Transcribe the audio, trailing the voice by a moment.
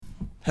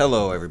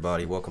Hello,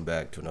 everybody. Welcome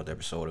back to another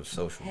episode of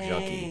Social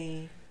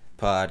Junkie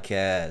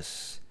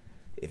Podcast.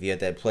 If you hit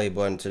that play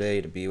button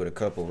today to be with a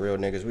couple real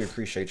niggas, we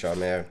appreciate y'all,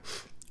 man.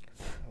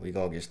 We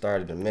gonna get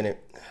started in a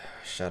minute.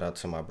 Shout out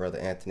to my brother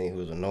Anthony,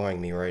 who's annoying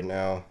me right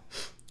now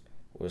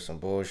with some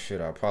bullshit.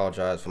 I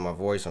apologize for my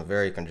voice. I'm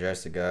very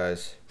congested,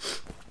 guys.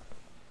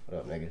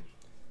 What up, nigga?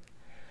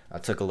 I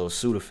took a little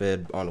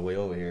Sudafed on the way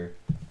over here,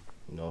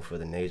 you know, for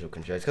the nasal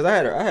congestion.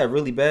 Because I had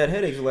really bad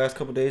headaches the last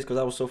couple days because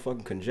I was so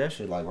fucking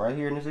congested. Like, right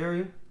here in this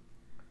area.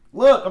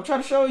 Look, I'm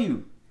trying to show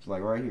you. It's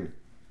like right here.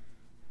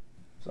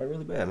 It's like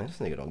really bad, man. This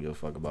nigga don't give a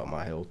fuck about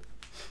my health.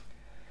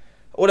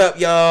 What up,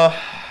 y'all?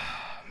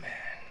 Man,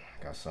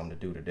 I got something to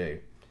do today.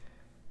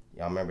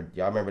 Y'all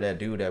remember that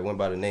dude that went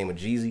by the name of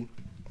Jeezy?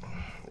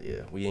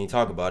 Yeah, we ain't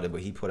talk about it,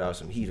 but he put out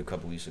some heat a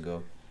couple weeks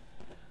ago.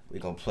 We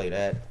gonna play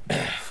that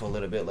for a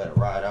little bit, let it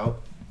ride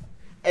out.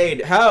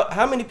 Hey,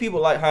 how many people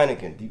like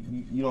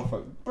Heineken? You don't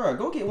fuck, bro.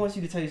 Go get one so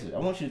you can taste it. I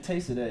want you to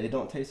taste it. That it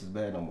don't taste as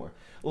bad no more.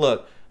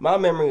 Look, my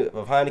memory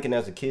of Heineken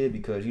as a kid,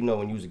 because you know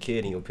when you was a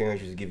kid and your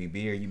parents used to give you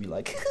beer, you be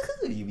like,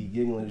 you be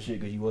giggling and shit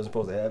because you wasn't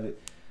supposed to have it.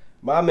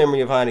 My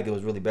memory of Heineken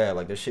was really bad.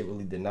 Like, this shit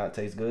really did not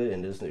taste good.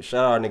 And this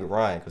shout out our nigga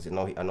Ryan, because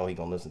I know he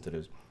gonna listen to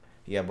this.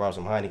 He had brought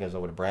some Heinekens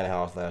over to Brandon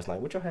House last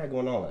night. What y'all had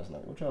going on last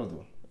night? What y'all was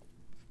doing?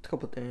 A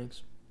couple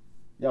things.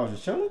 Y'all was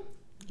just chilling?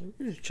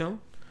 We just chilling.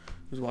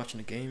 We was watching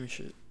the game and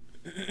shit.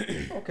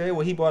 Okay,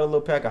 well, he bought a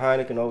little pack of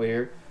Heineken over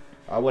here.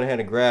 I went ahead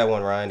and grabbed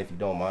one, Ryan, if you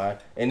don't mind.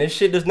 And this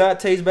shit does not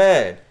taste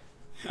bad.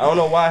 I don't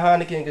know why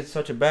Heineken gets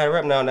such a bad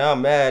rep now. Now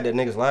I'm mad that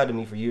niggas lied to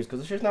me for years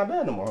because this shit's not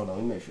bad no more. Hold on,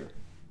 let me make sure.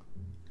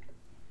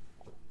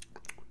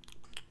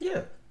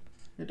 Yeah.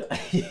 It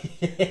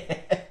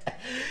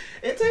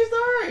tastes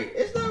alright.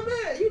 It's not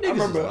bad. You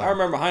niggas I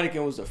remember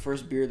Heineken was the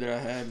first beer that I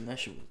had, and that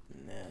shit was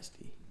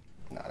nasty.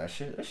 Nah, that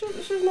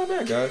shit's not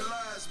bad, guys.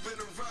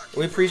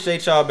 We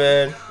appreciate y'all,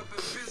 man.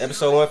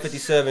 Episode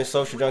 157,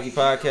 Social Junkie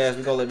Podcast.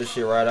 We're gonna let this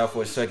shit ride out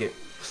for a second.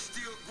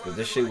 Cause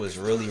this shit was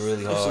really,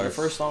 really hard. This was the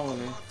first song on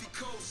there.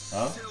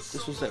 Huh?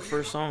 This was that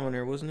first song on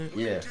there, wasn't it?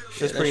 Yeah.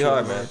 Shit's pretty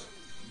hard, man.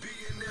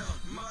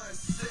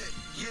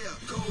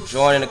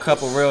 Joining a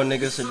couple real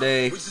niggas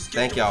today.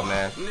 Thank y'all,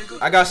 man.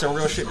 I got some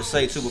real shit to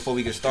say too before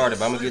we get started,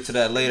 but I'm gonna get to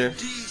that later.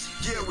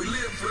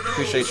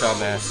 Appreciate y'all,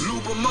 man.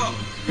 Lube 'em up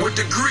with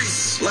the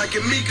grease like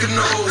in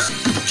Mykonos.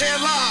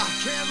 Can't lie,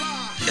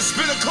 it's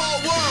been a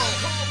cold world.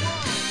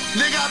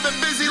 Nigga, I've been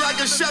busy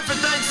like a chef at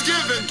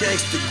Thanksgiving.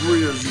 Gangsta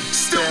grill,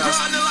 still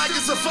grinding like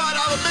it's a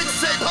 $5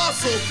 mixtape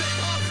hustle.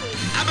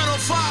 I've been on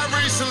fire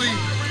recently.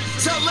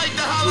 Tell Lake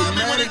to holler at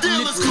me when the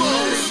deal is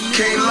closed.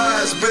 Can't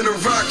lie, it's been a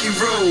rocky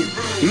road.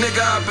 Nigga,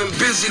 I've been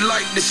busy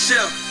like the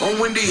chef on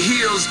windy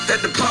hills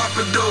at the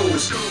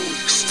Papados.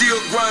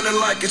 Still grinding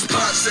like it's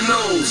pots and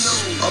O's.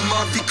 I'm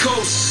off the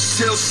coast,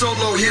 till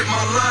Solo hit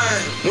my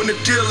line when the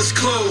deal is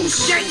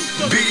closed.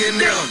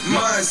 B&M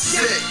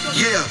mindset,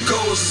 yeah,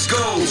 goals is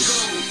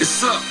goals.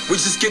 It's up, we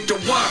just get the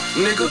wop,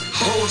 nigga,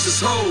 hoes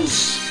is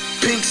hoes.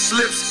 Pink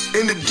slips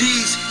in the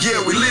D's, yeah,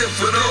 we live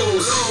for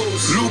those.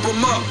 Lube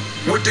 'em up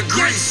with the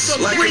grease,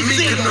 like a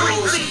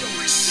Mykonos.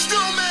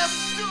 Snowman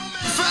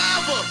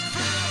forever.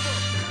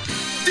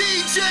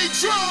 DJ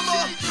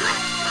Drama.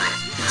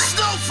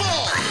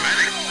 Snowfall.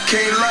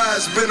 Can't lie,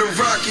 it's been a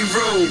rocky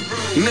road.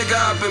 Nigga,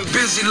 I've been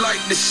busy like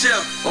the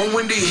chef on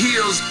windy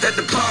hills at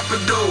the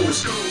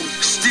Papados.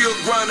 Still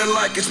grinding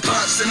like it's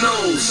pots and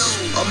O's.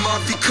 I'm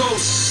off the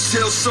coast,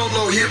 till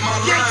Solo hit my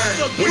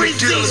line when the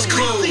deal is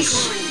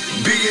closed.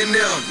 B&M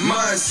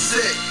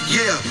mindset,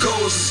 yeah,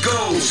 goals is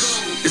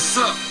goals. It's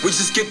up, we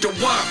just get the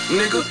wop,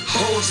 nigga,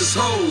 hoes is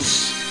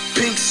hoes.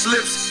 Pink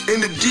slips in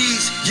the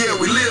D's, yeah,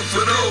 we live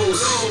for those.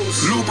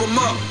 Lube 'em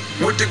up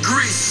with the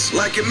grease,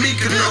 like in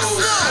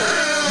Mykonos.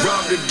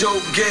 Rob the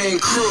dope gang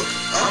crook,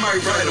 I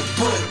might write a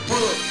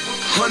book.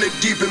 100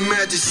 deep in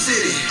Magic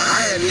City,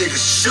 I had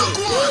niggas shook.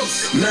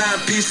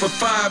 9-piece for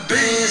 5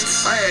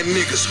 bands, I had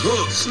niggas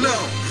hooked. No,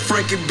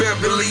 Frankie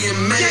Beverly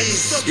and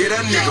Maze, yeah,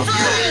 that nigga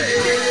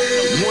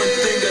hooked. One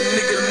thing a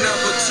nigga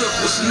never took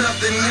was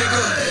nothing,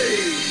 nigga.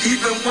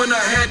 Even when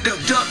I had the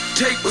duct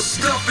tape was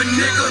stuffing,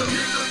 nigga.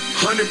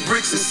 100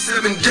 bricks in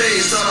 7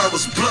 days, thought I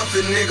was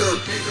bluffing,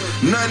 nigga.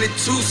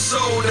 92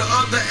 sold, the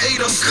other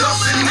 8 I'm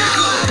cuffing,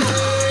 nigga.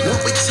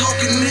 What we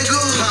talking, nigga?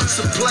 Pots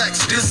of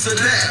blacks, this or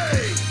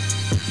that.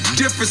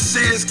 Difference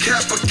is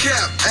cap for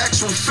cap,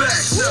 actual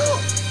facts.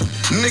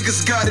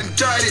 Niggas got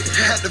indicted,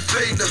 had to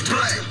fade the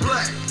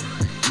black.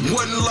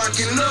 Wasn't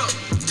locking up,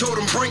 told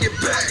him bring it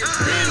back.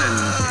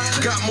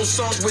 Got more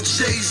songs with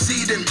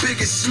Jay-Z than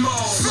Biggie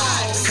Smalls.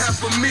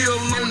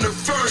 $500,000 on the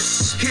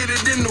verse, hit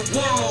it in the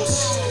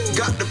walls.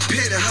 Got the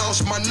pit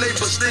house, my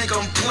neighbors think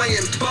I'm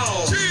playing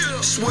ball.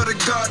 Swear to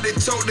God, they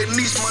told their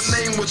niece my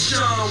name was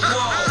Sean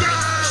Wall.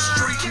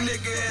 Street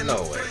nigga and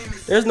no way.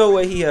 There's no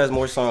way he has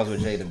more songs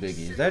with Jay than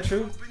Biggie. Is that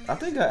true? I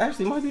think that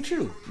actually might be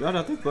true. Y'all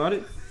don't think about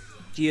it?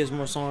 He has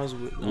more songs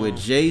with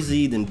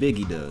Jay-Z than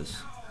Biggie does.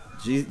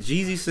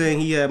 Jeezy saying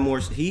he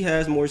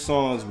has more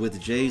songs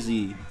with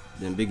Jay-Z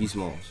than Biggie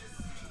Smalls.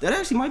 That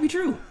actually might be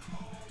true.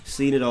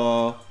 Seen It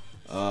All,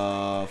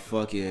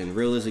 Fucking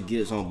Real As It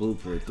Gets on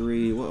Blueprint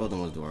 3. What other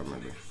ones do I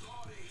remember?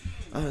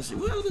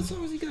 What other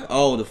songs he got?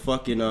 Oh, the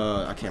fucking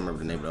I can't remember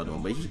the name of the other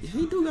one, but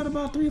he do got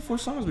about 3 or 4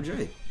 songs with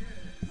Jay.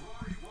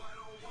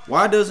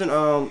 Why doesn't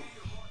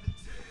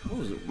what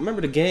was it?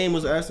 Remember the Game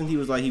was asking, he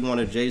was like he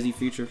wanted a Jay-Z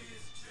feature.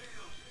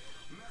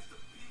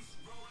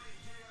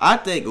 I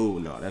think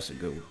that's a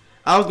good one.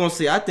 I was gonna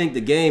say I think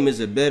the Game is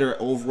a better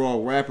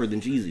overall rapper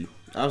than Jeezy.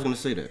 I was gonna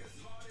say that.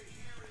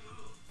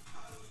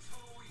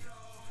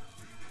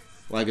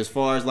 Like as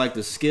far as like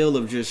the skill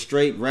of just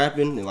straight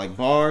rapping and like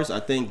bars, I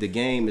think the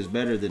Game is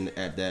better than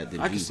at that than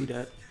I Jeezy. can see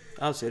that.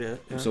 I'll say that.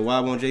 Yeah. So why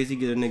won't Jay-Z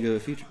get a nigga a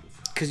feature?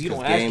 Because you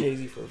don't ask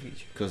Jay-Z for a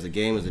feature. Because the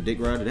Game is a dick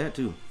ride to that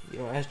too. You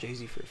don't ask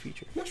Jay-Z for a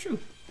feature. That's true.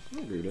 I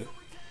agree with that.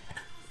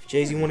 If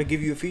Jay-Z want to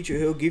give you a feature,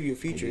 he'll give you a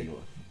feature.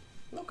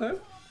 Okay.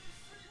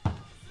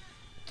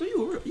 So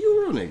you a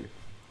real nigga.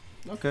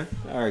 Okay.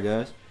 All right,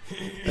 guys.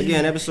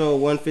 Again, episode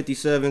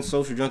 157,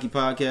 Social Junkie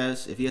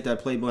Podcast. If you hit that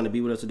play button to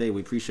be with us today,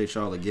 we appreciate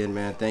y'all again,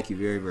 man. Thank you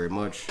very, very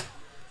much.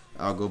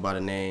 I go by the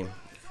name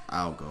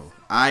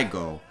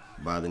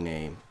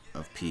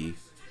of P.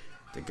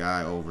 The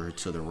guy over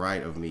to the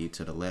right of me,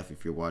 to the left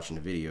if you're watching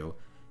the video,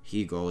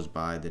 he goes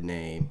by the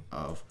name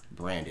of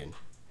Brandon.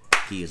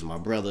 He is my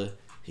brother.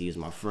 He is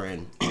my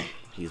friend.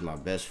 He's my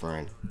best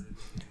friend.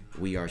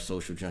 We are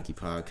Social Junkie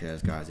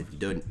Podcast, guys. If you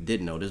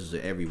didn't know, this is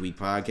an every week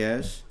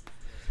podcast.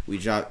 We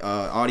drop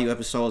audio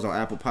episodes on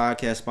Apple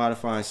Podcasts,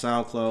 Spotify, and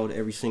SoundCloud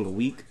every single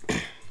week.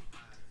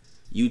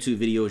 YouTube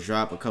videos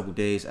drop a couple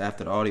days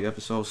after the audio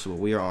episodes. So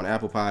we are on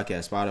Apple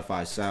Podcasts,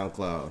 Spotify,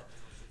 SoundCloud,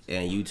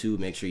 and YouTube.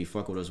 Make sure you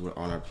fuck with us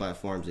on our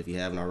platforms if you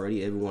haven't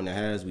already. Everyone that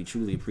has, we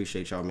truly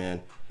appreciate y'all,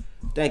 man.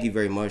 Thank you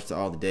very much to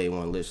all the Day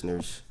One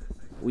listeners.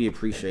 We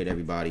appreciate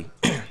everybody.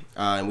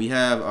 And we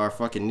have our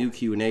fucking new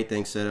Q&A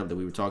thing set up that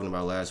we were talking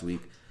about last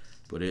week,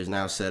 but it is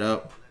now set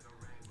up.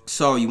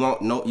 So you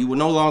will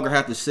no longer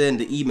have to send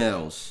the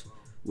emails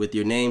with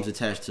your names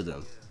attached to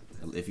them.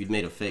 If you'd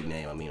made a fake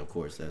name, I mean, of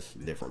course, that's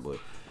different. But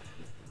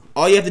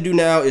all you have to do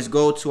now is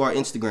go to our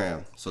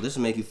Instagram. So this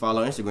will make you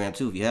follow Instagram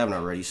too if you haven't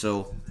already.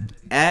 So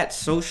at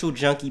Social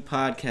Junkie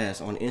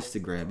Podcast on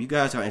Instagram. You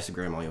guys got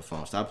Instagram on your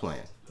phone. Stop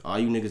playing. All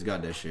you niggas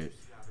got that shit.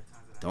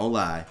 Don't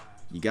lie.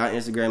 You got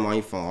Instagram on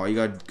your phone. All you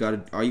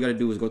gotta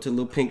do is go to the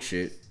little pink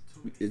shit.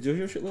 Does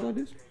your shit look like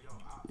this?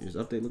 Does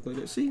update look like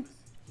that? See?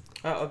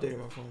 I updated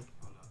my phone.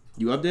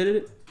 You updated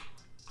it?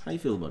 How you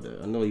feel about that?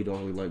 I know you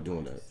don't really like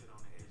doing that.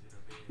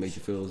 Make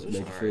you feel a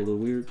little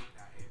weird.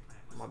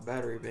 My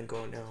battery been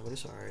going down, but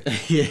it's alright.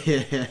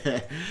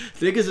 Yeah.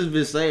 Niggas has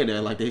been saying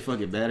that like they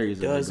fucking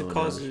batteries. It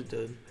causes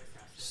the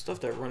stuff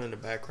that run in the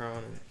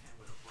background. And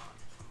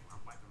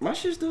my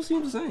shit still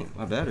seems the same.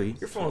 My battery.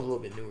 Your phone's a little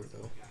bit newer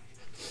though.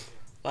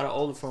 A lot of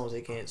older phones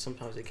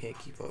sometimes they can't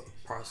keep up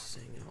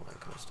processing and all that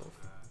kind of stuff.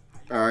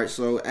 Alright,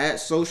 so at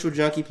Social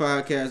Junkie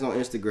Podcast on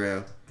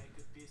Instagram.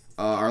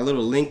 Our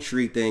little link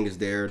tree thing is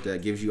there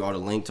that gives you all the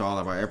link to all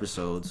of our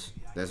episodes.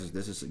 This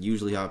is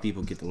usually how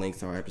people get the links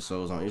to our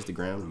episodes on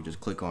Instagram. You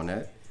just click on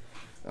that.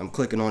 I'm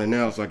clicking on it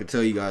now so I can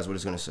tell you guys what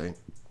it's going to say.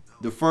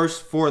 The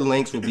first 4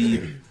 links will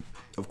be,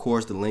 of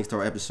course, the links to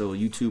our episode,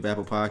 YouTube,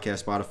 Apple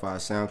Podcasts, Spotify,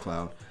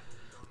 SoundCloud.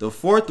 The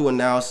 4th one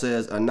now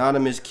says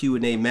Anonymous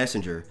Q&A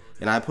Messenger.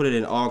 And I put it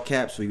in all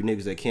caps for you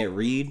niggas that can't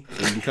read.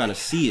 So you can kind of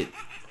see it.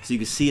 So you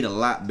can see it a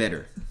lot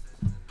better.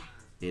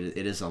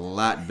 It is a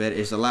lot better.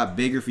 It's a lot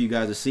bigger for you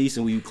guys to see.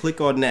 So when you click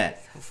on that,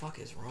 what the fuck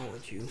is wrong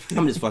with you?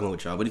 I'm just fucking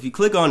with y'all. But if you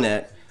click on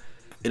that,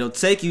 it'll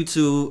take you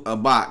to a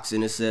box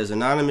and it says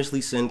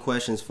anonymously send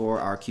questions for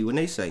our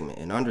Q&A segment.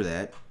 And under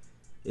that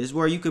is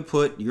where you could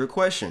put your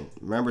question.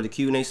 Remember the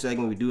Q&A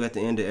segment we do at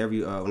the end of every,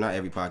 not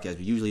every podcast,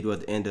 we usually do at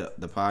the end of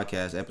the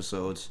podcast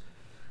episodes.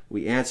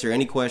 We answer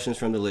any questions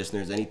from the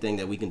listeners, anything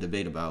that we can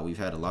debate about. We've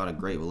had a lot of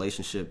great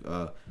relationship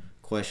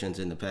questions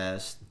in the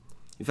past.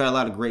 We've had a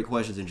lot of great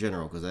questions in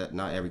general because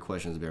not every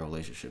question has been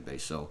relationship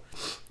based. So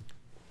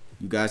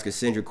you guys can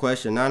send your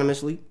question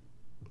anonymously,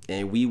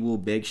 and we will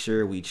make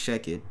sure we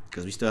check it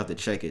because we still have to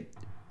check it.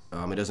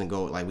 It doesn't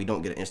go like we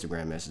don't get an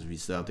Instagram message. We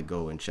still have to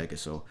go and check it.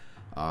 So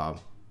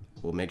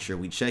we'll make sure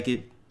we check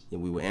it,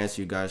 and we will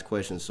answer you guys'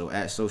 questions. So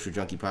at Social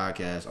Junkie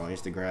Podcast on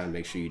Instagram,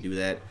 make sure you do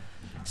that.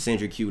 Send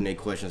your Q&A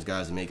questions,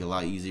 guys, to make it a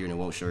lot easier, and it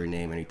won't show your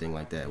name or anything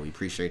like that. We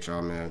appreciate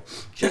y'all, man.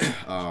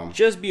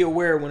 Just be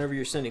aware whenever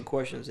you're sending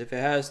questions. If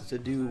it has to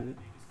do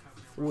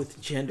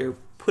with gender,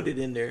 put it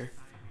in there.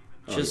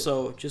 Just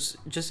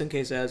in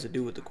case it has to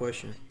do with the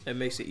question. That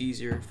makes it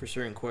easier for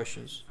certain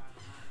questions.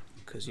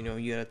 Because, you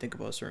gotta think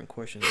about certain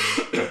questions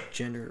that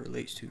gender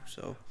relates to.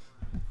 So,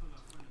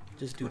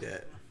 just do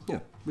that. Yeah,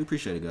 we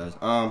appreciate it, guys.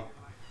 I'm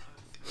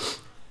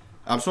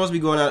supposed to be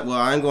going out. Well,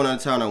 I ain't going out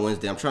of town on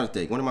Wednesday. I'm trying to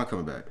think. When am I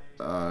coming back?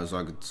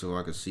 So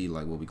I could see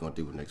like what we gonna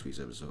do with next week's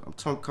episode.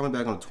 I'm coming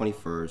back on the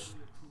 21st.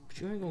 But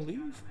you ain't gonna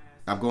leave.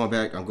 I'm going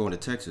back. I'm going to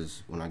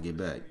Texas when I get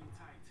back.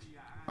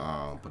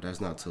 But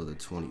that's not till the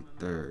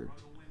 23rd.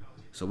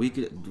 So we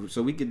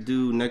could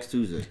do next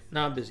Tuesday.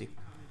 Nah, I'm busy.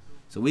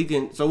 So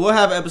we'll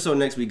have an episode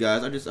next week,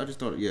 guys. I just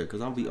thought, yeah,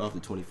 because I'll be off the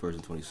 21st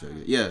and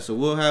 22nd. Yeah, so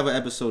we'll have an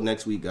episode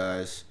next week,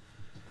 guys.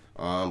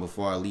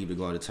 before I leave to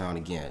go out of town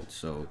again.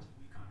 So,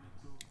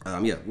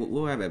 yeah,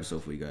 we'll have an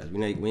episode for you guys.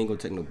 We ain't gonna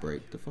take no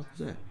break. The fuck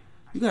is that?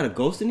 You got a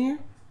ghost in here?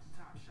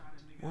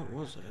 What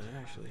was that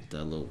actually?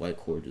 That little white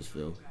cord just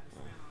fell.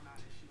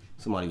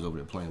 Somebody was over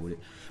there playing with it.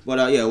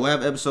 But yeah, we'll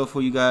have an episode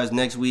for you guys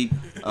next week.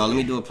 Let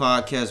me do a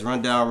podcast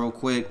rundown real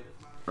quick.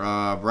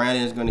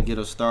 Brandon's gonna get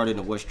us started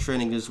on what's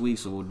trending this week,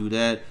 so we'll do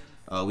that.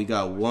 We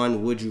got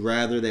one Would You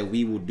Rather that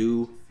we will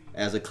do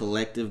as a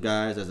collective,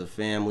 guys, as a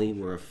family.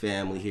 We're a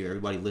family here.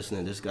 Everybody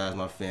listening, this guy's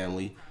my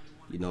family.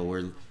 You know,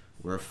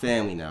 we're a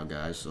family now,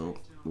 guys. So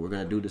we're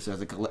gonna do this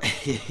as a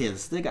collective.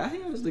 This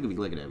nigga be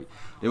looking at me.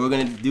 Then we're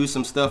gonna do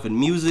some stuff in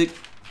music.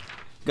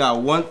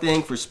 Got one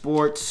thing for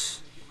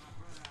sports.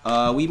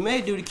 We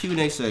may do the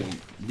Q&A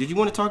segment. Did you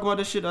want to talk about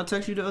this shit I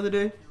texted you the other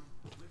day?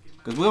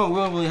 Because we don't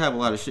really have a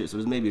lot of shit, so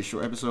this may be a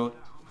short episode.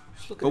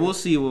 But we'll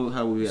see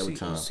how we are with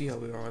time. We'll see how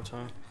we are on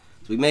time.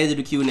 So we made it to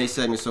the Q&A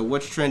segment. So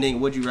what's trending?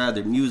 Would you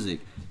rather?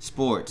 Music,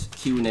 sports,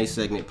 Q&A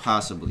segment,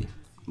 possibly.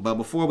 But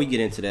before we get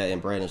into that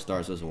and Brandon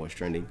starts us on what's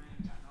trending,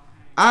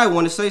 I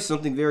want to say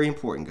something very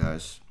important,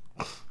 guys.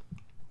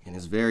 And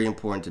it's very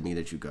important to me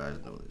that you guys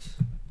know this.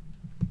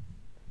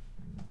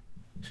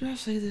 Should I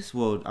say this?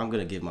 Well, I'm going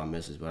to give my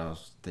message, but I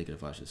was thinking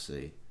if I should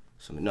say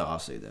something. No, I'll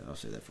say that. I'll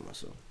say that for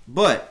myself.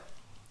 But,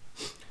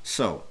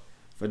 so,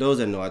 for those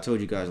that know, I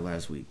told you guys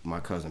last week, my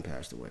cousin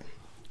passed away.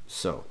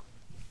 So,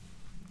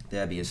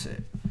 that being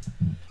said,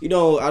 you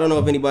know, I don't know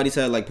if anybody's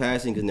had like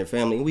passing in their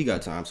family. We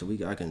got time, so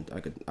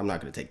I'm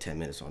not gonna take 10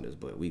 minutes on this,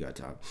 but we got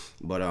time.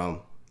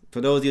 But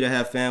for those of you that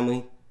have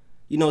family,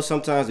 you know,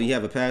 sometimes when you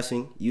have a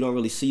passing, you don't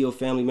really see your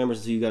family members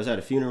until you guys had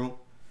a funeral.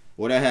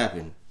 Well, that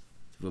happened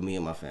for me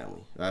and my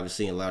family. I've been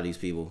seeing a lot of these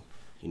people.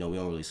 You know, we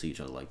don't really see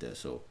each other like that.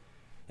 So,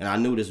 and I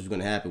knew this was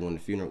gonna happen when the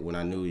funeral. When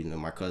I knew, you know,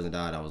 my cousin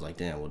died, I was like,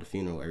 damn. Well, the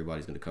funeral,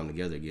 everybody's gonna come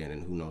together again,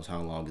 and who knows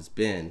how long it's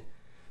been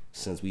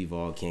since we've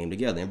all came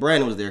together. And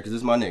Brandon was there because this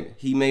is my nigga.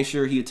 He made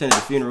sure he attended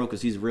the funeral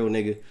because he's a real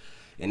nigga.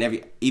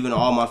 And even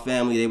all my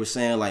family, they were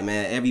saying like,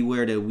 man,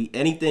 everywhere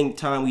that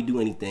time we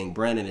do anything,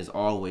 Brandon is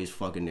always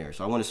fucking there.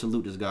 So I want to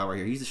salute this guy right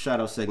here. He's the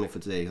shout out segment for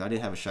today because I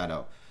didn't have a shout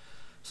out.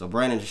 So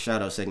Brandon's the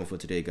shout out segment for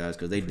today, guys,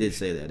 because they did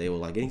say that. They were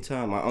like,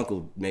 anytime, my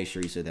uncle made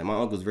sure he said that. My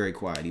uncle's very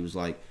quiet. He was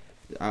like,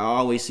 I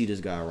always see this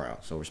guy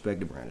around. So respect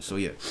to Brandon. So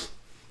yeah.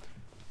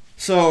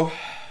 So,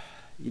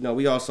 you know,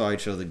 we all saw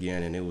each other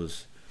again, and it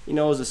was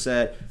a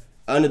sad.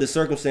 Under the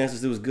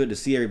circumstances, it was good to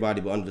see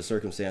everybody, but under the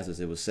circumstances,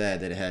 it was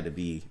sad that it had to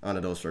be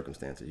under those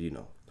circumstances, you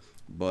know.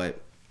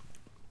 But,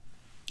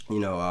 you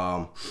know,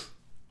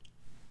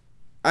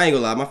 I ain't gonna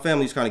lie. My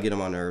family's kind of getting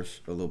on my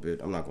nerves a little bit.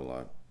 I'm not gonna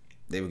lie.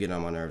 They were getting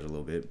on my nerves a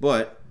little bit.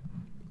 But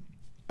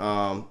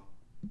after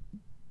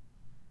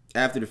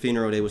the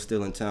funeral, they were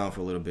still in town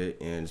for a little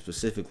bit, and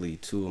specifically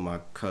two of my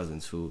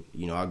cousins who,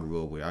 you know, I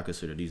grew up with. I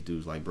consider these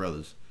dudes like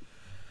brothers.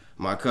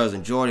 My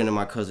cousin Jordan and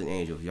my cousin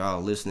Angel. If y'all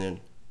are listening,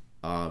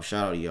 shout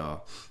out to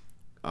y'all.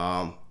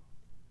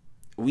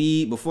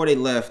 Before they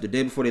left, the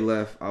day before they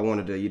left, I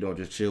wanted to, you know,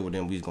 just chill with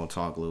them. We was gonna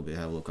talk a little bit,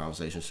 have a little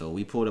conversation. So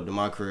we pulled up to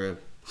my crib.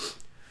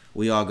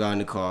 We all got in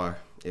the car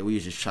and we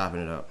was just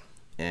chopping it up.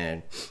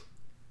 And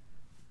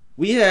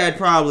we had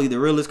probably the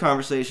realest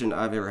conversation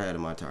I've ever had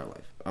in my entire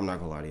life. I'm not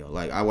gonna lie to y'all.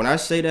 Like, when I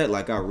say that,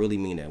 like, I really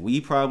mean that. We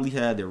probably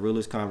had the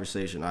realest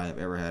conversation I have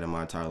ever had in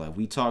my entire life.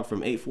 We talked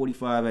from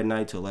 8:45 at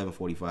night to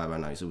 11:45 at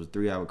night. So it was a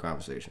 3-hour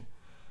conversation.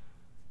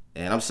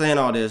 And I'm saying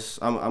all this,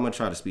 I'm gonna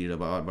try to speed it up,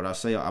 but I'm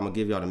gonna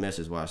give y'all the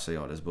message why I say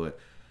all this. But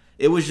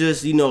it was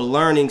just, you know,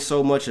 learning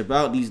so much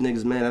about these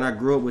niggas, man. And I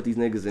grew up with these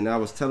niggas, and I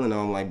was telling them,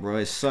 I'm like, bro,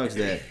 it sucks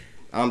that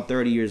I'm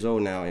 30 years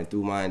old now, and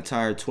through my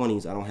entire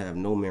 20s, I don't have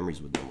no memories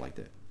with them like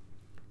that.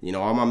 You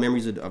know, all my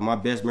memories my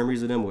best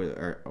memories of them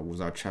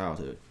was our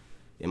childhood.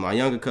 And my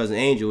younger cousin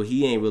Angel,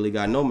 he ain't really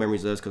got no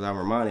memories of us because I'm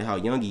reminded how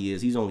young he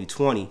is. He's only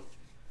 20.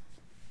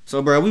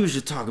 So, bro, we was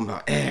just talking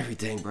about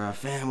everything, bro,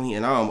 family,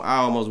 and I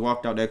almost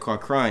walked out that car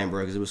crying,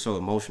 bro, because it was so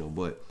emotional.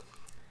 But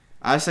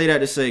I say that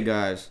to say,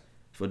 guys,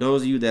 for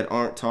those of you that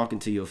aren't talking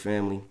to your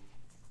family,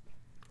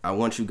 I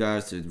want you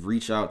guys to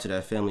reach out to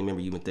that family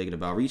member you've been thinking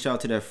about. Reach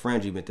out to that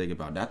friend you've been thinking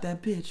about. Not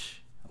that bitch.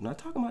 I'm not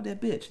talking about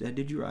that bitch that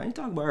did you right. I ain't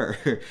talking about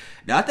her.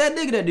 Not that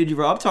nigga that did you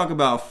right. I'm talking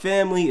about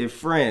family and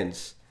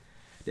friends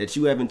that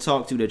you haven't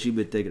talked to that you've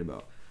been thinking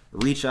about.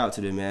 Reach out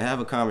to them, man.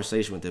 Have a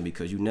conversation with them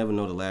because you never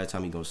know the last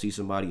time you're going to see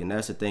somebody. And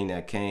that's the thing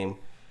that came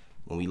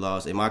when we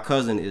lost. And my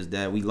cousin is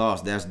that we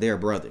lost. That's their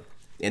brother.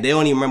 And they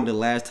don't even remember the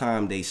last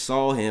time they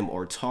saw him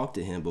or talked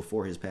to him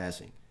before his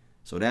passing.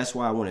 So that's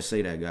why I want to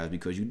say that, guys,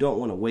 because you don't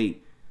want to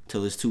wait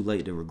till it's too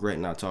late to regret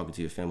not talking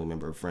to your family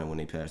member or friend when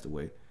they passed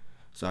away.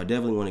 So I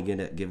definitely want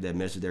to give that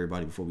message to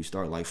everybody before we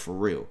start. Like, for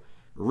real.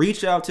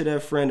 Reach out to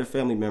that friend or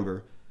family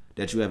member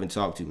that you haven't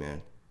talked to,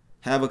 man.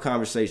 Have a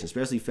conversation,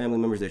 especially family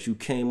members that you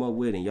came up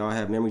with and y'all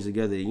have memories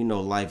together. You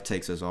know, life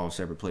takes us all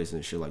separate places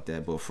and shit like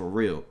that. But for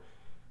real,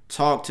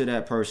 talk to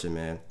that person,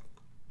 man.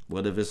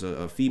 Whether if it's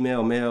a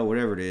female, male,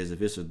 whatever it is.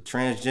 If it's a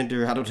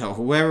transgender, I don't know,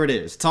 whoever it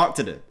is. Talk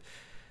to them.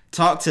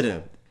 Talk to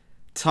them.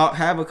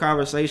 Have a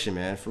conversation,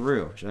 man. For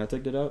real. Should I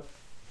take that out?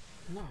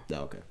 No.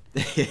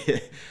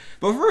 Okay.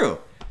 But for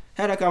real,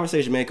 have that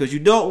conversation, man, because you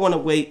don't want to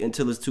wait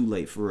until it's too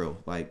late, for real.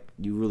 Like,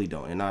 you really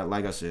don't. And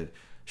like I said,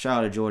 shout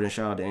out to Jordan,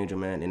 shout out to Angel,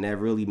 man, and that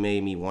really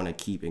made me want to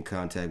keep in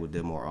contact with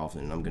them more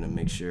often. And I'm gonna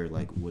make sure,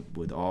 like,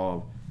 with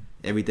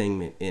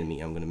everything in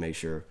me, I'm gonna make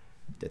sure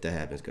that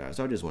happens, guys.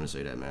 So I just want to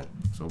say that, man.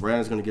 So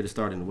Brandon's gonna get us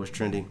started in what's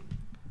trending.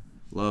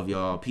 Love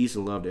y'all, peace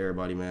and love to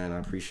everybody, man. I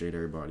appreciate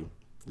everybody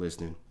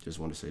listening. Just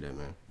want to say that,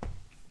 man.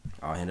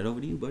 I'll hand it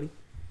over to you, buddy.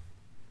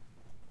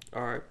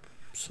 All right,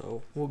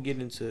 so we'll get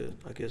into,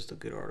 I guess, the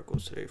good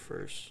articles today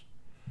first,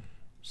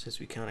 since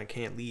we kind of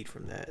can't lead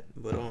from that.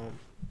 But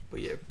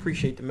yeah,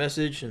 appreciate the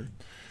message and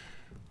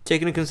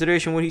taking into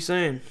consideration what he's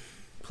saying.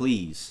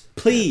 Please.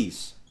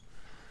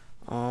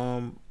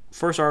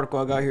 First article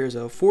I got here is a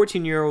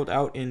 14-year-old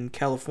out in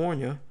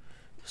California,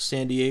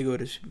 San Diego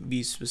to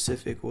be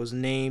specific, was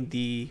named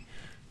the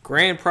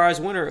grand prize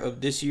winner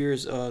of this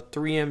year's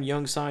 3M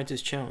Young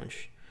Scientist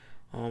Challenge.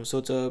 So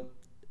it's a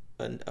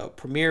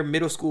premier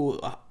middle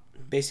school,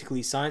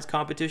 basically science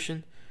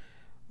competition.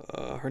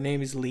 Her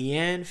name is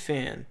Leanne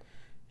Fan.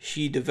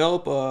 She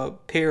developed a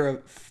pair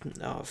of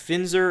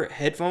Finzer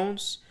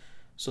headphones.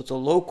 So it's a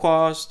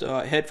low-cost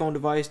headphone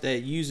device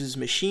that uses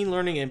machine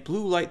learning and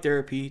blue light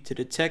therapy to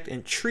detect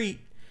and treat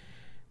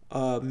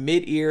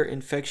mid-ear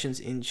infections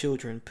in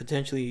children,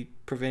 potentially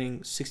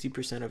preventing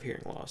 60% of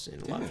hearing loss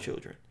in a lot of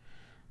children.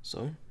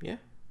 So, yeah.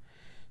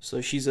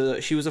 So she was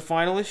a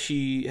finalist.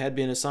 She had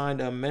been assigned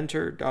a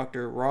mentor,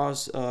 Dr.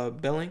 Ross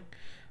Belling,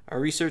 a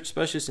research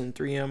specialist in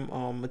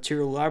 3M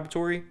Material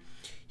Laboratory.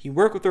 He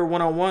worked with her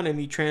one-on-one, and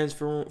he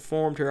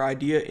transformed her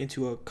idea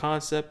into a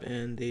concept,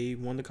 and they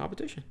won the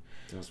competition.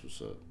 That's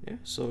what's up. Yeah,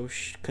 so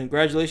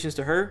congratulations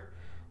to her.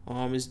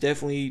 It's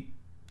definitely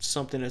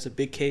something that's a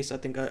big case. I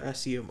think I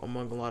see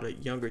among a lot of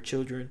younger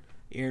children,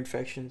 ear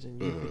infections, and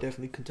you can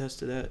definitely contest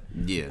to that.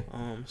 Yeah.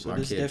 So my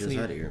this kid definitely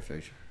just had an ear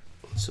infection.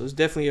 So it's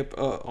definitely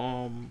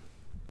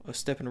a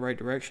step in the right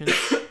direction.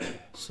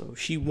 So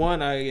she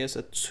won, I guess,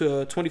 a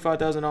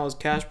 $25,000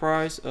 cash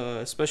prize,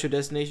 a special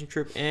destination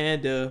trip,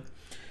 and a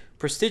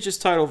prestigious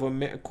title of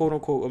quote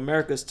unquote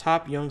America's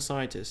top young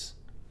scientist.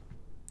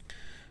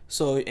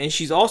 So, and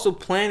she's also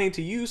planning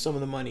to use some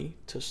of the money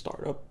to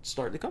start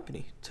the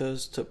company, to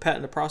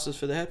patent the process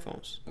for the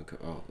headphones. Okay.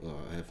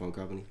 Headphone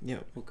company? Yeah.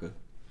 Okay.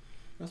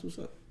 That's what's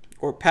up.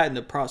 Or patent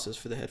the process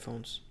for the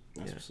headphones.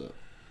 That's what's up.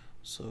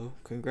 So,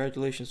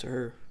 congratulations to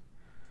her.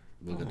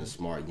 Look at the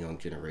smart young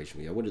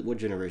generation. Yeah. What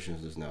generation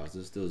is this now? Is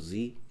this still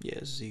Z? Yeah,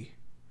 Z.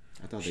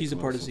 I thought she's a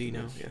part of Z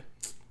now. Else. Yeah.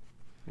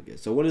 Okay.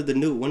 So when is the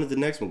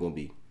next one gonna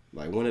be?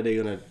 Like, when are they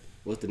gonna?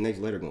 What's the next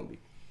letter gonna be?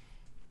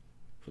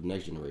 For the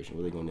next generation,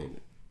 what are they gonna name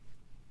it?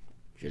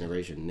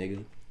 Generation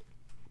nigga?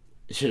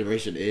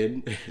 Generation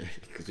N?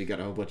 Because we got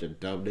a whole bunch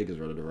of dumb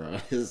niggas running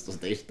around. That's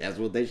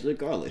what they should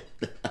call it.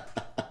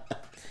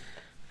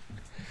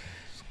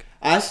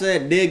 I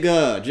said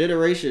nigga.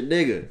 Generation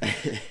nigga.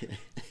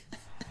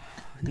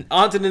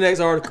 On to the next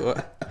article.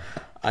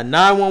 A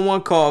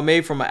 911 call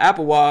made from an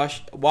Apple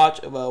Watch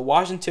of a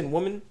Washington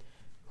woman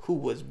who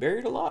was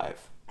buried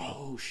alive.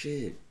 Oh,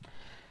 shit.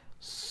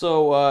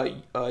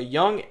 So,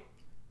 young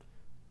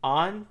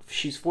An,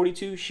 she's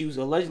 42. She was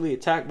allegedly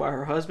attacked by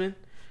her husband,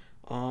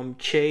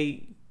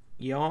 Che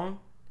Young,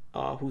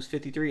 who's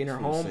 53, in her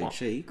home.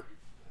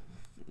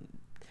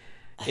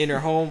 In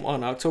her home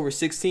on October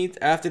 16th,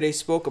 after they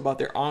spoke about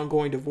their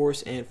ongoing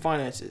divorce and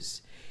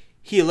finances.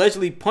 He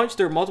allegedly punched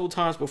her multiple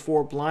times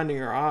before binding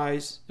her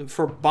eyes,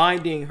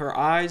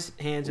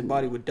 hands, and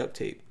body with duct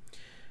tape.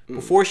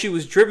 Before she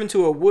was driven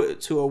to a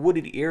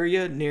wooded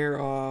area near,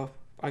 I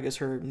guess,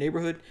 her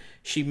neighborhood,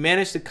 she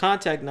managed to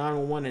contact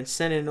 911 and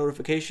send a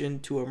notification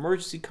to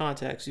emergency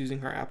contacts using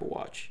her Apple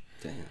Watch.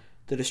 Damn.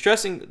 The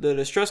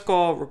distress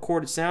call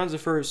recorded sounds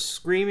of her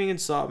screaming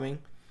and sobbing,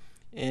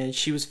 and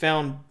she was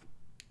found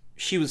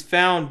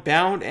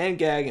bound and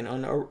gagged and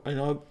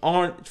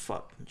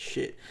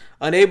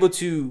unable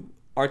to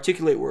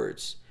articulate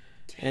words.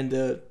 Damn. And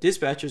the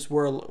dispatchers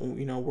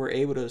were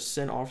able to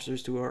send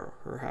officers to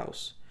her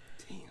house.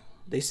 Damn.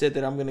 They said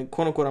that I'm gonna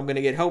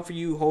get help for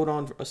you. Hold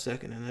on for a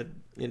second.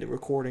 And in the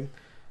recording,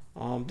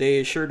 they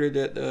assured her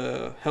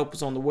that help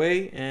was on the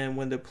way. And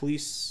when the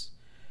police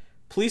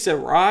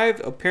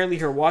arrived, apparently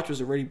her watch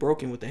was already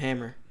broken with the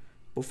hammer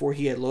before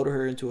he had loaded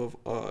her into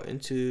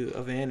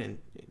a van and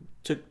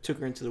took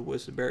her into the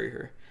woods to bury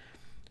her.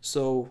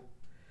 So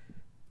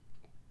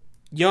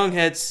Young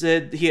had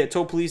said he had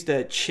told police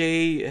that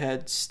Che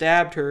had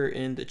stabbed her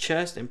in the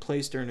chest and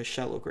placed her in a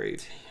shallow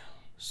grave. Damn.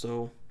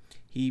 So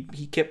he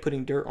kept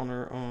putting dirt on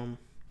her.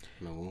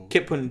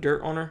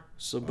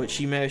 But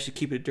she managed to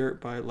keep the dirt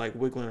by like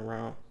wiggling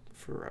around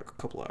for like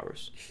a couple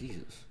hours.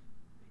 Jesus.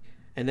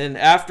 And then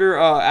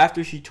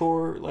after she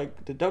tore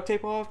like the duct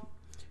tape off,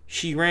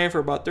 she ran for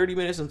about 30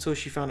 minutes until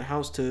she found a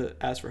house to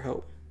ask for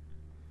help.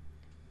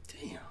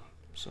 Damn.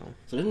 So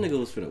this nigga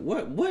was finna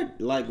what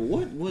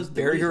was the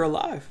bury reason? her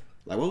alive.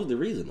 Like, what was the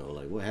reason though?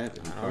 Like, what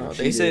happened? I don't know.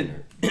 They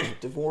said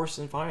divorce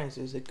and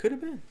finances. It could have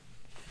been.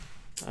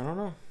 I don't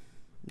know.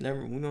 We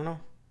don't know.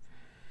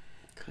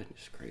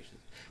 Goodness gracious.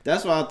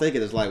 That's why I'm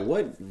thinking. It's like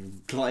what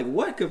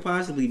could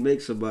possibly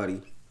make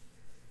somebody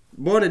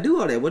born to do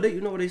all that.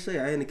 You know what they say?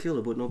 I ain't a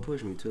killer, but don't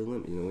push me to the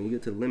limit. You know, when you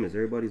get to the limits,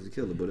 everybody's a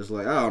killer. But it's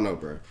like, I don't know,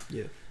 bro.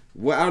 Yeah.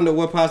 Well, I don't know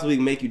what possibly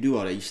can make you do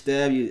all that. You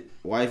stab your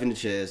wife in the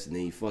chest, and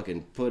then you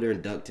fucking put her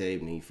in duct tape,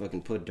 and then you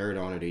fucking put dirt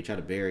on her. Then you try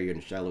to bury her in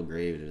a shallow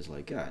grave, and it's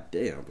like, God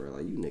damn, bro.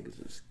 Like, you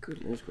niggas is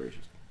goodness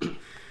gracious.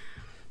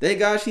 Thank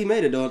God she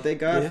made it, though. Thank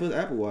God for the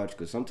Apple Watch,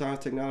 because sometimes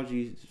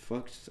technology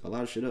fucks a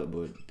lot of shit up,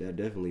 but that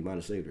definitely might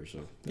have saved her, so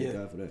thank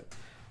God for that.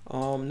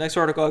 Next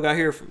article I got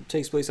here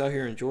takes place out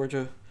here in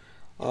Georgia.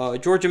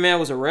 Georgia man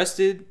was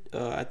arrested,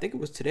 I think it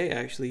was today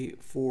actually,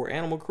 for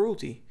animal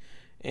cruelty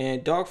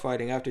and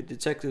dogfighting after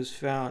detectives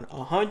found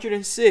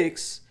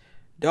 106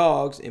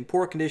 dogs in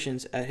poor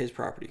conditions at his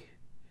property.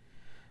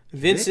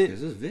 Vincent, Vic?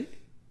 Is this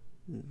Vic?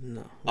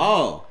 No.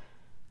 Oh.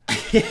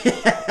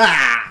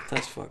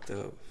 That's fucked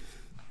up.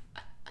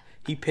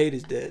 He paid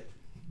his debt.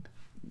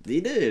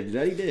 He did.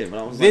 He did. But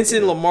I was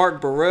Vincent like,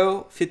 Lamarck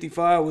Burrell,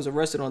 55, was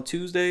arrested on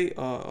Tuesday.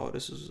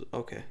 This is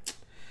okay.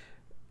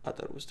 I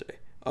thought it was today.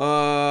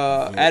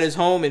 At his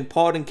home in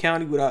Paulding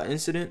County without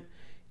incident.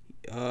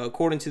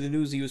 According to the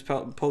news, he was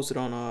posted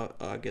on,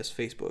 I guess,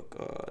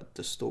 Facebook,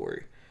 the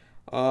story.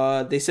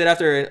 They said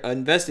after an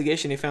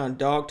investigation, they found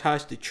dog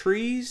ties to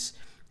trees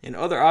and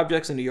other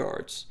objects in the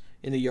yard.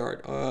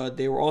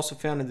 They were also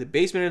found in the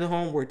basement of the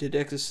home, where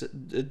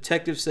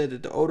detectives said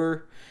that the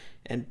odor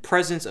and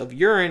presence of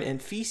urine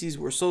and feces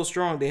were so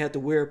strong they had to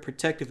wear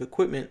protective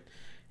equipment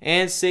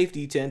and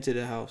safety to enter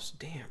the house.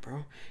 Damn,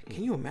 bro.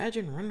 Can you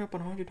imagine running up on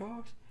 100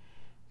 dogs?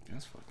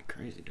 That's fucking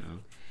crazy,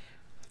 dog.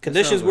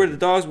 Conditions where the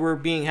dogs were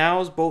being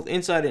housed, both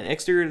inside and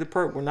exterior of the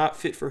park, were not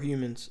fit for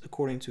humans,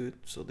 according to it.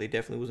 So they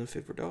definitely wasn't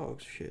fit for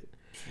dogs. Shit.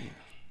 Damn.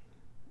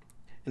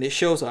 And it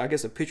shows, I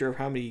guess, a picture of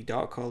how many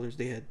dog collars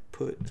they had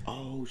put.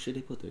 Oh, shit,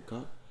 they put their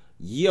car.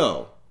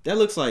 Yo, that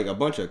looks like a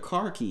bunch of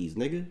car keys,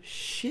 nigga.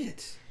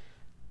 Shit.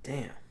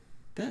 Damn.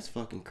 That's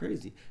fucking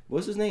crazy.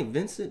 What's his name?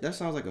 Vincent? That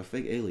sounds like a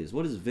fake alias.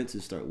 What does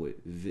Vincent start with?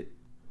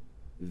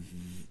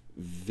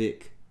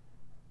 Vic.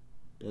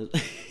 That's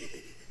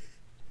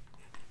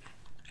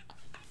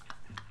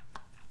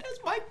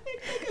my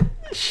big nigga.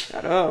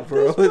 Shut up,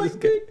 bro. That's my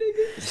big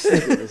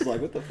nigga. It's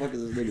like, what the fuck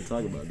is this nigga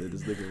talking about? Did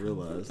this nigga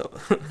realize?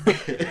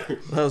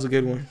 That was a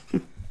good one.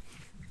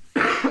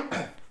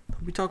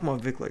 We talking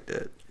about Vic like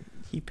that.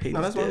 He paid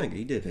his that's debt. my nigga.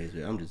 He did pay his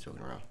debt. I'm just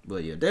joking around.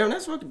 But yeah, damn,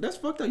 that's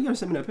fucked up. You gotta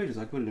send me that picture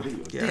so I can put it in the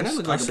video. Yeah, damn, that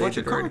looks like a bunch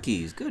of car already.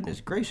 keys. Goodness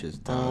gracious.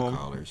 Dog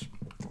collars.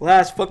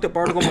 Last fucked up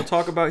article I'm gonna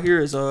talk about here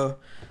is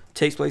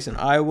takes place in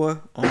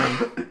Iowa.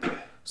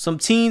 Some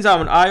teens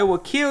out in Iowa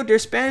killed their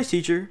Spanish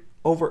teacher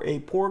over a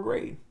poor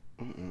grade.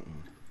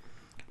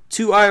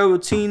 2 Iowa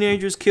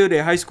teenagers killed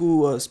a high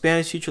school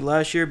Spanish teacher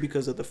last year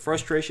because of the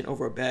frustration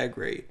over a bad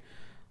grade.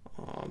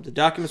 The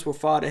documents were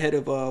filed ahead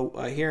of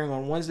a hearing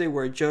on Wednesday,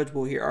 where a judge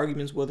will hear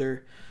arguments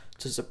whether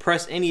to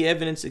suppress any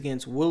evidence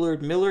against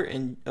Willard Miller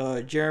and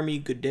Jeremy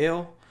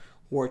Goodale,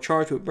 who are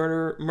charged with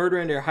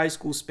murdering their high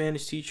school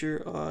Spanish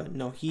teacher,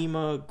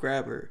 Nohema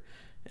Grabber,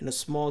 in a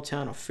small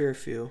town of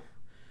Fairfield.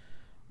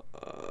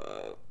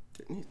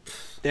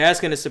 They're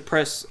asking to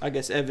suppress, I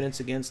guess, evidence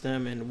against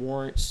them and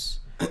warrants.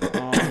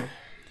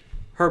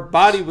 Her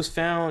body was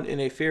found in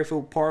a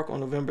Fairfield park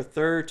on November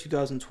 3rd,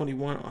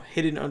 2021,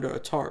 hidden under a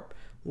tarp,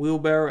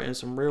 wheelbarrow, and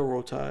some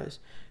railroad ties.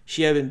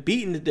 She had been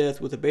beaten to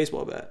death with a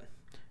baseball bat,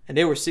 and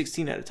they were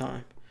 16 at the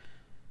time.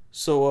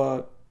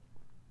 So,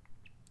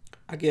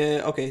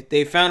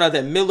 they found out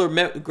that Miller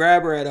met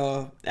Grabber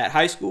at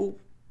high school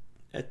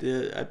at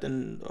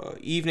the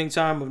evening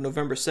time of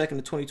November 2nd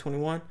of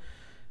 2021,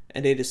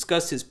 and they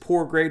discussed his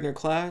poor grade in their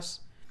class.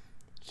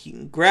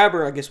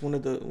 Grabber, I guess one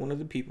of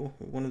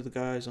the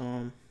guys.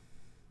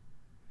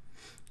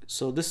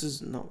 So this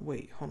is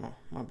hold on,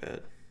 my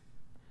bad.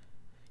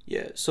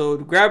 Yeah, so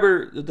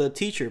Grabber, the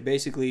teacher,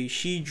 basically,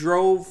 she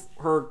drove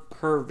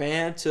her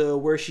van to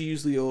where she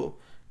usually will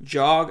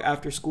jog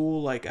after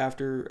school, like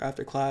after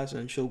class,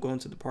 and she'll go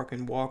into the park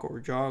and walk or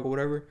jog or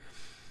whatever.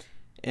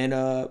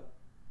 And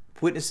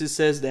witnesses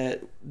says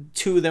that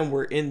 2 of them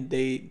were in.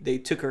 They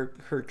took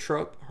her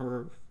truck,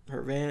 her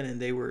van, and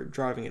they were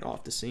driving it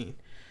off the scene.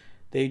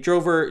 They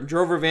drove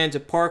her van to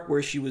park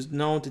where she was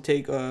known to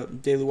take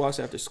daily walks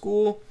after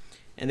school,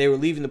 and they were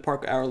leaving the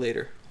park an hour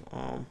later.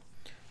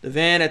 The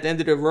van at the end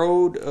of the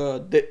road,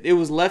 it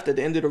was left at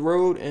the end of the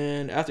road,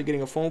 and after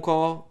getting a phone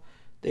call,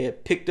 they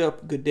had picked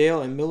up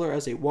Goodale and Miller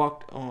as they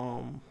walked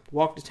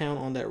to town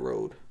on that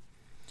road.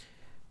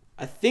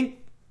 I think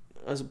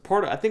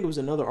it was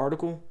another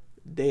article.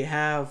 They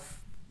have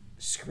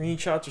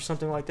screenshots or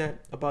something like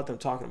that about them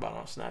talking about it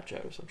on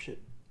Snapchat or some shit.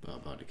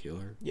 About to kill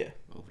her? Yeah.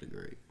 Over the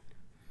grade.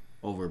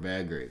 Over a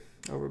bad grade.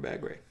 Over a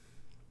bad grade.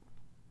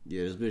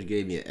 Yeah, this bitch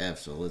gave me an F,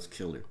 so let's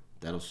kill her.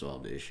 That'll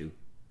solve the issue.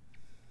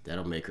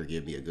 That'll make her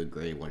give me a good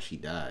grade once she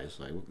dies.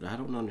 Like, I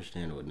don't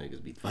understand what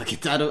niggas be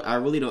fucking. I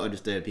really don't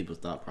understand people's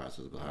thought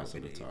process behind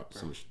some of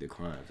the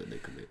crimes that they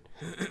commit.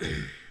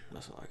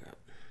 That's all I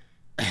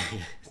got.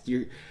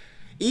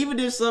 Even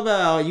if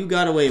somehow you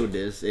got away with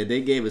this and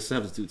they gave a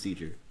substitute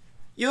teacher,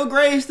 your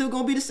grade's still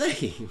gonna be the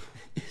same.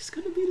 It's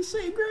gonna be the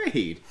same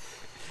grade.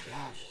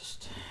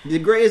 The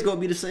grade's gonna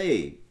be the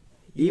same.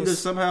 Even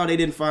somehow they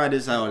didn't find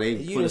this out. You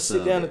didn't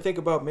sit down and think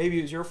about maybe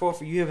it was your fault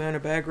for you having a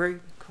bad grade.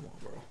 Come on,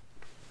 bro.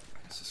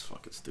 This is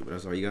fucking stupid.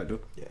 That's all you gotta do.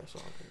 Yeah, that's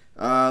all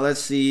good. Let's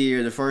see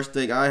here. The first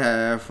thing I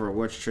have for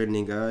what's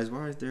trending, guys.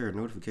 Why is there a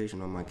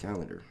notification on my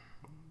calendar?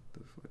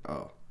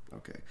 Oh,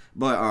 okay.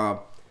 But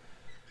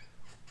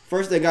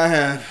first thing I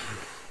have.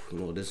 You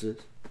know what this is?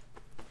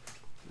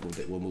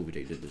 What movie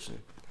they did this in?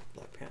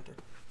 Black Panther.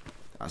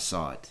 I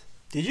saw it.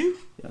 Did you?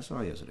 Yeah, I saw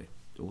it yesterday.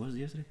 Was it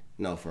yesterday?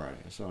 No, Friday.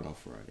 I saw it on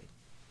Friday.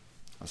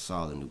 I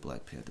saw the new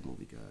Black Panther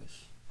movie,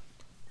 guys.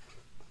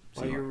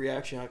 By your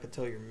reaction, I could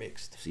tell you're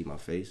mixed. See my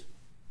face?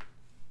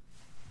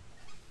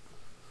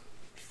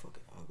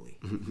 Fucking ugly.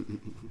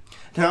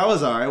 No, it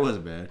was alright. It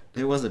wasn't bad.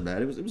 It wasn't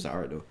bad. It was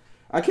alright though.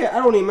 I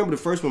don't even remember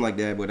the first one like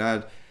that, but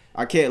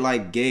I can't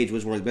like gauge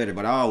which one's better.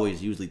 But I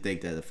always usually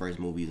think that the first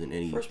movies in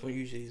any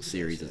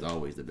series is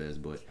always the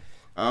best. But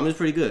it's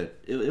pretty good.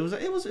 It was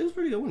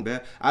pretty good. It wasn't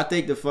bad. I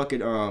think the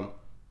fucking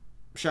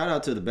shout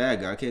out to the bad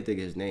guy. I can't think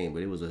of his name,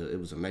 but it was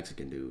a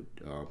Mexican dude.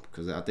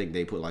 Because I think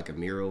they put like a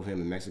mural of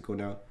him in Mexico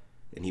now,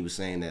 and he was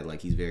saying that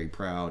like he's very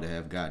proud to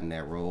have gotten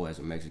that role as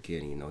a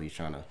Mexican. You know, he's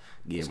trying to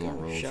get more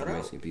roles for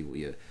Mexican people.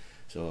 Yeah.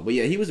 So, but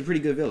yeah, he was a pretty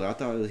good villain. I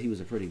thought he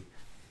was a pretty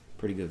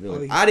good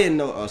villain. I didn't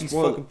know. He's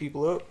fucking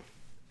people up.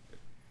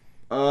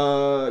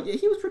 Yeah,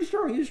 he was pretty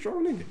strong. He was a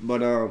strong nigga.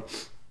 But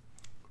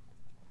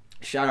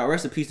shout out,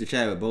 rest in peace to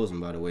Chadwick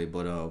Boseman, by the way.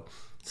 But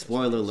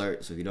spoiler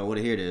alert. So if you don't want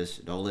to hear this,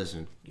 don't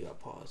listen. You got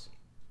pause.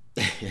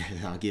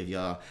 I'll give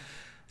y'all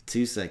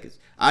 2 seconds.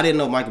 I didn't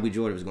know Michael B.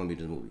 Jordan was gonna be in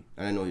this movie.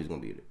 I didn't know he was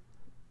gonna be in it.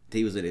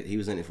 He was in it. He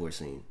was in it for a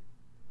scene.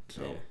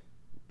 So yeah.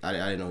 I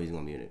didn't know he was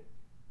gonna be in it.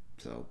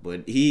 So,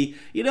 but you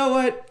know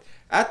what?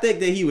 I think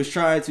that he was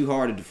trying too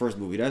hard at the first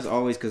movie. That's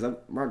always because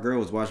my girl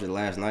was watching it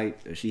last night.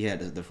 She had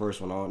the first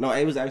one on. No,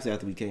 it was actually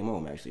after we came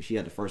home. Actually, she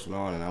had the first one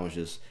on, and I was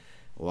just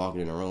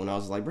walking in the room. And I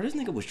was like, bro, this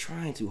nigga was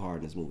trying too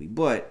hard in this movie.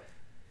 But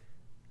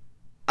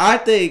I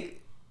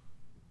think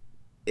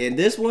in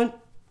this one,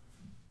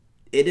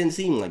 it didn't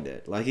seem like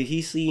that. Like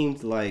he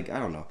seemed like, I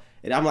don't know.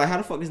 And I'm like, how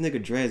the fuck this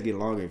nigga dreads get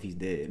longer if he's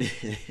dead?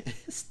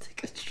 This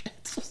nigga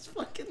dreads was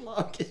fucking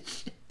long as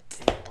shit.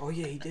 Oh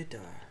yeah, he did die.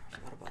 I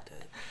forgot about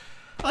that.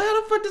 Like,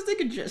 how the fuck this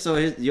nigga dreads? So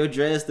your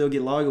dreads still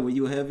get longer when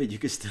you have it? You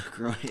can still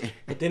grow hair.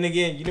 But then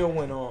again, you know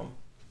when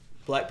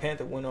Black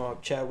Panther, when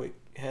Chadwick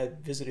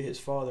had visited his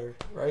father,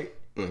 right?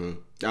 Mm-hmm.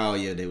 Oh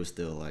yeah, they were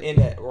still like in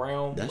that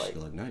realm. That shit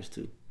look nice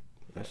too.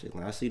 That shit,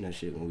 I seen that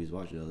shit when we was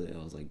watching the other day.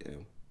 I was like,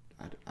 damn,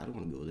 I don't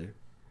want to go there.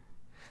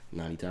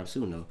 Not anytime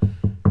soon though.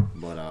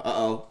 But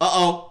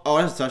oh,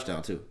 that's a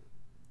touchdown too.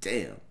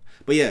 Damn.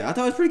 But yeah, I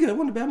thought it was pretty good. It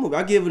wasn't a bad movie.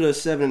 I give it a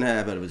 7.5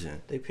 out of a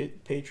 10. They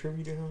paid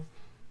tribute to him.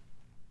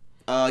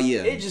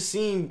 Yeah. It just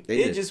seemed.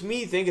 Just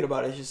me thinking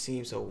about it just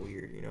seemed so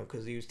weird, you know,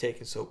 because he was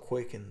taken so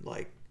quick and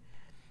like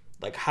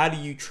how do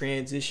you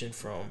transition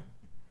from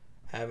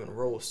having a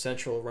role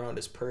central around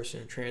this person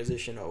and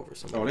transition over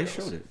somebody? Oh, they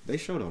showed it. They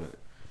showed all that.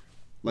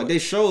 Like they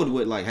showed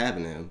what like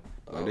happened to him.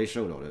 Like they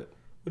showed all that.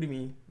 What do you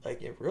mean?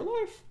 Like in real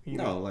life?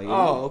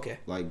 Okay.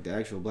 Like the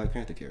actual Black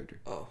Panther character.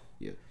 Oh.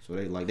 Yeah. So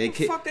they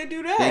fuck they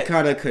do that? They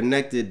kind of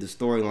connected the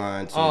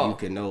storyline so you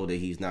can know that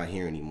he's not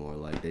here anymore.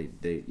 Like I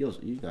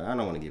don't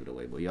want to give it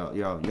away, but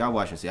y'all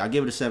watch and see. I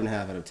give it a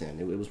 7.5 out of 10.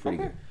 It was pretty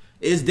good.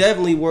 It's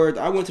definitely worth.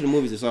 I went to the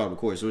movies and saw it, of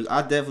course. So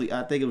I think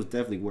it was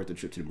definitely worth the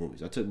trip to the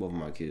movies. I took both of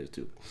my kids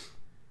too.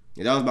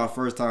 And that was my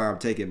first time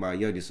taking my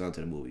youngest son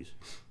to the movies.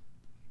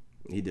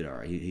 He did all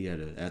right. He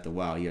had after a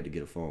while he had to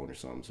get a phone or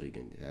something so he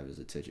can have his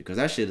attention. Cause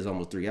that shit is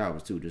almost 3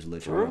 hours too. Just to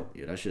let you know.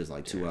 Yeah, that shit is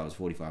like 2 hours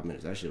 45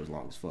 minutes. That shit was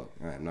long as fuck.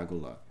 I'm not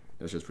gonna lie.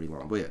 That shit's pretty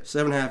long. But yeah,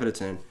 7.5 out of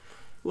 10. It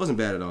wasn't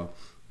bad at all.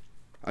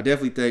 I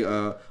definitely think.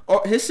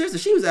 His sister,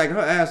 she was acting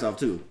her ass off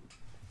too.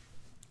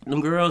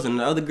 Them girls and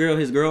the other girl,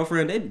 his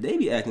girlfriend, they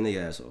be acting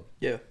their ass off.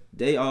 Yeah.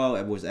 They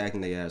all was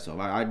acting their ass off.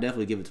 I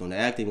definitely give it to them. The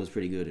acting was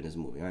pretty good in this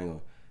movie.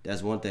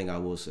 That's one thing I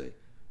will say.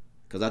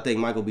 Because I think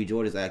Michael B.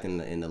 Jordan's acting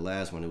in the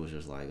last one, it was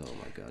just like, oh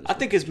my God. I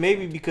think it's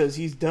maybe because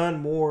he's done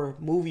more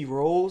movie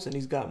roles and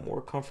he's got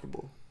more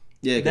comfortable.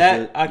 Yeah,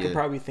 that I could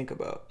probably think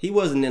about. He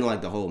wasn't in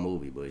like the whole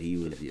movie, but he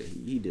was. Yeah,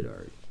 he did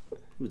alright.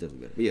 He was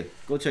definitely better. But yeah,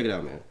 go check it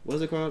out, man.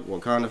 What's it called?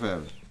 Wakanda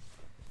Forever.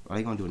 Are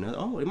they gonna do another?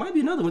 Oh, it might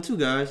be another one too,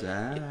 guys.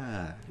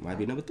 It might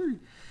be number 3.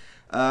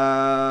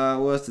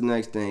 What's the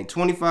next thing?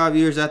 25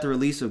 years after the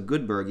release of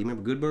Good Burger. You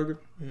remember Good Burger?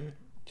 Mm-hmm.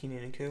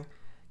 Kenan and Kel.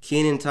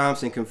 Kenan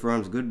Thompson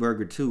confirms Good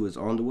Burger 2 is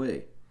on the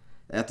way.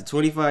 After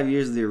 25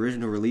 years of the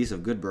original release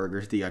of Good Burger,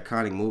 the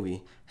iconic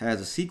movie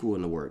has a sequel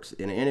in the works.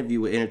 In an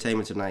interview with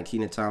Entertainment Tonight,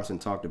 Kenan Thompson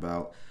talked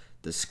about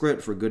the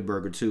script for Good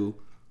Burger 2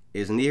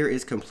 is near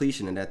its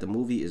completion and that the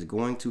movie is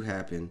going to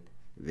happen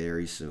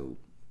very soon.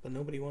 But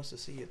nobody wants to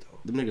see it, though.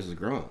 Them niggas is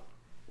grown.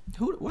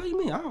 What do you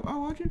mean?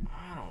 I'll watch it.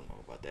 I don't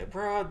know about that,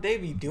 bro. They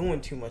be doing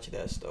too much of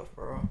that stuff,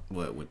 bro.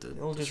 What, with the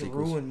They'll just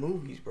ruin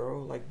movies,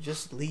 bro. Like,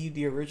 just leave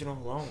the original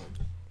alone.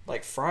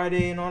 Like,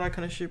 Friday and all that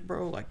kind of shit,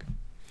 bro. Like,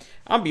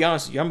 I'll be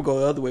honest with you. I'm going to go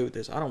the other way with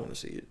this. I don't want to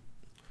see it.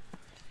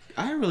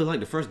 I didn't really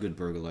like the first Good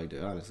Burger like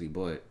that, honestly,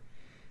 but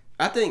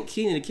I think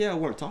Kenan and Kel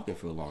weren't talking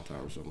for a long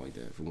time or something like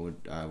that. From what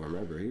I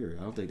remember here,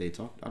 I don't think they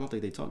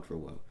talked for a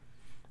while.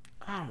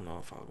 I don't know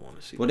if I would want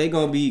to see. Well, they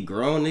gonna be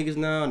grown niggas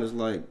now, and it's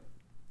like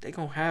they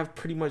gonna have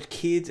pretty much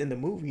kids in the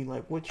movie.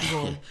 Like, what you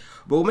going?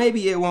 But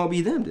maybe it won't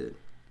be them then.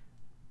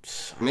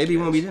 Maybe it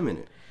won't be them in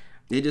it.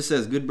 It just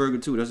says Good Burger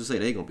 2. It doesn't say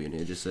they gonna be in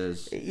it. It just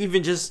says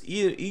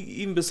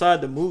even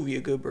beside the movie,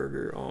 A Good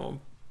Burger.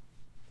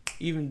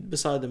 Even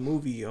beside the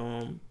movie,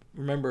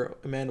 remember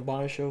Amanda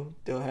Bynes show?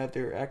 They'll have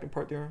their acting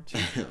part there.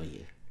 Hell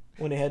yeah.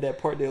 When they had that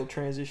part, they'll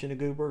transition to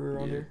Good Burger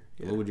on there.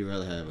 Yeah. What would you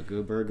rather have, a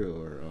Good Burger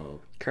or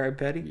Krabby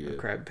Patty? Yeah. Or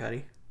Krabby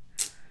Patty.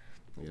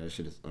 Yeah, that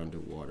shit is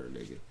underwater,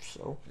 nigga.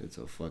 So it's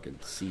a fucking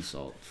sea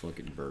salt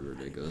fucking burger,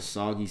 nigga. A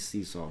soggy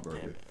sea salt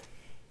burger.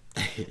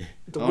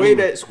 The way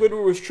that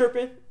Squidward was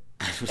tripping,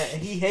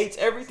 and he hates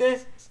everything,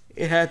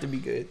 it had to be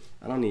good.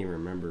 I don't even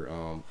remember.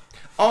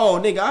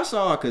 Oh, nigga, I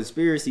saw a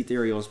conspiracy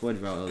theory on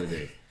SpongeBob the other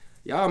day.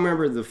 Y'all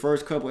remember the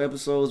first couple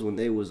episodes when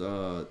they was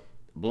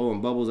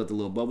blowing bubbles at the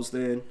little bubble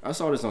stand? I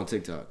saw this on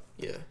TikTok.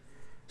 Yeah.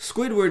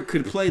 Squidward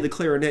could play the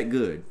clarinet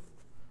good.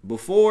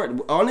 Before,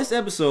 on this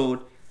episode,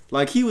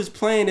 like he was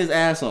playing his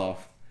ass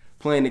off,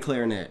 playing the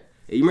clarinet.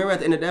 And you remember at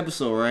the end of the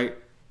episode, right?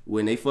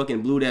 When they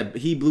fucking blew that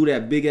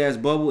big ass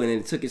bubble and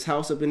it took his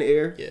house up in the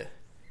air? Yeah.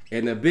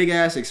 And the big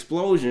ass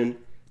explosion,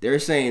 they're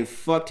saying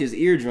fucked his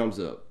eardrums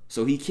up.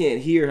 So he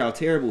can't hear how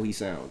terrible he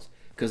sounds.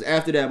 Because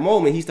after that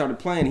moment, he started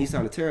playing, he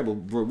sounded terrible.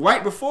 But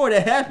right before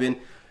that happened,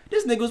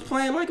 this nigga was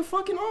playing like a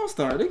fucking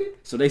all-star, nigga.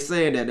 So they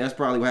saying that's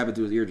probably what happened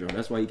to his eardrum.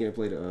 That's why he can't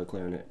play the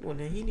clarinet. Well,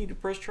 then he need to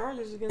press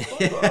charges against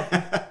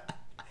SpongeBob.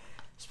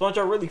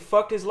 SpongeBob really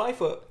fucked his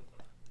life up.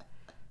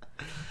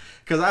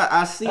 Cause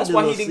I see. That's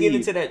why he didn't get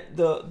into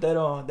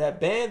that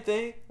band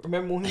thing.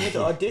 Remember when he went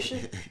to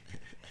audition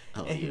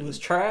and he was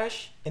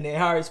trash, and they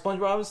hired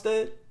SpongeBob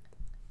instead?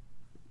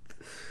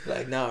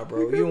 Like, nah,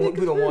 bro, we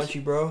don't want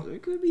you, bro.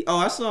 It could be. Oh,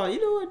 I saw.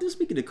 You know what? Just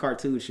speaking of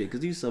cartoon shit, cause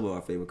these are some of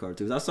our favorite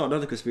cartoons. I saw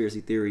another conspiracy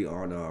theory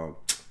on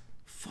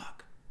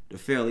the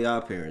Fairly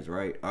Odd Parents,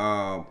 right?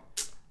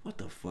 What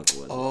the fuck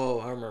was it? Oh,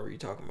 I remember you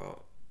talking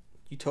about.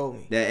 You told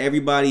me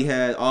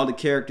that all the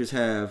characters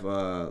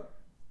have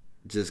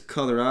just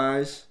colored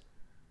eyes.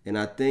 And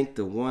I think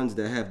the ones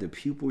that have the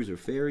pupils are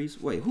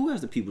fairies. Wait, who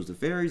has the pupils? The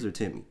fairies or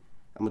Timmy?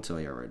 I'm gonna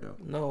tell y'all right now.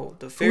 No,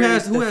 the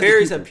fairies. The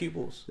fairies have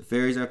pupils. The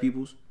fairies have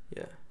pupils.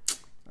 Yeah.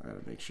 I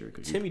gotta make sure.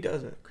 Timmy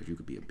doesn't. Cause you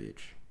could be a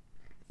bitch.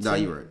 No,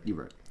 you're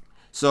right.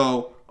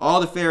 So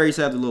all the fairies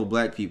have the little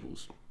black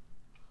pupils,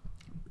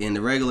 and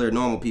the regular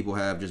normal people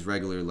have just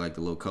regular like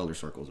the little color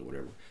circles or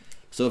whatever.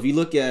 So if you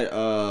look at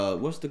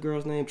what's the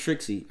girl's name?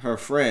 Trixie, her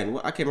friend.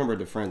 I can't remember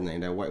the friend's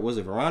name. That white was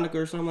it Veronica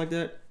or something like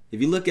that? If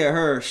you look at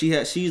her,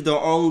 she's the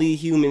only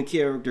human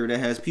character that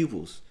has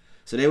pupils.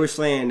 So they were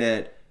saying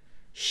that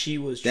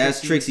that's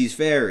Trixie's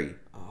fairy.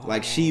 Oh.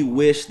 Like she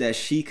wished that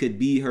she could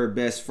be her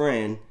best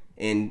friend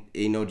and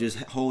just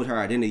hold her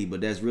identity,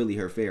 but that's really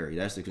her fairy.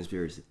 That's the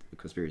conspiracy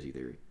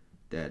theory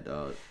that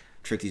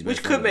Trixie's best friend.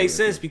 Which could make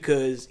sense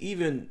because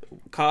even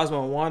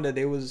Cosmo and Wanda,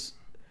 they was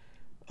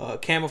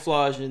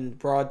camouflage in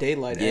broad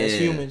daylight as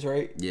humans,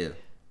 right? Yeah.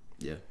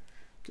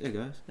 Hey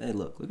guys,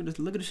 look at this.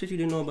 Look at the shit you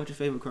didn't know about your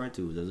favorite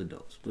cartoons as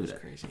adults. That's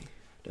crazy.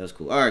 That's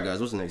cool. All right, guys,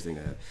 what's the next thing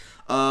I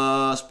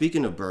have?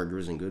 Speaking of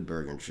burgers and Good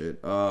Burger and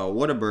shit,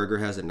 Whataburger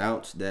has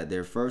announced that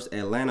their first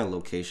Atlanta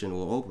location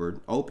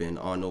will open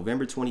on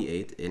November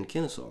 28th in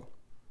Kennesaw.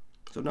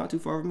 So not too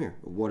far from here.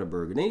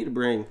 Whataburger. They need to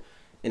bring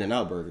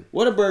In-N-Out Burger.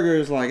 Whataburger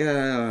is like,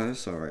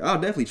 it's all right. I'll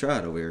definitely try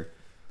it over here.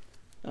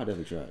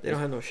 They don't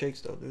have no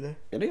shakes though, do they?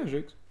 Yeah, they got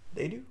shakes.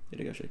 They do? Yeah,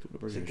 they got shakes with the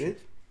burger. Is it good?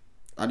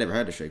 I never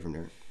had the shake from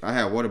there. I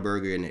had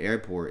Whataburger in the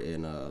airport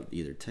in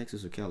either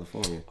Texas or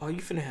California. Oh, you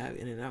finna have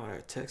In-N-Out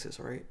at Texas,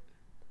 right?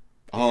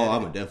 Oh,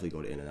 I'm gonna definitely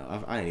go to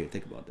In-N-Out. I didn't even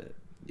think about that.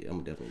 Yeah, I'm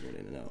gonna definitely go to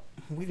In-N-Out.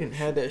 We didn't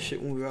have that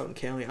shit when we were out in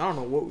Cali. I don't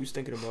know what we was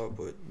thinking about,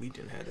 but we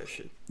didn't have that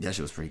shit. That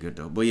shit was pretty good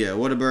though. But yeah,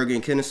 Whataburger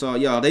in Kennesaw,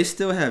 y'all, they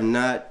still have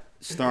not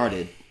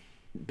started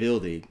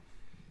building.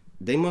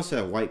 They must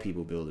have white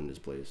people building this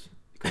place.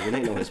 Because there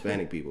ain't no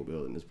Hispanic people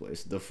building this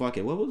place. The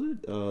fucking, what was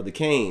it? The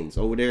Canes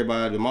over there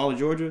by the Mall of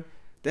Georgia.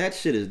 That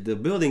shit the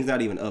building's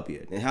not even up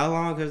yet. And how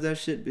long has that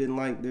shit been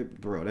like,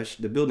 bro,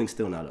 the building's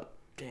still not up.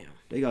 Damn.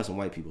 They got some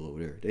white people over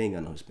there. They ain't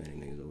got no Hispanic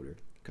niggas over there.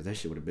 Because that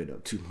shit would have been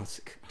up 2 months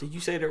ago. Did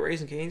you say that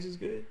Raising Cane's is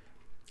good?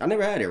 I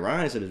never had it.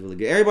 Ryan said it's really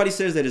good. Everybody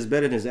says that it's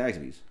better than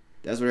Zaxby's.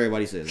 That's what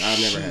everybody says.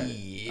 I've never had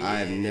it. I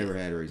have never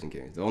had Raising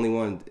Cane's. The only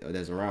one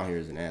that's around here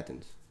is in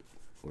Athens.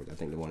 Or I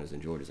think the one that's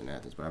in Georgia is in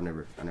Athens. But I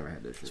never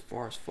had that shit. As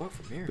far as fuck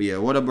from here. But yeah,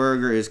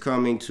 Whataburger is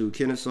coming to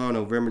Kennesaw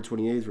November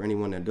 28th for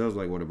anyone that does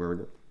like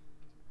Whataburger.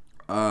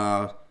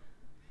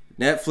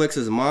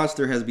 Netflix's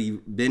Monster has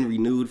been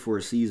renewed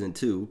for season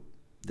 2,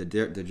 the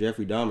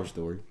Jeffrey Dahmer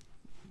story,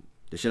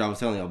 the shit I was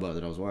telling y'all about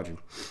that I was watching.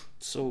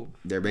 So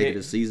they're making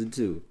a season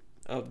 2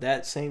 of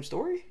that same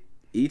story.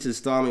 Each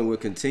installment will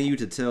continue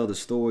to tell the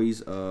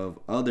stories of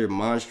other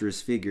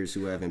monstrous figures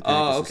who have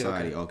impacted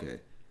society. Okay,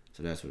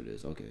 so that's what it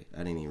is. Okay, I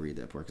didn't even read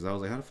that part because I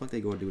was like, how the fuck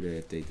they gonna do that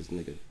if this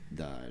nigga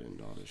died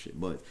and all that shit?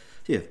 But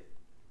yeah,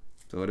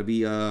 so it'll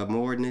be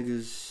more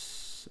niggas.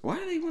 Why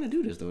do they want to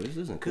do this though? This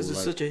isn't because cool.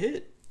 It's such a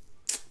hit.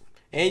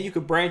 And you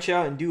could branch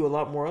out and do a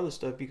lot more other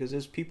stuff because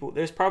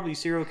there's probably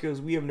serial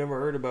killers we have never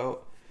heard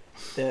about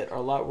that are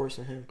a lot worse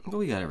than him. But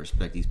we gotta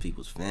respect these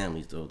people's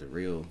families, though, the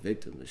real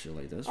victims and shit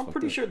like that. I'm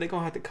pretty sure they're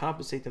gonna have to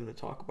compensate them to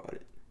talk about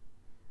it,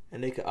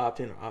 and they could opt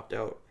in or opt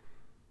out.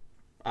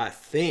 I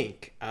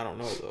think. I don't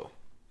know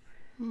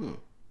though.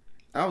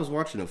 I was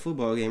watching a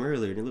football game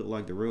earlier, and it looked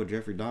like the real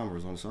Jeffrey Dahmer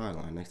was on the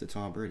sideline next to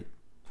Tom Brady.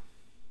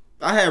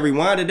 I had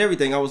rewinded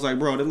everything. I was like,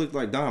 bro, that looked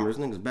like Dahmer. This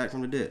nigga's back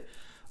from the dead.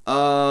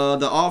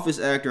 The Office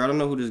actor, I don't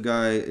know who this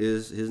guy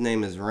is. His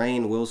name is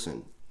Rainn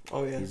Wilson.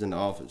 Oh, yeah. He's in The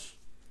Office.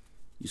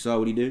 You saw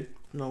what he did?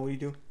 No, what do you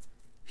do?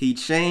 He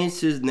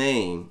changed his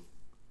name.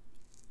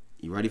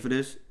 You ready for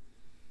this?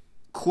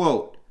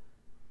 Quote,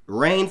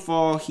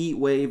 Rainfall Heat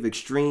Wave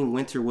Extreme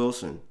Winter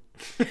Wilson.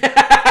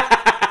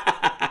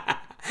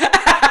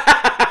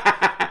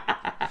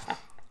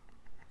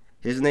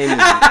 His name is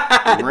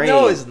Rainn.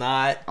 No, it's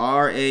not.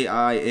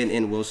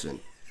 Rainn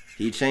Wilson.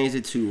 He changed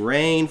it to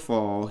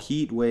Rainfall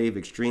Heat Wave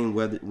Extreme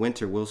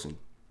Winter Wilson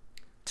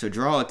to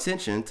draw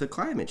attention to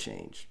climate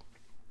change.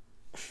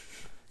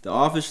 The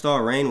Office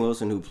star Rainn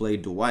Wilson, who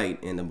played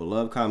Dwight in the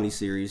beloved comedy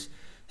series,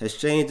 has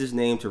changed his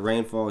name to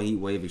Rainfall Heat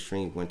Wave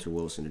Extreme Winter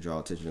Wilson to draw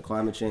attention to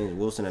climate change.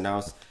 Wilson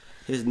announced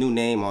his new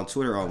name on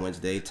Twitter on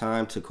Wednesday,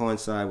 timed to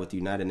coincide with the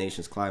United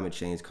Nations Climate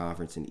Change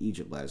Conference in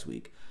Egypt last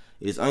week.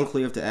 It is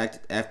unclear if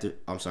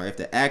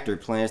the actor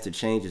plans to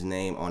change his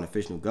name on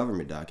official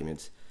government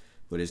documents,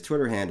 but his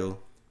Twitter handle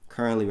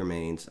currently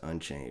remains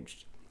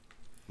unchanged.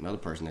 Another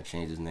person that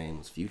changed his name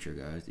was Future,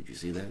 guys. Did you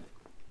see that?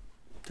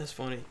 That's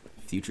funny.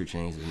 Future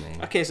changed his name.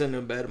 I can't say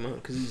nothing bad about him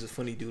because he's a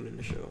funny dude in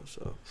the show.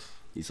 So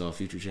You saw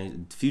Future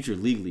change. Future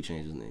legally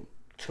changed his name.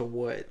 To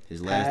what?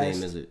 His last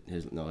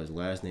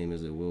name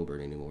isn't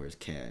Wilbur anymore. It's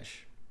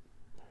Cash.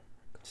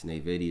 His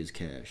name is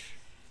Cash.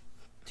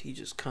 He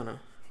just kind of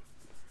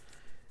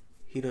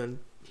he done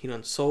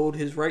sold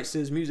his rights to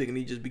his music and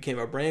he just became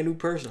a brand new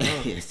person.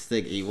 Huh? It's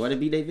like he want to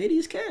be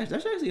Davidius Cash.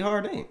 That's actually a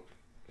hard name.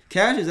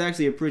 Cash is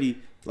actually a pretty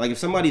if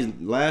somebody's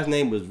last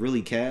name was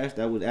really Cash,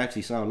 that would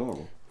actually sound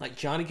normal. Like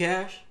Johnny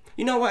Cash.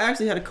 You know, I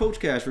actually had a coach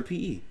Cash for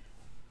PE.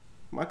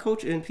 My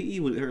coach in PE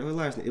was her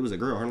last name. It was a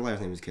girl. Her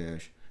last name is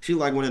Cash. She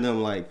like one of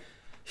them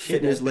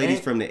fitness ladies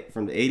from the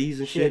 80s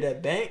and shit. She had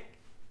that bank.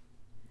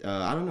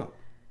 I don't know.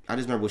 I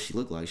just remember what she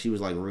looked like. She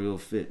was real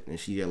fit, and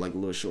she had a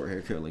little short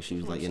haircut, like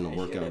she was in the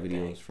workout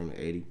videos from the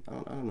 80s. I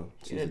don't know.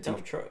 She had a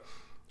dump truck.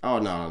 Oh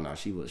no,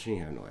 she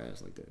ain't have no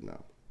ass like that.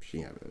 No, she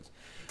ain't have ass.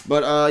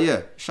 But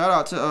yeah, shout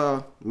out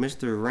to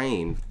Mr.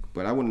 Rainn.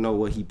 But I want to know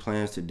what he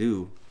plans to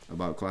do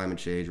about climate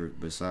change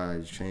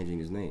besides changing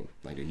his name.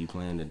 Like, did he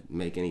plan to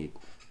make any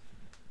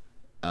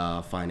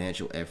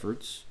financial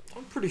efforts?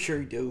 I'm pretty sure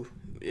you do.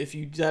 If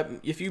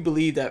you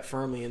believe that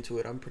firmly into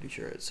it, I'm pretty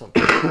sure at some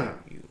point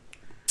you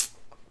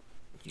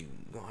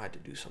gonna have to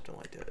do something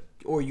like that,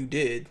 or you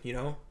did,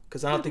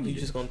 because I don't think you're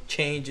just gonna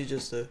change it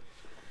just to.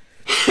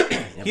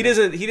 He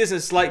doesn't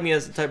slight me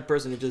as the type of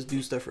person to just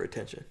do stuff for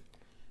attention.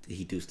 Did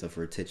he do stuff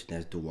for attention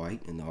as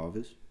Dwight in The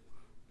Office?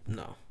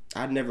 No,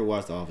 I never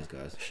watched The Office,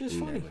 guys. Shit's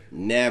funny.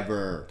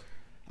 Never.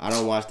 I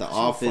don't watch The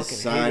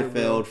Office, Seinfeld,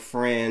 hater,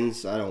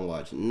 Friends. I don't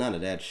watch none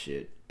of that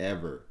shit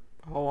ever.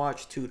 I'll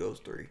watch 2 of those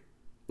 3.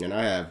 And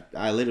I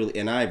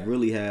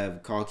really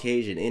have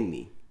Caucasian in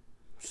me.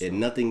 So.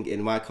 And nothing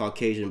in my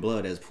Caucasian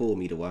blood has pulled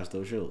me to watch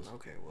those shows.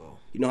 Okay, well.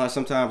 You know how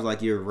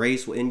sometimes your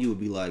race in you would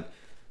be like,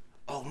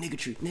 oh,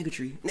 niggatry,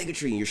 niggatry,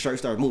 niggatry, and your shirt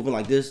starts moving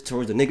like this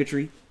towards the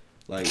niggatry?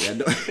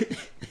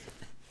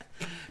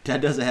 That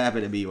doesn't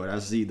happen to me when I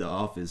see The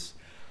Office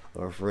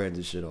or Friends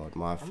and shit on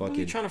my fucking. I'm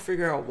really trying to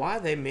figure out why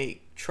they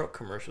make truck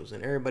commercials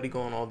and everybody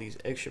going all these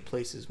extra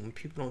places when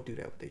people don't do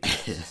that with their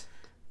trucks.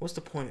 What's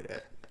the point of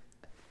that?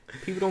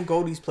 People don't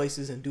go these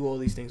places and do all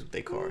these things with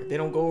their car. They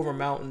don't go over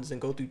mountains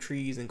and go through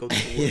trees and go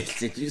through the woods.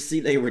 Did you see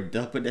they were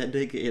dumping that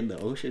nigga in the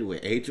ocean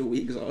with angel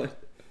wings on?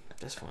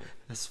 That's funny.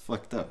 That's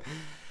fucked up.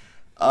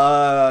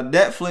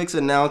 Netflix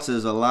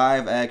announces a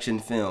live-action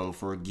film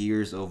for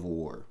Gears of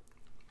War.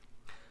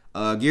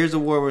 Gears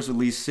of War was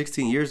released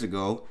 16 years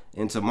ago,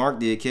 and to mark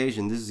the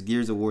occasion, this is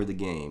Gears of War the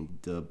game,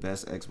 the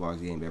best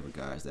Xbox game ever,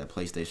 guys, that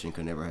PlayStation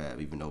could never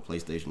have, even though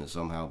PlayStation is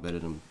somehow better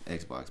than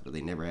Xbox, but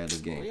they never had this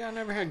game. Well, yeah, I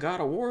never had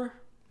God of War.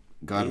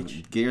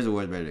 Gears of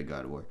War is better than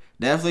God of War.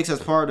 Netflix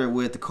has partnered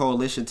with the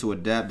Coalition to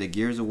adapt the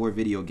Gears of War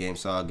video game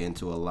saga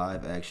into a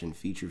live-action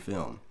feature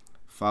film,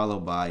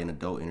 followed by an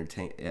adult.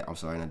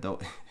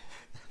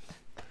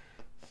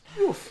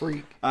 You a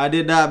freak. I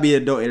did not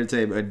mean adult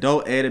entertainment.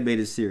 Adult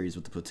animated series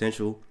with the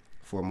potential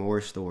for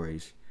more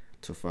stories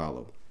to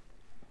follow.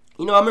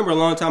 I remember a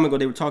long time ago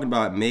they were talking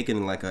about making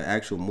an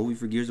actual movie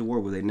for Gears of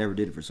War, but they never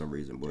did it for some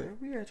reason. But yeah,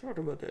 we had talked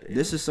about that. Yeah.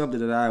 This is something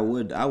that I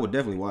would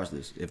definitely watch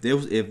this. If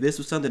this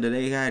was something that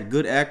they had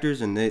good actors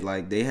and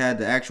they had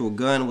the actual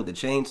gun with the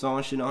chainsaw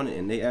and shit on it,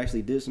 and they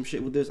actually did some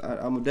shit with this,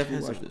 I'm gonna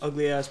definitely watch this.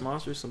 Ugly ass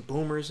monsters, some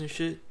boomers and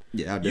shit.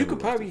 Yeah, you could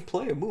probably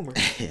play a boomer.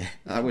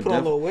 I would put on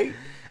a little weight.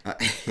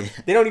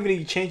 They don't even need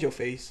to change your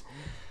face.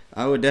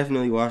 I would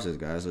definitely watch this,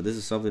 guys. So this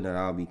is something that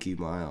I'll be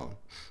keeping my eye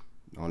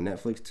on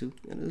Netflix too.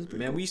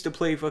 Man, we used to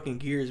play fucking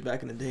Gears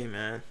back in the day,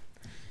 man.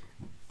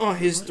 On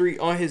his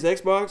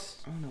Xbox.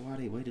 I don't know why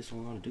they waited so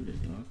long to do this,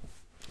 dog.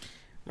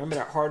 Remember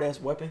that hard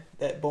ass weapon,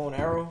 that bow and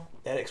arrow,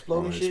 that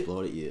exploding shit.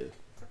 Exploded, yeah.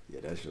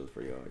 Yeah, that shit was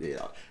pretty hard.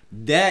 Yeah,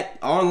 that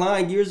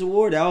online Gears of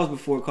War, that was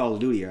before Call of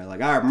Duty era.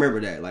 Like I remember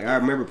that. Like I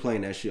remember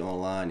playing that shit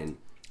online and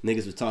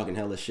niggas was talking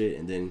hella shit,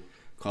 and then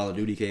Call of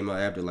Duty came out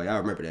after. Like I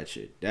remember that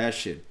shit. That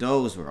shit.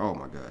 Those were, oh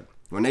my god.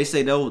 When they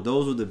say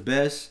those were the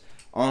best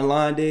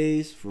online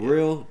days for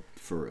real.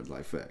 For real,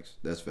 like facts.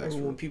 That's facts.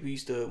 When people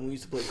used to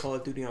play Call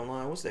of Duty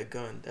online, what's that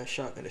gun? That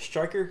shotgun, the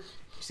Striker.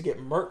 Used to get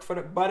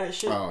murked by that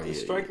shit. Oh, the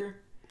Striker.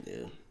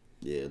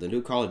 Yeah. The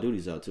new Call of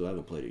Duty's out too. I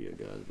haven't played it yet,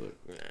 guys, but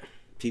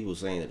people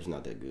saying that it's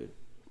not that good.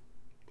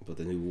 But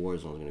the new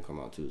Warzone's gonna come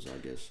out too, so I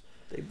guess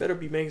they better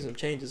be making some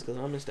changes because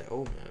I miss that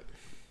old map.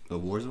 The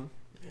Warzone?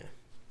 Yeah.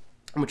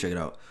 I'm gonna check it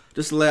out.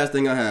 This is the last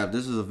thing I have.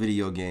 This is a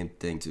video game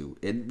thing too.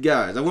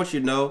 Guys, I want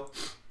you to know,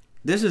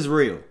 this is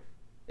real.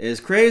 As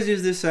crazy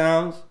as this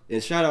sounds,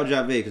 and shout out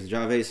Jave, because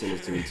Jave sent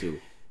this to me too.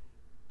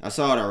 I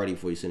saw it already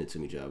before you sent it to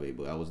me, Jave,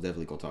 but I was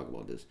definitely going to talk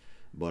about this.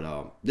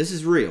 But this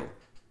is real.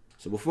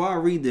 So before I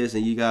read this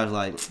and you guys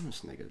like,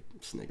 this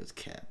nigga's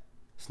cap.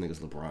 This nigga's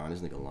LeBron.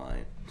 This nigga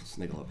lying.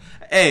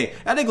 Hey,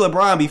 that nigga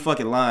LeBron be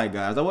fucking lying,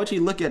 guys. I want you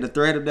to look at the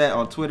thread of that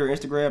on Twitter,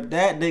 Instagram.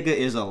 That nigga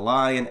is a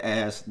lying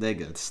ass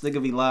nigga. This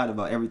nigga be lying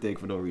about everything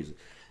for no reason.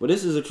 But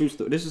this is a true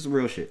story. This is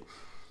real shit.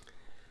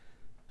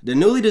 The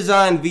newly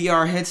designed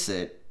VR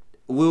headset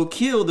will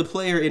kill the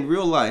player in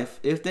real life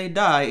if they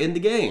die in the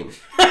game.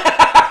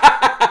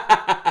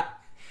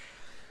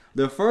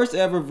 The first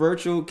ever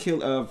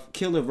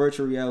killer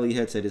virtual reality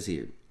headset is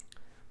here.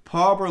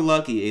 Paul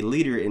Berlucki, a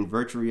leader in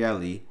virtual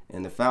reality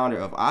and the founder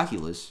of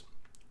Oculus,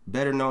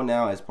 better known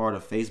now as part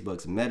of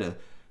Facebook's Meta,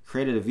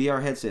 created a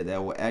VR headset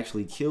that will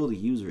actually kill the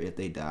user if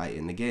they die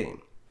in the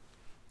game.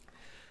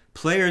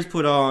 Players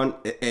put on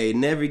a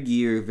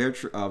Nevergear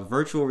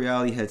virtual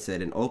reality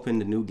headset and open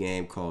the new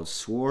game called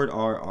Sword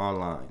Art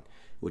Online,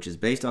 which is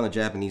based on the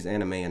Japanese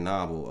anime and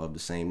novel of the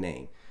same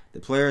name. The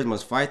players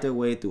must fight their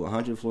way through a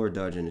 100-floor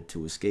dungeon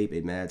to escape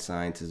a mad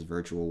scientist's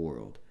virtual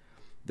world.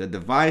 The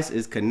device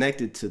is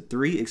connected to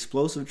 3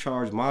 explosive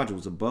charge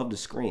modules above the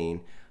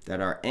screen that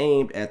are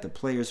aimed at the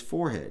player's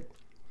forehead.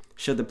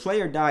 Should the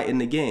player die in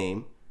the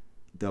game,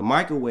 the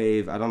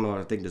microwave, I don't know how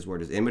to think this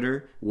word is,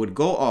 emitter, would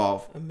go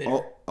off.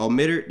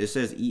 Emitter, this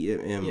says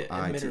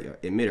E-M-M-I-T.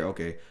 Emitter,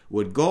 okay.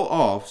 Would go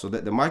off so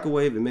that the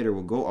microwave emitter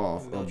will go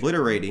off,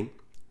 obliterating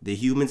the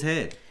human's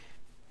head.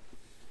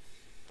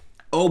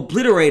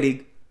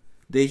 Obliterating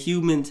the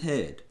human's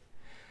head.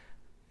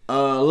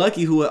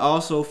 Lucky, who had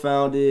also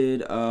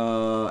founded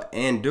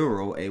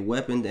Anduril, a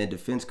weapons and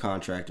defense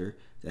contractor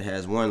that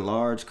has won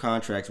large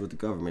contracts with the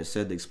government,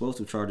 said the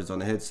explosive charges on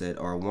the headset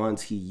are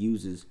ones he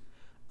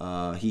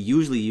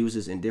usually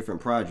uses in different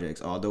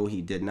projects, although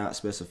he did not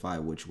specify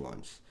which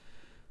ones.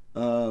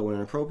 When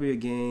an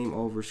appropriate game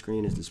over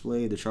screen is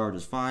displayed, the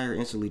charges fire,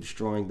 instantly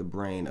destroying the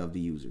brain of the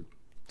user.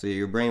 So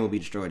your brain will be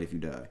destroyed if you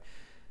die.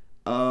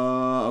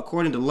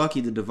 According to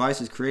Lucky, the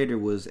device's creator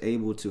was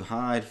able to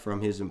hide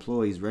from his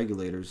employees,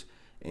 regulators,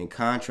 and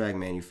contract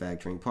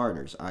manufacturing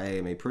partners. I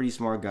am a pretty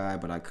smart guy,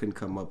 but I couldn't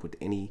come up with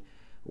any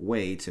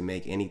way to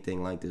make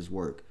anything like this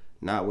work,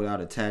 not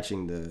without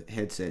attaching the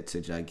headset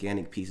to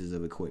gigantic pieces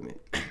of equipment.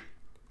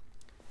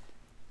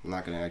 I'm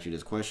not going to ask you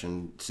this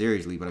question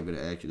seriously, but I'm going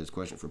to ask you this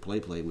question for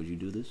Play. Would you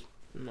do this?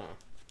 No.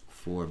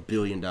 For $1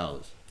 billion.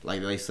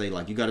 Like they say,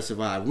 like you got to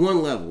survive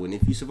one level, and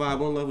if you survive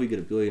one level, you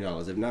get $1 billion.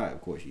 If not,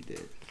 of course you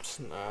did.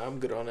 Nah, I'm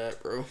good on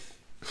that, bro.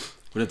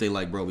 What if they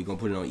like, bro, we gonna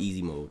put it on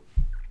easy mode,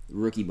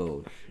 rookie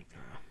mode,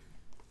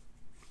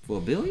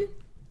 for $1 billion?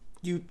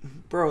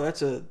 Bro,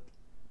 that's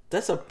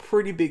a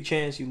pretty big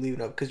chance you leave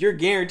it up because you're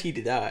guaranteed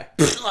to die.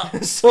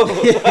 So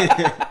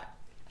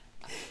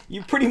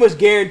you pretty much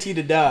guaranteed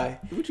to die.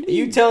 What you mean?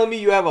 You telling me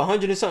you have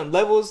 100 and something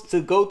levels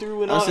to go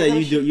through and all that? I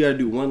said you gotta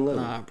do one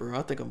level. Nah, bro,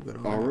 I think I'm good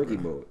on that, rookie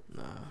bro. mode.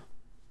 Nah.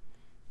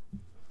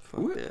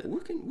 Fuck that.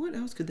 What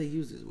else could they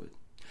use this with?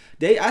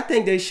 I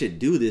think they should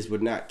do this,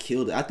 but not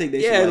kill it. I think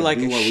they should do a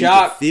one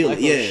shock, where we like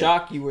feel it.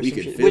 shock you or some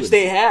shit, which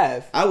they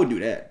have. I would do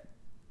that.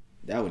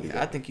 That would do that.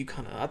 I think he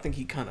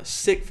kind of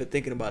sick for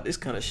thinking about this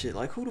kind of shit.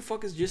 Like, who the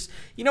fuck is just?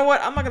 You know what?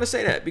 I'm not gonna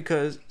say that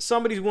because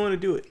somebody's willing to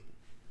do it.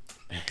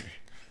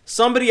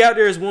 Somebody out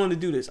there is willing to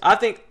do this.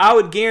 I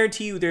would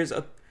guarantee you there's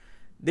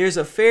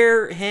a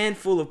fair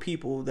handful of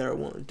people that are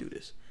willing to do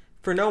this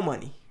for no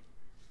money.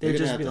 They're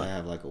just gonna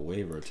have like a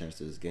waiver attached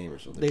to this game or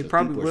something. They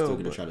probably people are will. Still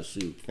gonna try to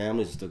sue.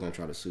 Families are still gonna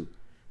try to sue.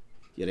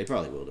 Yeah, they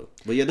probably will though.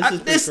 But yeah,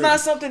 it's not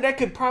something that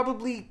could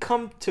probably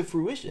come to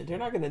fruition. They're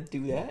not gonna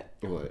do that.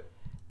 What?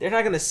 They're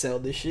not gonna sell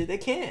this shit. They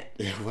can't.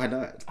 Yeah, why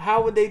not?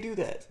 How would they do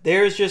that?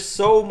 There's just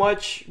so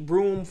much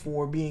room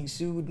for being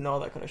sued and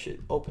all that kind of shit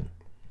open.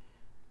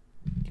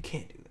 You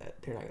can't do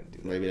that. They're not gonna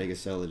do that. Maybe they can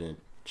sell it in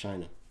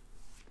China.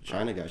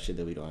 China got shit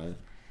that we don't have.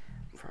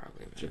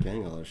 Probably.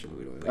 Japan got a lot of shit that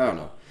we don't have. I don't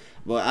know.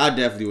 But I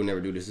definitely would never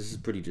do this. This is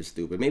pretty just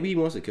stupid. Maybe he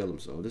wants to kill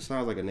himself. This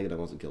sounds like a nigga that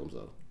wants to kill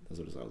himself. That's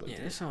what it sounds like.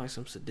 Yeah, this sounds like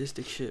some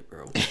sadistic shit,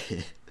 bro.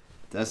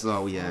 That's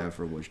all we have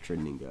for what's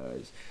trending,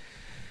 guys.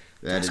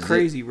 That's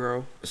crazy,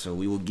 bro. So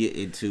we will get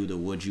into the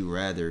Would You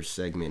Rather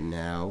segment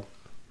now.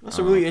 That's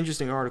a really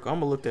interesting article. I'm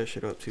gonna look that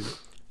shit up too.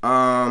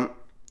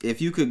 If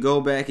you could go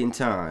back in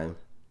time,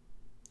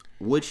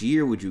 which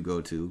year would you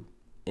go to,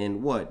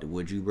 and what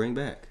would you bring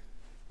back?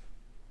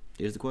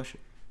 Here's the question.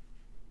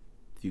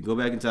 If you go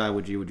back in time,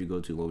 which year would you go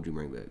to? What would you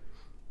bring back?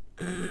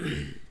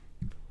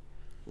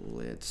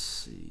 Let's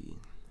see.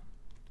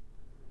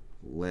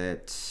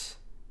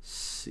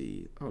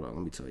 Hold on,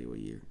 let me tell you what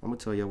year. I'm gonna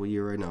tell you what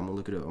year right now. I'm gonna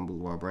look it up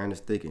while Brandon's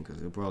thinking,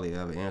 because he'll probably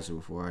have an answer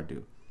before I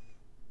do.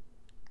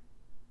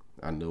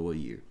 I know what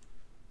year.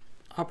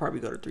 I'll probably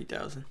go to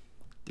 3000.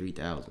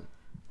 3000.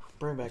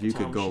 Bring back. You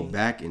could go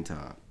back in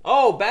time.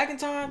 Oh, back in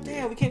time?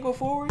 Damn, we can't go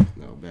forward.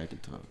 No, back in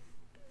time.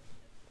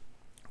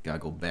 Gotta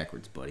go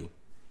backwards, buddy.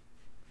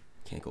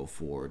 Can't go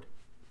forward.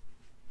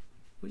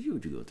 What year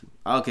would you go to?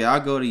 Okay, I'll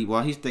go to.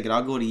 While he's thinking,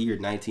 I'll go to year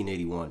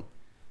 1981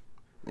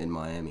 in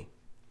Miami.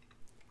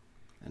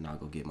 And I'll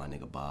go get my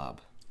nigga Bob.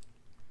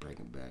 Bring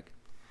him back.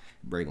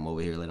 Bring him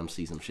over here. Let him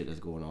see some shit that's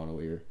going on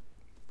over here.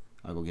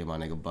 I'll go get my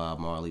nigga Bob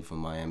Marley from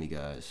Miami,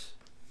 guys.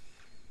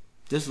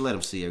 Just to let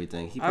him see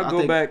everything. I'll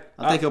go back.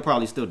 I think he'll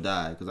probably still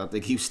die because I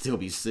think he'll still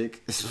be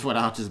sick. But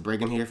I'll just bring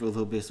him here for a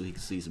little bit so he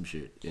can see some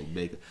shit and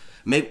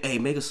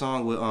make a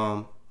song with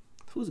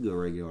who's a good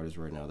reggae artist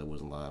right now that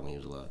wasn't live when he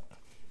was alive?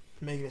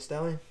 Megan Thee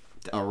Stallion.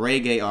 A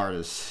reggae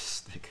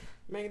artist.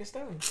 Megan Thee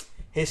Stallion.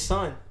 His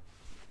son.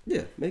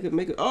 Yeah, make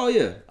it. Oh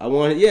yeah,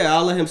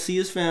 I'll let him see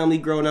his family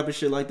growing up and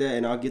shit like that,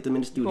 and I'll get them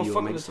in the studio.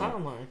 Fuck with the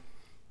timeline.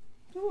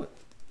 So what?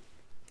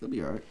 They'll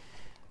be alright.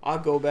 I'll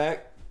go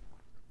back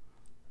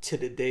to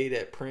the day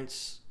that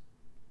Prince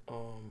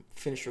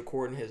finished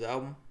recording his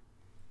album,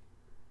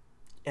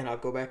 and I'll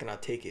go back and I'll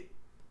take it.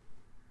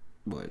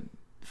 What?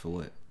 For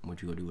what? What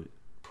you gonna do with it?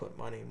 Put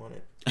my name on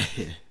it.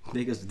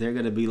 Niggas, they're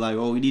gonna be like,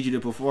 "Oh, we need you to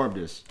perform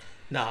this."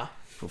 Nah.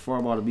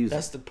 Perform all the music.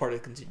 That's the part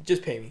of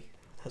just pay me.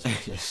 That's what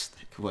I'm saying.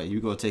 What,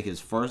 you gonna take his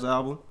first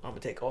album? I'm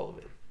gonna take all of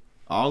it.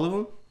 All of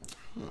them?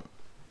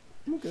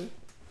 Okay.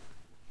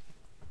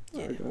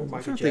 Yeah, right, or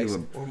Michael I'm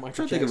Jackson. trying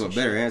to think of a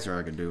better answer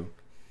I could do.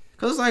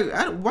 Cause it's like,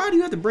 why do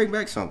you have to bring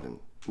back something?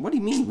 What do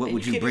you mean? What and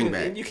would you bring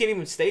back? You can't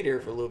even stay there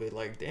for a little bit.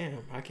 Like, damn,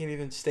 I can't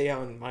even stay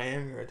out in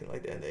Miami or anything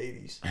like that in the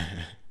 80s.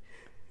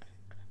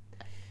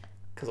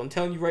 Cause I'm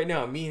telling you right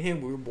now, me and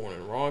him, we were born in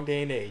the wrong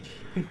day and age.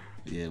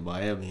 Yeah,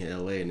 Miami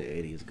and LA in the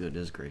 80s,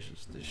 goodness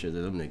gracious. The shit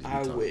that them niggas be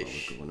talking about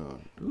what's going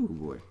on. Ooh,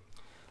 boy.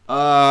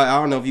 I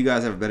don't know if you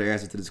guys have a better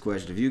answer to this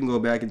question. If you can go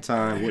back in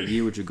time, what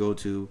year would you go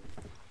to?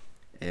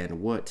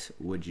 And what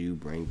would you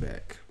bring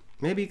back?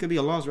 Maybe it could be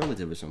a lost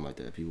relative or something like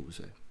that, people would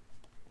say.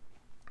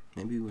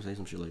 Maybe we would say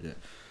some shit like that.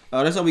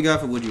 That's all we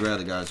got for Would You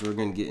Rather, guys. So we're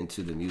going to get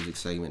into the music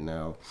segment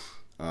now.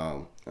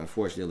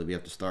 Unfortunately, we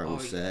have to start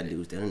with sad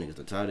news. Damn, niggas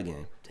are tired of the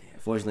game.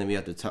 Unfortunately, we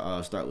have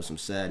to start with some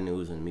sad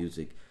news and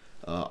music.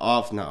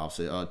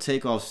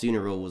 Takeoff's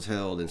funeral was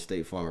held in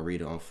State Farm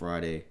Arena on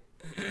Friday.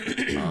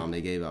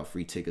 They gave out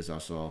free tickets. I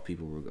saw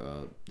people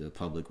were, the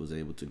public was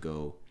able to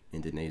go,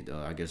 and then they,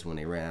 I guess when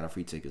they ran out of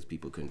free tickets,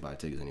 people couldn't buy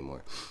tickets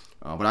anymore.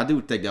 But I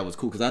do think that was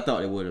cool because I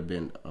thought it would have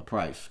been a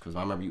price. Because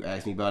I remember you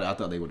asked me about it. I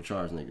thought they would have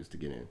charged niggas to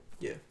get in.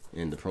 Yeah.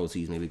 And the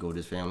proceeds maybe go to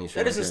his family.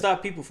 That doesn't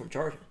stop people from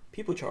charging.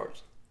 People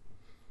charged.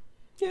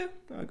 Yeah,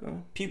 I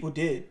go. People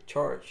did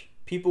charge.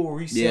 People were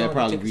reselling. Yeah,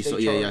 probably resell.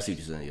 Yeah, I see what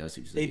you're saying. Yeah, I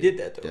see what you're saying. They did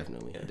that though.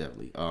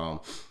 Definitely.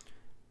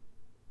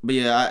 But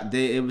yeah,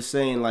 it was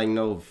saying like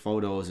no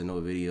photos and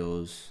no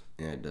videos,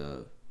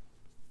 and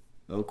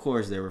of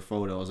course there were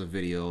photos and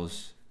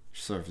videos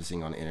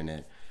surfacing on the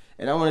internet.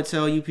 And I want to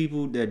tell you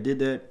people that did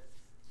that,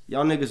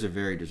 y'all niggas are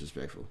very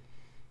disrespectful.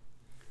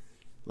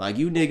 Like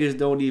you niggas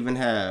don't even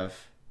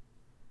have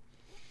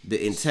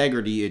the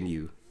integrity in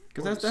you,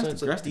 because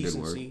that's the good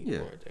word. Yeah.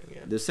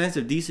 The sense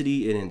of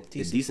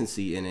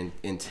decency and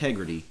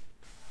integrity.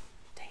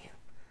 Damn.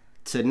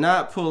 To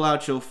not pull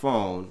out your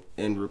phone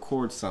and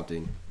record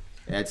something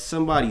at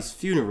somebody's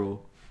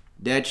funeral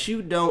that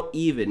you don't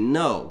even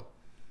know.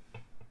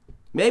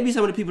 Maybe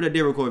some of the people that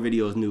did record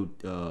videos knew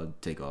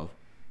Takeoff.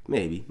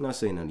 Maybe. I'm not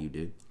saying none of you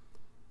did.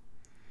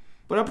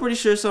 But I'm pretty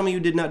sure some of you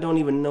don't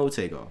even know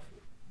Takeoff.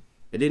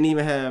 It didn't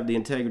even have the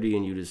integrity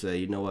in you to say,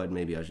 you know what,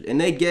 maybe I should. And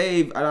they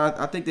gave,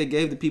 I think they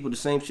gave the people the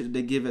same shit that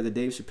they give at the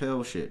Dave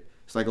Chappelle shit.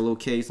 It's like a little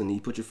case and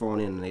you put your phone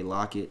in and they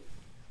lock it.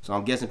 So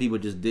I'm guessing people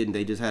just didn't.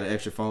 They just had an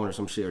extra phone or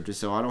some shit. Or just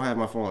so I don't have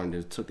my phone and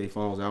just took their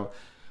phones out.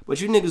 But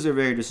you niggas are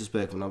very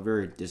disrespectful, and I'm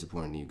very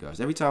disappointed in you guys.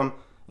 Every time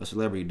a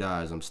celebrity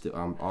dies,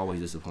 I'm always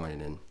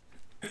disappointed in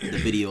the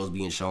videos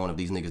being shown of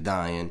these niggas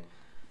dying,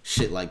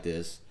 shit like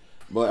this.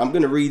 But I'm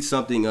gonna read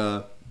something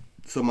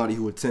somebody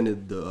who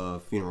attended the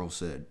funeral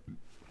said.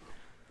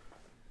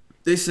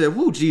 They said,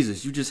 "Woo,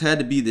 Jesus, you just had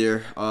to be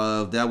there.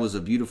 That was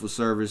a beautiful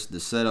service. The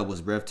setup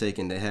was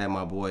breathtaking. They had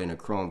my boy in a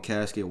chrome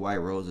casket, white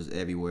roses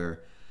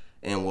everywhere.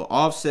 And when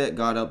Offset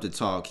got up to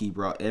talk, he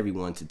brought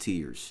everyone to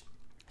tears.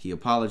 He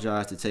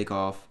apologized to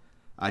Takeoff.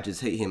 I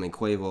just hate him and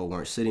Quavo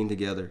weren't sitting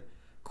together.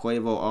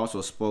 Quavo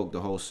also spoke.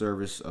 The whole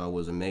service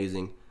was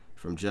amazing.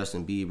 From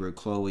Justin Bieber,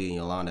 Chloe, and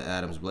Yolanda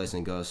Adams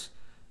blessing us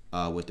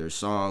with their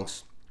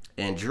songs.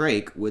 and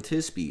Drake with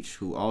his speech,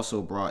 who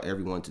also brought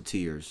everyone to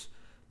tears.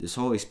 This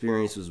whole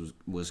experience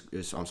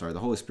the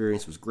whole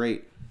experience was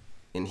great,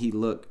 and he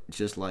looked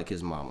just like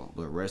his mama.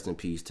 But rest in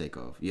peace,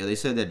 Takeoff. Yeah, they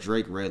said that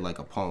Drake read like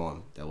a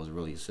poem that was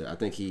really sad. I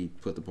think he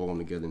put the poem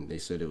together, and they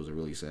said it was a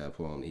really sad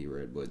poem that he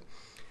read. But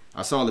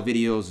I saw the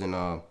videos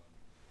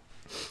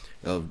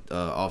of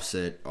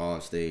Offset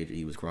on stage.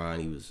 He was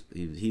crying.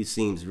 He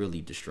seems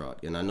really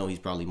distraught, and I know he's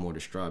probably more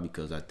distraught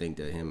because I think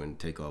that him and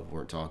Takeoff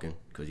weren't talking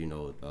because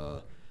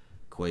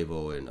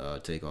Quavo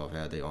and Takeoff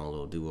had their own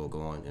little duo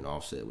going, and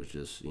Offset was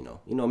just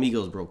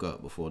Migos broke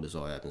up before this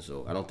all happened,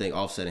 so I don't think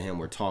Offset and him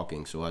were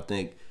talking. So I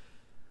think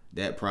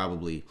that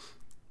probably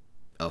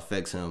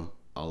affects him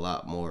a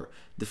lot more.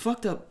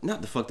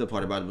 Not the fucked up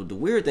part about it, but the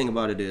weird thing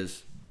about it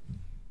is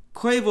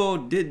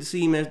Quavo didn't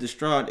seem as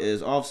distraught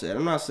as Offset.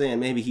 I'm not saying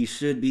maybe he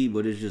should be,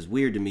 but it's just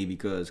weird to me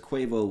because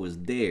Quavo was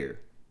there.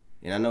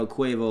 And I know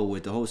Quavo,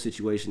 with the whole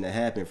situation that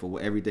happened,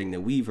 for everything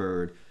that we've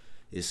heard,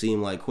 it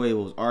seemed like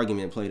Quavo's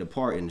argument played a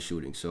part in the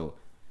shooting. So,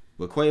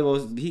 but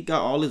Quavo, he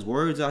got all his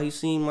words out. He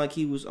seemed like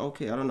he was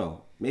okay. I don't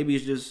know. Maybe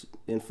it's just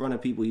in front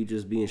of people, he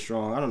just being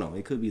strong. I don't know.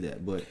 It could be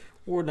that, but...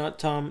 Or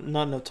not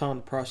enough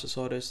time to process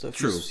all that stuff.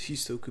 True. He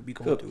still could be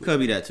going through it. Could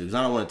be that too, because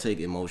I don't want to take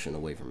emotion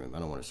away from him. I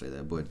don't want to say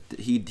that, but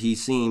he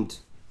seemed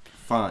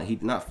fine. He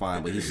not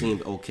fine, but he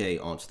seemed okay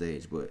on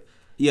stage. But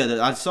yeah,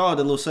 I saw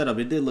the little setup.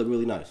 It did look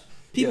really nice.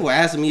 People were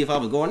asking me if I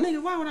was going.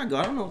 Nigga, why would I go?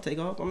 I don't know.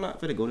 Takeoff. I'm not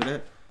finna go to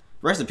that.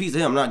 Rest in peace to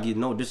him. I'm not getting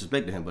no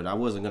disrespect to him, but I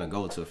wasn't gonna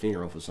go to a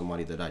funeral for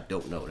somebody that I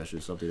don't know. That's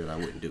just something that I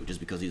wouldn't do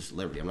just because he's a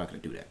celebrity. I'm not gonna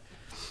do that.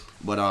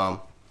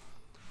 But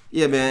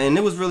yeah, man, and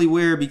it was really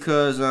weird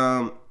because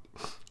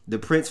the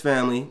Prince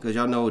family, because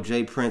y'all know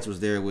Jay Prince was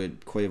there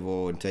with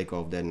Quavo and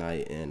Takeoff that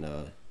night, and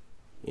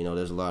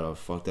there's a lot of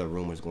fucked up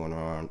rumors going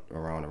on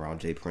around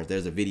Jay Prince.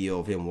 There's a video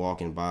of him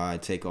walking by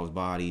Takeoff's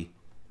body,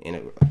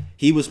 and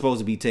he was supposed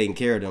to be taking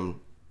care of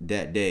them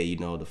that day.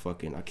 The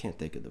fucking, I can't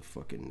think of the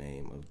fucking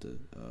name of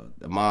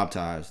the Mob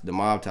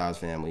Ties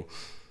family.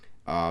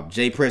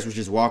 Jay Prince was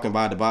just walking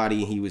by the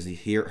body, and he was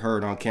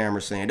heard on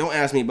camera saying, "Don't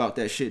ask me about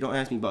that shit. Don't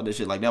ask me about that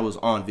shit." Like, that was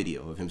on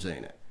video of him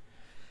saying that.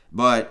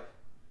 But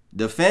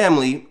the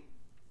family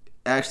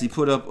actually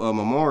put up a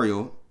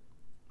memorial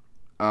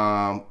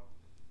at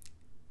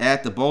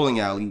the bowling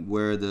alley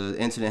where the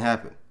incident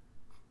happened.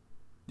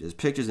 There's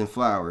pictures and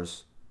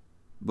flowers.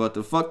 But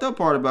the fucked up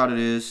part about it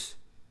is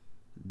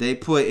they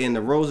put in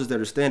the roses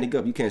that are standing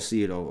up. You can't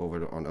see it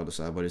over on the other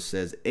side, but it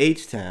says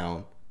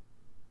H-Town,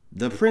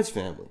 the Prince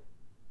family.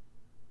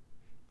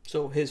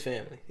 So his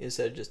family,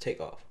 instead of just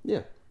Takeoff.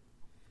 Yeah.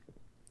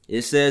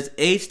 It says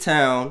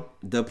H-Town,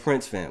 the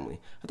Prince family.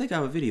 I think I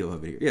have a video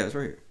of it here. Yeah, it's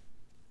right here.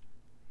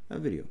 I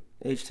have a video.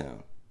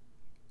 H-Town.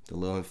 The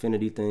little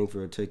infinity thing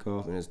for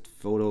Takeoff, and his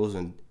photos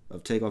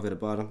of Takeoff at the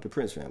bottom. The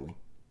Prince family.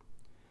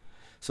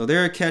 So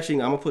they're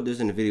catching... I'm going to put this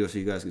in the video so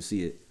you guys can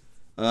see it.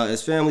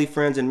 As family,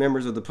 friends, and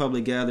members of the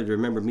public gathered to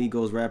remember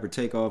Migos rapper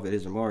Takeoff at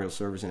his memorial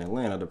service in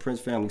Atlanta, the Prince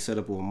family set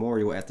up a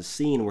memorial at the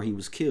scene where he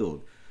was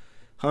killed.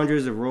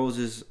 Hundreds of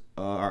roses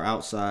are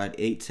outside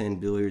 810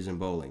 Billiards and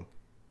Bowling.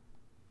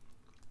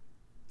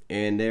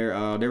 And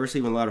they're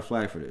receiving a lot of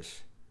flack for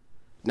this.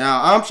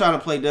 Now, I'm trying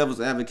to play devil's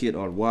advocate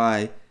on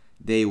why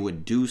they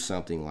would do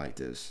something like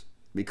this.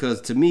 Because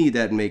to me,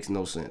 that makes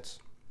no sense.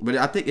 But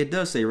I think it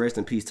does say rest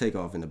in peace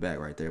Takeoff in the back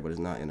right there, but it's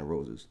not in the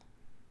roses.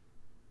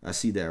 I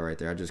see that right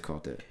there. I just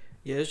caught that.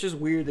 Yeah, it's just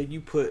weird that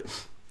you put,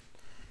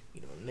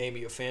 name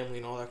of your family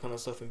and all that kind of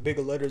stuff in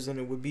bigger letters than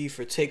it would be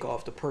for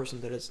Takeoff, the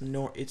person that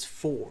it's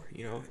for.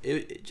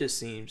 It just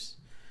seems,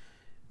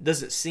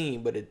 doesn't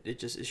seem, but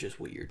it's just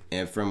weird.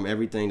 And from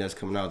everything that's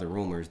coming out of the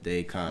rumors,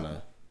 they kind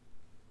of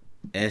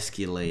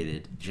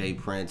escalated Jay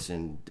Prince,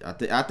 and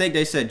I think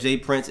they said Jay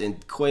Prince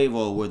and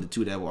Quavo were the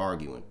two that were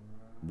arguing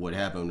what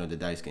happened with the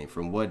dice game,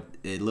 from what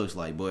it looks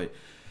like. But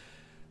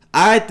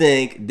I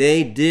think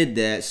they did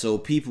that so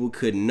people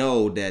could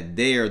know that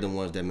they're the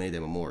ones that made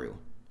that memorial.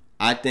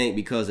 I think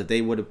because if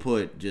they would have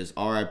put just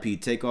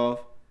RIP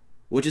Takeoff,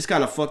 which is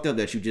kind of fucked up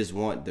that you just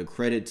want the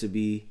credit to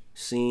be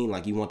seen,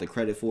 like you want the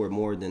credit for it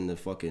more than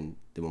the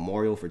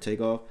memorial for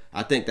Takeoff.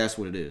 I think that's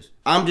what it is.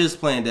 I'm just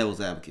playing devil's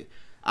advocate.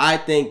 I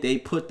think they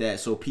put that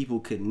so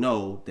people could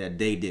know that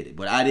they did it.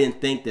 But I don't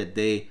think that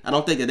they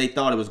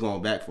thought it was going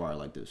to backfire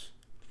like this.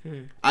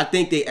 I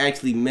think they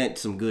actually meant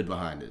some good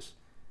behind this.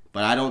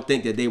 But I don't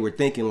think that they were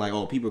thinking like,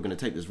 oh, people are going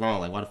to take this wrong.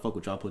 Like, why the fuck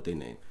would y'all put their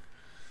name?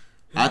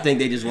 I think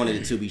they just wanted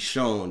it to be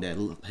shown that,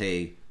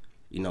 hey,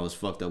 it's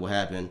fucked up what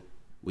happened.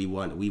 We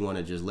want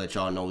to just let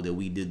y'all know that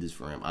we did this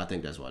for him. I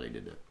think that's why they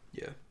did that.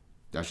 Yeah.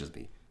 That's just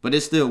me. But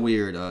it's still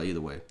weird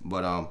either way.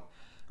 But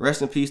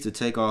rest in peace to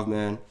Takeoff,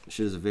 man.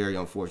 Shit is a very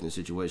unfortunate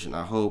situation.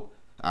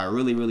 I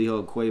really, really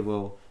hope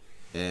Quavo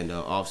and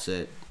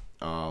Offset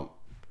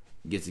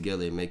get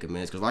together and make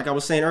amends. Because like I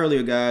was saying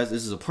earlier, guys,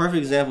 this is a perfect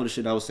example of the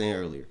shit I was saying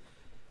earlier.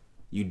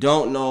 You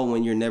don't know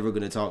when you're never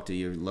going to talk to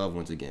your loved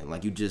ones again.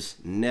 Like, you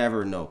just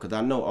never know. Because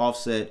I know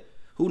Offset,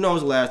 who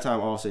knows the last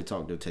time Offset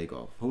talked to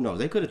Takeoff? Who knows?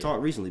 They could have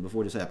talked recently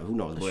before this happened. Who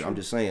knows? But I'm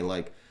just saying,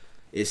 like,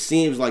 it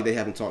seems like they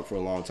haven't talked for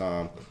a long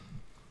time.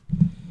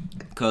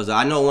 Cause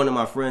I know one of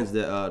my friends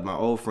that my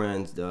old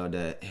friends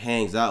that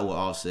hangs out with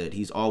Offset.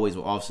 He's always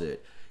with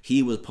Offset.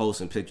 He was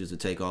posting pictures of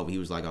Takeoff. He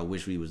was like, I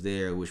wish we was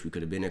there. I wish we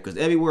could have been there. Cause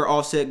everywhere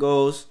Offset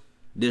goes,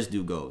 this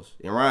dude goes.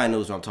 And Ryan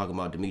knows what I'm talking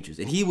about, Demetrius.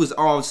 And he was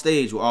on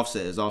stage with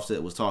Offset as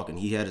Offset was talking.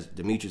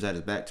 Demetrius had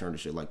his back turned and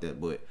shit like that.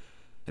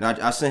 And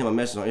I sent him a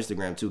message on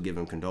Instagram too,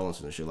 giving him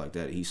condolences and shit like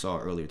that. He saw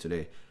it earlier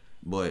today.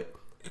 But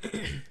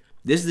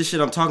this is the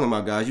shit I'm talking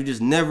about, guys. You just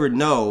never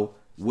know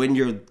when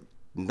you're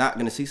not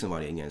gonna see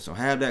somebody again. So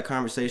have that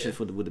conversation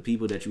with the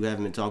people that you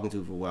haven't been talking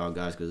to for a while,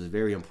 guys, because it's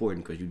very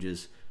important. Because you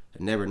just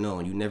never know,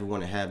 and you never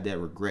want to have that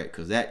regret.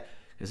 Because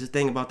there's this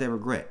thing about that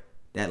regret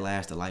that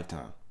lasts a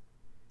lifetime.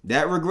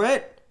 That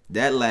regret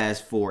that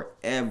lasts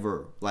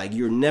forever. Like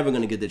you're never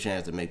gonna get the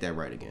chance to make that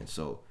right again.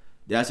 So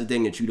that's the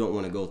thing that you don't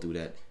want to go through,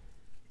 that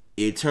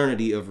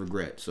eternity of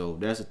regret. So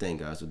that's the thing,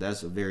 guys. So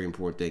that's a very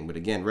important thing. But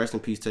again, rest in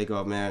peace,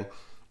 Takeoff, man.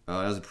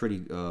 That was a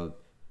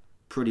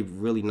pretty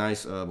really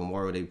nice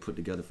memorial they put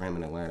together for him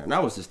in Atlanta. And I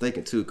was just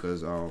thinking too,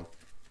 cause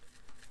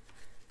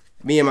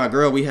me and my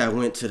girl, we had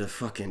went to the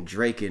fucking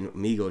Drake and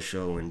Migos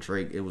show, and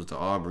Drake, it was the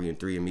Aubrey and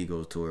Three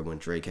Amigos tour when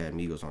Drake had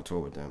Migos on tour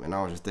with them. And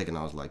I was just thinking,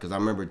 I was like, cause I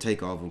remember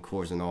Takeoff, of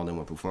course, and all them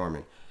were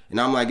performing. And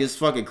I'm like, it's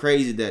fucking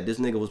crazy that this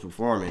nigga was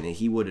performing, and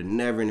he would have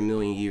never in a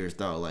million years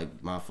thought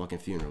like my fucking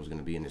funeral was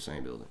gonna be in the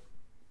same building.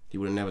 He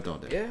would have never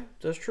thought that. Yeah,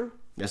 that's true.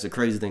 That's the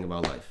crazy thing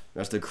about life.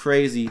 That's the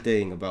crazy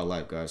thing about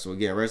life, guys. So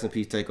again, rest in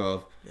peace,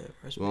 Takeoff. Yeah,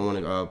 we don't want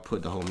to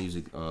put the whole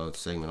music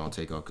segment on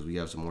Takeoff because we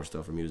have some more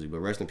stuff for music. But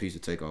rest in peace to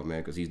Takeoff,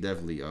 man, because he's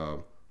definitely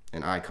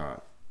an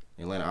icon,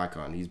 Atlanta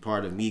icon. He's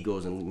part of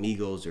Migos, and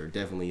Migos are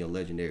definitely a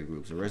legendary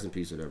group. So rest in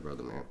peace to that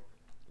brother, man.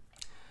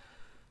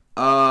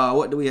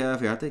 What do we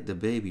have here? I think the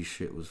baby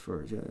shit was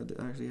first. Yeah,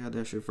 I actually had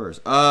that shit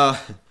first. The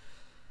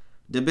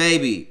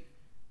baby.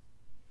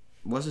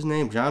 What's his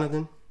name?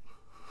 Jonathan?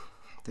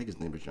 I think his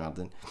name is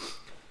Jonathan.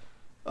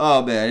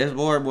 Oh man, there's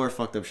more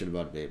fucked up shit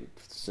about the baby.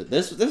 So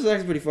this is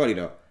actually pretty funny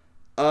though.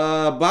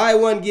 Buy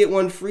one get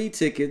one free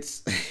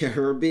tickets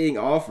are being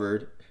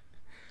offered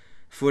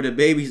for the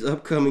baby's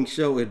upcoming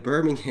show at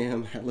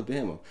Birmingham,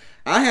 Alabama.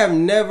 I have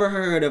never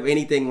heard of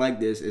anything like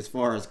this as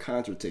far as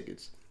concert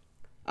tickets.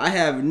 I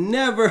have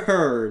never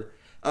heard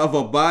of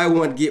a buy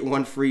one get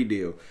one free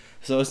deal.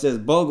 So it says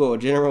BOGO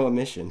general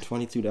admission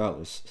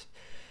 $22.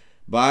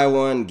 Buy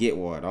one, get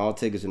one. All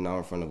tickets are now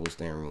in front of a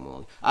standing room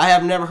only. I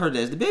have never heard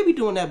that. Is the baby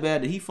doing that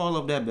bad? Did he fall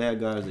off that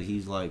bad, guys? That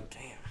he's like,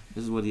 damn,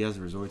 this is what he has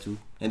to resort to?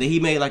 And then he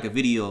made like a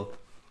video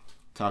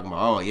talking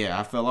about, oh yeah,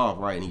 I fell off,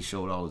 right? And he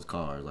showed all his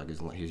cars, like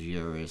his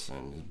Yaris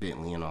and his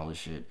Bentley and all this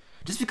shit.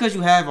 Just because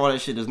you have all that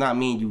shit does not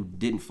mean you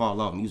didn't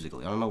fall off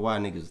musically. I don't know why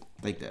niggas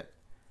think that.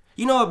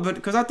 You know, but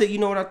because I think, you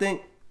know what I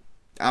think?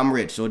 I'm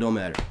rich, so it don't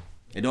matter.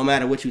 It don't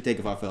matter what you think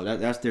if I fell.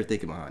 That's their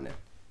thinking behind that.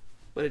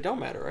 But it don't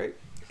matter, right?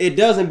 It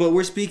doesn't, but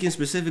we're speaking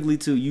specifically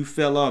to you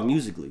fell off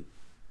musically.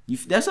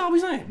 That's all we're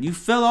saying. You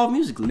fell off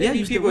musically. Maybe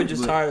yeah, people are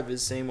just tired of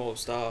his same old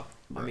style.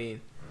 Right. I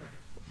mean,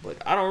 but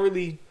I don't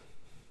really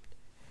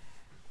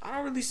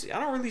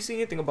see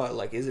anything about it.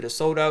 Like, is it a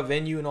sold out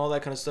venue and all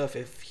that kind of stuff?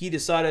 If he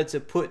decided to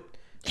put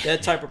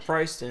that type of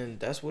price, then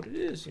that's what it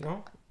is. You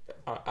know,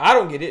 I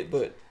don't get it,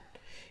 but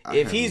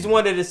if he's the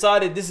one that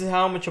decided this is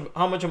how much I'm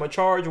gonna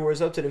charge, or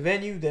it's up to the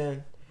venue,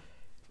 then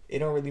it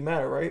don't really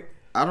matter, right?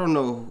 I don't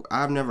know.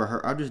 I've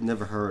just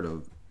never heard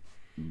of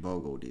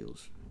BOGO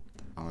deals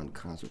on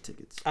concert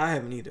tickets. I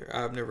haven't either.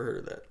 I've never heard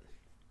of that.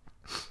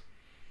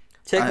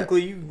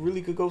 Technically, you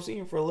really could go see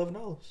him for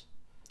 $11.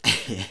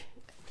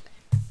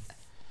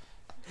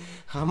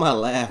 How my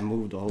laugh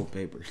moved the whole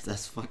paper.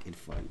 That's fucking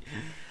funny.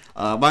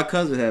 My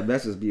cousin had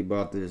messaged me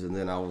about this, and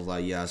then I was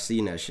like, yeah, I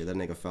seen that shit. That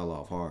nigga fell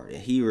off hard.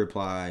 And he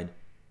replied,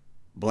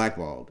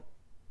 blackballed.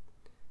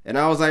 And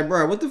I was like,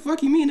 bro, what the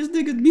fuck you mean? This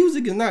nigga's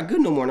music is not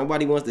good no more.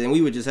 Nobody wants to. And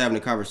we were just having a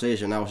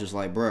conversation. I was just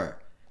like, bro.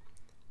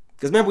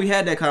 Because remember, we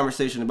had that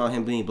conversation about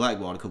him being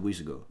blackballed a couple weeks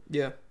ago.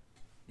 Yeah.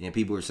 And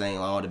people were saying,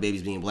 oh, the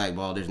baby's being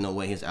blackballed. There's no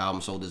way his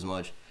album sold this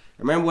much.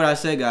 Remember what I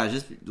said, guys.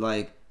 Just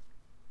like,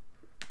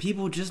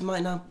 people just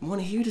might not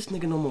want to hear this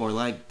nigga no more.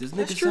 Like, this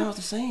nigga sounds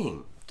the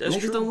same. That's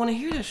Niggas don't want to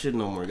hear that shit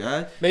no more,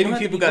 guys. Maybe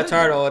people got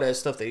tired of all that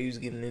stuff that he was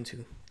getting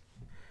into.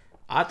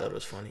 I thought it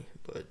was funny,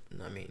 but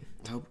I mean,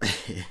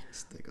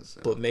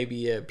 but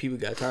maybe people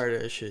got tired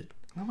of that shit.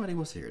 Nobody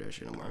wants to hear that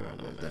shit no more.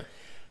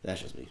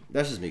 That's just me.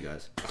 That's just me,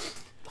 guys.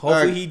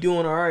 Hopefully he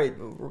doing all right,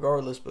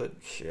 regardless. But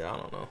shit, I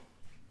don't know.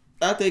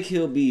 I think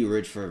he'll be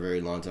rich for a very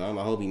long time.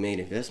 I hope he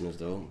made investments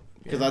though.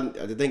 Because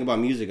the thing about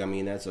music, I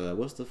mean, that's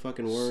what's the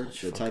fucking word?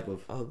 Such the type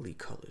of ugly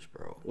colors,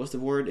 bro. What's the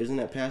word? Isn't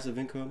that passive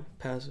income?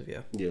 Passive,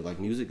 yeah. Yeah, like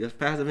music, that's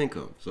passive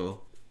income.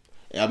 So.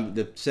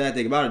 The sad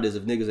thing about it is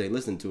if niggas ain't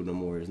listening to it no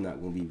more, it's not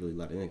gonna be really a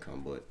lot of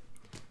income. But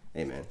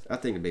hey, man, I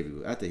think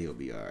he'll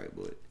be all right.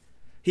 But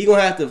he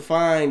gonna have to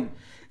find.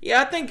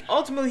 Yeah, I think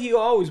ultimately he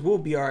always will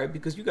be all right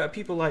because you got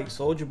people like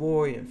Soulja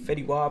Boy and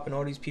Fetty Wap and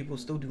all these people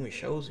still doing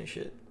shows and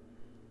shit.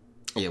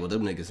 Yeah, well,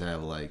 them niggas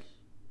have like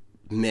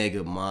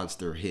mega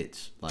monster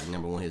hits. Like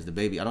number one hits The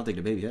Baby. I don't think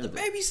The Baby has that.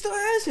 The Baby still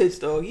has hits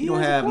though. He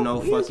don't have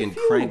no fucking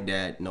Crank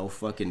That, no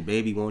fucking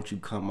Baby Won't You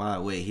Come My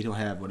Way. He don't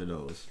have one of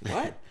those.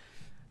 What?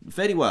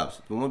 Fetty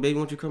Wap's. The one, Baby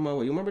Won't You Come My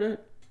Way. You remember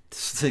that?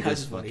 This I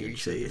just want to hear you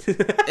say it.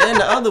 And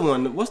the other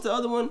one. What's the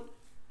other one?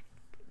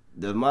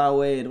 The My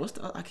Way. What's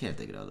the? I can't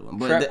think of the other one.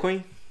 But Trap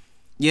Queen.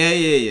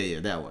 Yeah.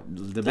 That one.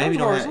 The Baby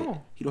don't have.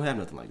 song. He don't have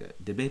nothing like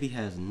that. The Baby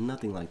has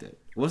nothing like that.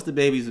 What's the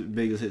Baby's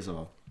biggest hit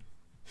song?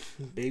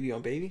 Baby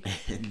on Baby.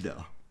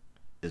 No,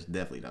 it's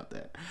definitely not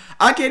that.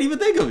 I can't even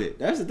think of it.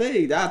 That's the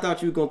thing. I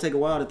thought you were gonna take a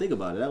while to think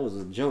about it. That was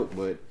a joke,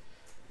 but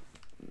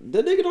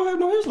the nigga don't have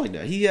no hits like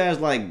that. He has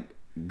like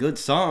good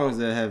songs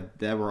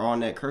that were on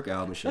that Kirk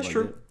album and shit. That's like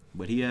true. That.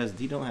 But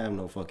he don't have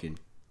no fucking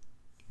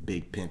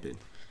big pimping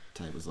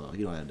type of song.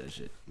 He don't have that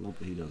shit. Nope,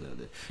 he doesn't have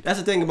that. That's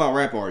the thing about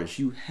rap artists.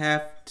 You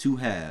have to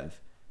have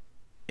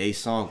a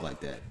song like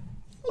that.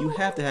 You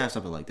have to have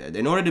something like that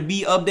in order to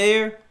be up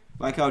there,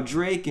 like how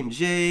Drake and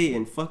Jay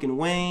and fucking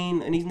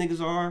Wayne and these niggas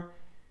are,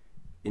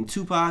 and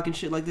Tupac and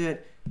shit like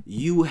that.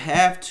 You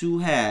have to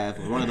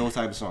have one of those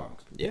type of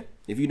songs. Yeah.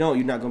 If you don't,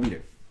 you're not gonna be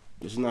there.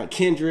 This is not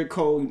Kendrick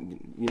Cole.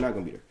 You're not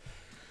gonna be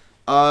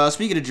there.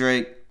 Speaking of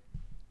Drake,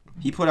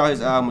 he put out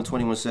his album with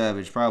 21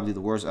 Savage, probably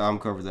the worst album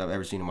cover that I've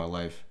ever seen in my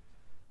life.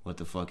 I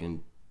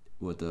don't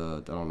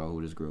know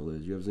who this girl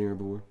is. You ever seen her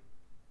before?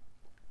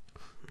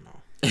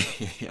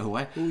 No.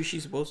 What? Who is she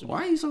supposed to be?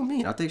 Why are you so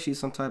mean? I think she's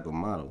some type of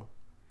model.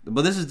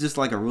 But this is just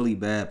like a really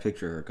bad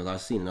picture of her, because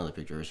I've seen another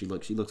picture of her. She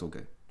looks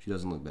okay. She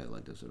doesn't look bad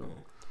like this at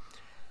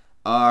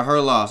all. Her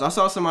loss. I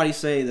saw somebody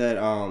say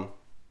that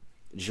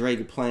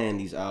Drake planned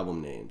these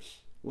album names.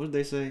 What did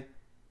they say?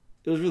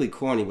 It was really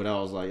corny, but I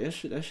was like,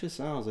 that shit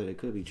sounds like it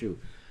could be true.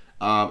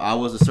 I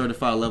was a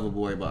certified lover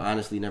boy, but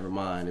honestly, never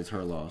mind. It's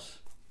her loss.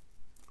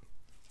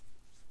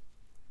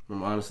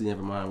 Honestly,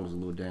 never mind was a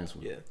little dance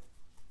one. Yeah.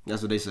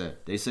 That's what they said.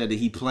 They said that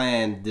he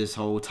planned this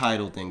whole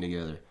title thing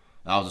together.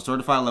 I was a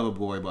certified lover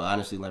boy, but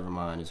honestly, never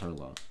mind. It's her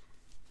loss.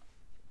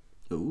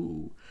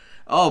 Ooh.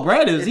 Oh,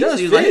 Brandon, he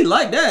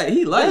liked that.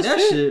 He liked that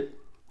shit.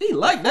 He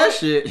liked that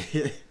shit.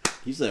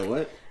 He said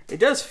what? It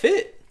does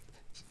fit.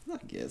 I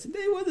guess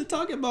they wasn't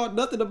talking about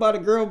nothing about a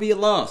girl being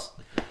lost.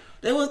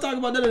 They wasn't talking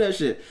about none of that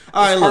shit.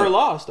 All right, it's look. her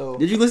loss though.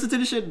 Did you listen to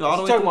this shit all the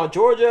You way talking through? about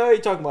Georgia?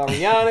 You talking about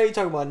Rihanna? You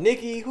talking about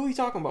Nicki? Who you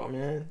talking about,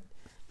 man?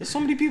 There's so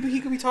many people he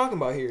could be talking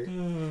about here.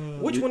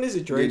 Which one is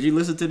it, Drake? Did you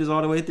listen to this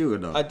all the way through or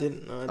no? I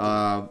didn't. No,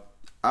 I didn't.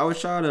 I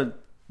was trying to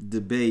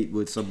debate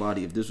with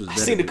somebody if this was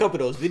better. I seen a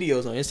couple of those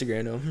videos on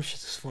Instagram though. Shit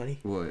is funny.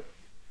 What?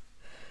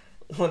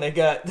 When they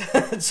got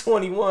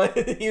 21,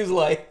 he was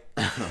like,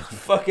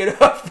 "Fuck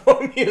it up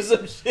for me" or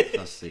some shit.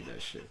 I see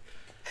that shit.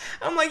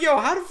 I'm like, yo,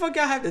 how the fuck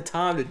y'all have the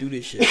time to do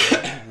this shit?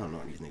 I don't know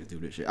how these niggas do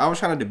this shit. I was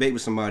trying to debate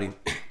with somebody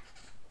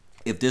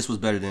if this was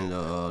better than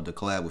the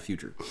collab with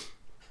Future.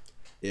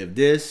 If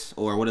this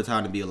or What a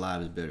Time to Be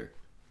Alive is better.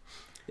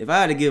 If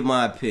I had to give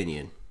my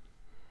opinion,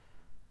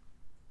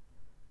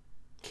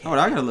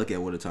 I gotta look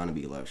at What a Time to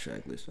Be Alive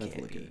track list. I have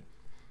to look at it.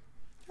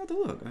 I have to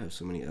look. I have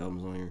so many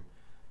albums on here.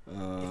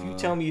 If you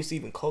tell me it's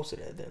even close to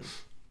that, then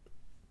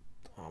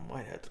I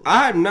might have to.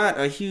 I'm not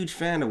a huge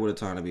fan of What a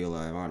Time to Be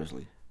Alive,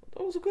 honestly.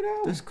 That was a good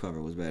album. This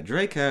cover was bad.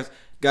 Drake has...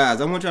 Guys,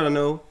 I want y'all to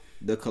know,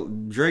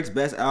 Drake's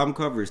best album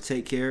cover is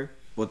Take Care,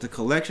 but the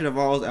collection of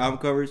all his album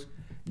covers,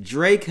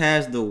 Drake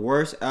has the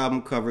worst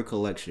album cover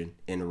collection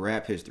in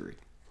rap history.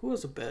 Who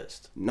was the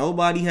best?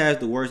 Nobody has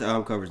the worst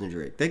album covers than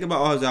Drake. Think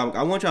about all his album...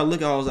 I want y'all to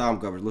look at all his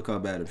album covers. Look how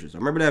bad them shit.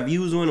 Remember that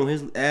Views one when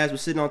his ass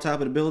was sitting on top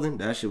of the building?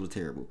 That shit was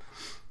terrible.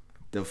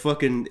 The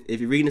fucking...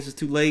 If you're reading this is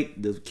too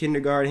late, the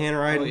kindergarten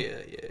handwriting. Oh,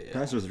 yeah.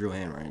 That's was real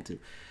handwriting, too.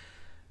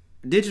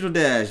 Digital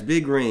Dash,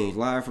 Big Range,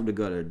 Live from the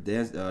Gutter,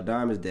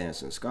 Diamonds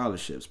Dancing,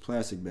 Scholarships,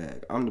 Plastic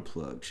Bag, I'm the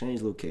Plug,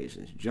 Change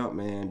Locations,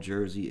 Jumpman,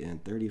 Jersey,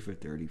 and 30 for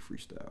 30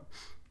 Freestyle.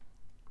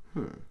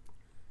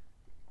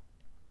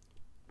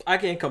 I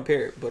can't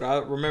compare it, but I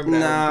remember that.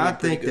 Nah, I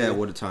think that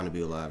What a Time to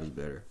Be Alive is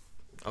better.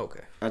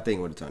 Okay. I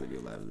think What a Time to Be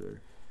Alive is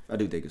better. I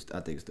think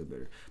it's still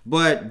better.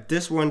 But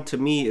this one, to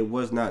me, it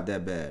was not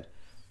that bad.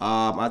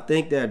 I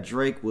think that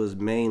Drake was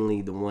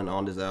mainly the one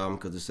on this album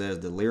because it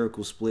says the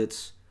lyrical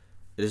splits.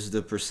 This is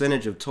the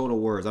percentage of total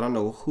words. I don't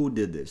know who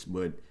did this,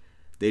 but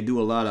they do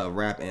a lot of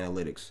rap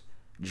analytics.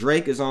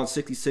 Drake is on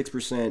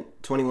 66%,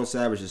 21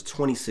 Savage is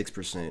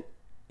 26%,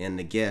 and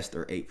The Guest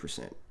are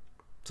 8%.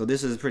 So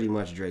this is pretty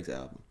much Drake's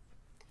album.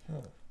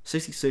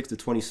 66 to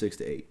 26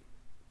 to 8.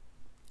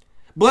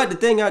 But the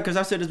thing, because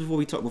I said this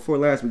before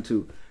last week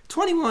too,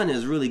 21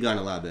 has really gotten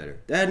a lot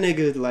better. That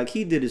nigga, like,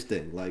 he did his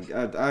thing. Like,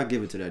 I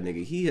give it to that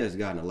nigga. He has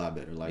gotten a lot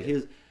better. Like,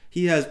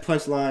 he has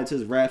punchlines.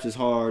 His raps is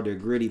hard. They're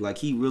gritty. Like,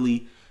 he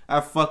really... I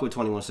fuck with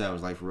 21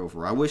 Savage, like, for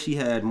real. I wish he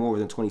had more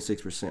than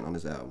 26% on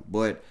this album.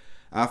 But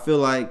I feel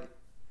like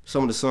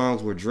some of the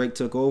songs where Drake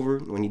took over,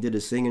 when he did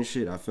his singing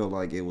shit, I felt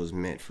like it was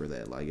meant for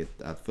that. Like,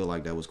 I feel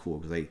like that was cool.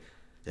 Because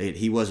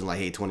he wasn't like,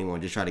 hey,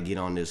 21, just try to get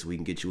on this so we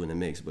can get you in the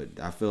mix. But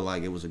I feel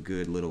like it was a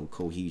good little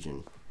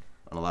cohesion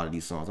on a lot of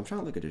these songs. I'm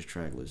trying to look at this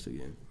track list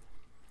again.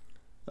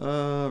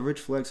 Rich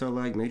Flex I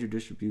like, Major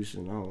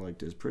Distribution, I don't like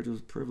this.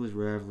 Privileged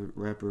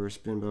Rapper,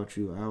 Spin About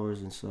You,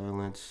 Hours in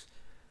Silence,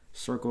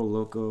 Circle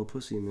Loco,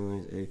 Pussy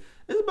Millions,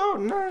 It's about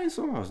 9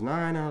 songs.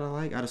 9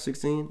 out of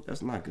 16.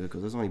 That's not good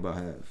because that's only about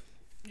half.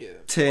 Yeah.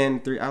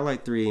 3. I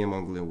like 3 a.m.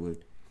 on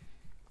Glenwood.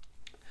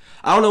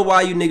 I don't know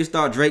why you niggas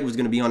thought Drake was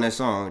going to be on that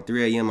song,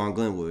 3 a.m. on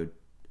Glenwood.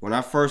 When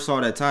I first saw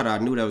that title, I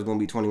knew that was going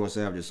to be 21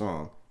 Savage's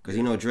song. Because,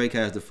 you know, Drake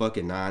has the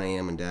fucking 9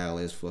 a.m. in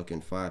Dallas,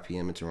 fucking 5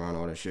 p.m. in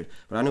Toronto, all that shit.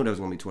 But I knew that was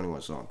going to be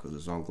 21 song because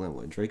it's on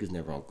Glenwood. Drake is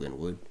never on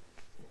Glenwood.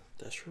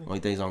 That's true. Only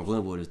things on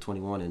Glenwood is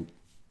 21 and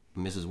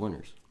Mrs.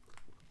 Winters.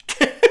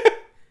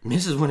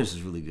 Mrs. Winters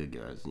is really good,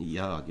 guys.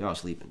 Y'all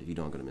sleeping if you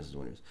don't go to Mrs.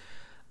 Winters.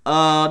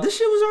 This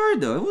shit was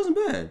alright, though. It wasn't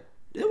bad.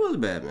 It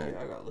wasn't bad, man.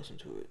 Yeah, I gotta listen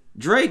to it.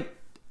 Drake,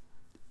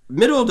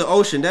 Middle of the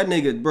Ocean, that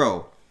nigga,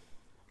 bro.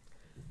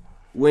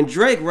 When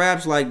Drake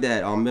raps like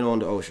that on Middle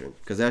of the Ocean,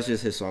 because that's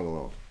just his song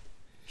alone,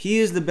 he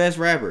is the best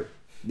rapper.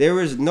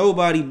 There is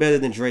nobody better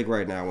than Drake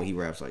right now when he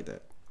raps like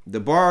that. The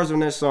bars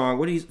on that song,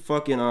 what he's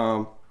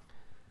fucking,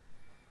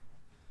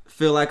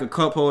 feel like a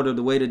cup holder,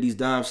 the way that these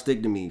dimes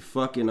stick to me.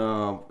 Fucking,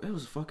 it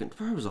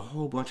was a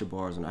whole bunch of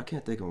bars, and I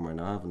can't think of them right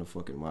now. I'm having a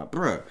fucking mind.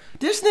 Bruh,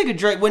 this nigga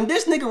Drake, when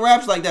this nigga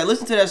raps like that,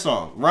 listen to that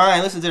song.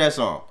 Ryan, listen to that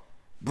song.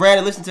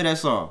 Brandon, listen to that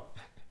song.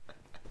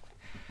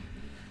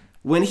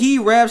 When he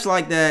raps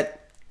like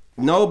that,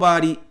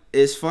 nobody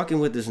is fucking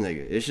with this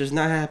nigga. It's just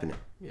not happening.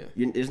 Yeah.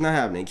 It's not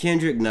happening.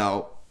 Kendrick,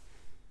 no.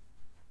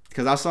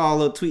 Because I saw a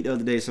little tweet the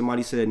other day.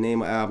 Somebody said,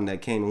 name an album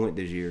that came and went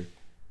this year.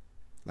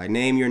 Like,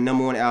 name your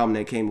number one album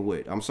that came and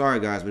went. I'm sorry,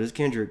 guys, but it's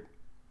Kendrick.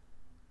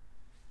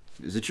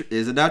 Is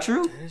it not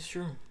true? It's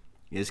true.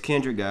 It's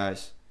Kendrick,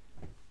 guys.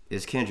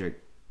 It's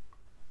Kendrick.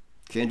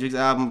 Kendrick's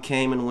album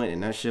came and went,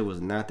 and that shit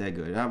was not that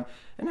good. And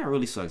that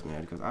really sucks,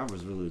 man, because I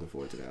was really looking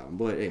forward to the album.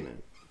 But, hey,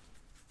 man.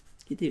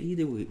 He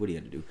did what he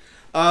had to do.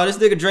 This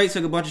nigga Drake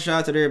took a bunch of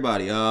shots at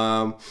everybody.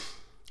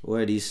 What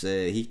did he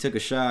say? He took a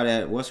shot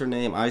at, what's her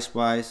name? Ice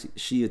Spice.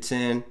 She a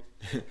 10.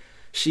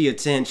 She a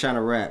 10 trying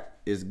to rap.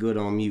 Is good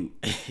on mute.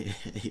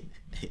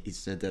 He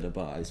said that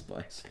about Ice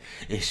Spice.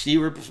 And she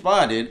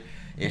responded,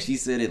 and she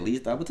said, at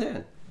least I'm a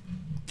 10.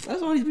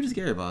 That's all these bitches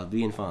care about,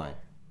 being fine.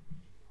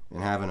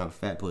 And having a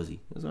fat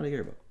pussy. That's all they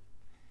care about.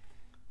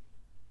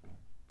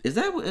 Is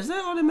that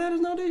all that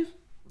matters nowadays?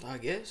 I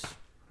guess.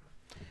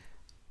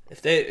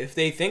 If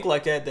they think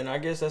like that, then I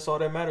guess that's all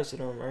that matters to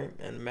them, right?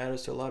 And it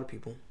matters to a lot of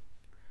people.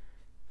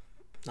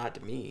 Not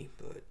to me,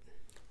 but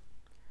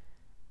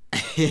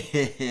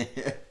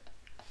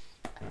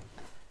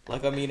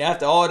like, I mean,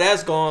 after all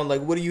that's gone,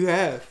 like, what do you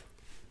have?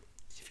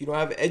 If you don't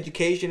have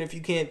education, if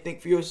you can't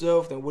think for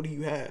yourself, then what do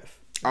you have?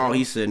 Oh,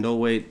 he said, no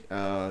way.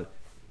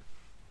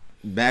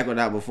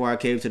 Before I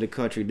came to the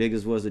country,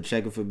 niggas wasn't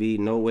checking for me.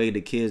 No way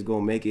the kids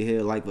gonna make it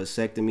here like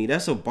vasectomy.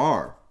 That's a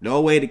bar. No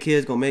way the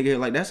kids gonna make it here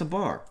like that's a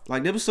bar.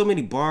 Like, there was so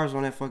many bars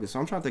on that fucking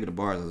song. I'm trying to think of the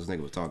bars as this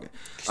nigga was talking.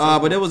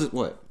 But there was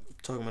what?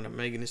 Talking about a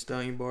Megan Thee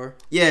Stallion bar.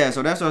 Yeah,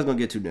 so that's what I was gonna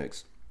get to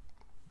next.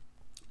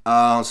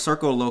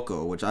 Circo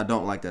Loco, which I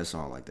don't like that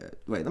song like that.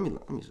 Wait, let me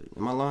see.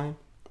 Am I lying?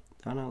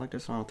 Do I not like that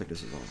song? I don't think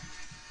this is on.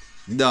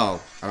 No,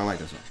 I don't like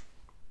that song.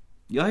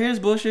 Y'all hear this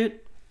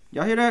bullshit?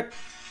 Y'all hear that?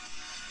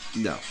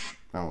 No,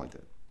 I don't like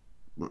that.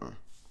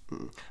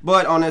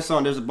 But on that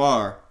song, there's a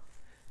bar.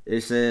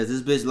 It says,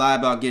 this bitch lie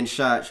about getting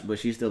shot, but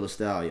she's still a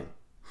stallion.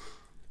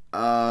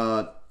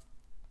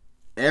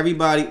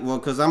 Everybody, well,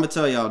 because I'm going to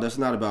tell y'all, that's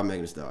not about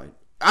Megan Thee Stallion.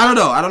 I don't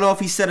know. I don't know if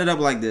he set it up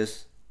like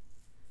this.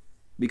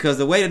 Because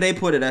the way that they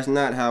put it, that's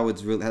not how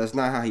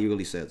he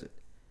really says it.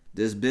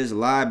 This bitch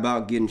lied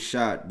about getting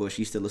shot, but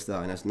she's still a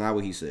stallion. That's not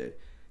what he said.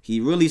 He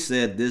really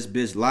said this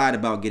bitch lied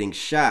about getting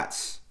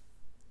shots,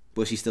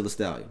 but she's still a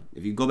stallion.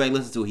 If you go back and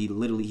listen to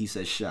it, he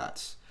said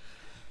shots.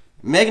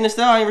 Megan Thee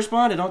Stallion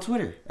responded on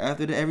Twitter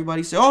after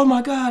everybody said, oh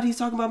my God, he's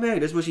talking about Megan.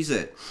 That's what she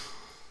said.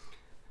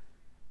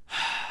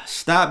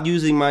 Stop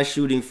using my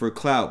shooting for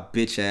clout,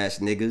 bitch ass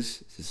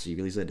niggas. She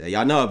really said that.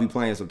 Y'all know I be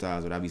playing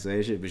sometimes when I be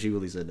saying shit, but she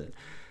really said that.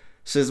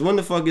 Since when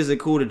the fuck is it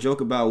cool to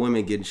joke about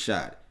women getting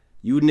shot?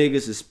 You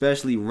niggas,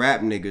 especially rap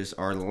niggas,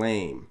 are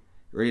lame.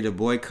 Ready to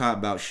boycott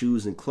about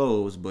shoes and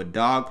clothes, but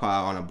dogpile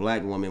on a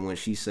black woman when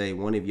she say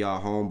one of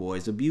y'all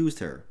homeboys abused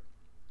her.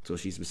 So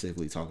she's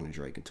specifically talking to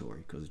Drake and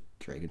Tory, because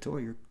Drake and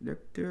Tory,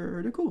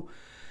 they're cool.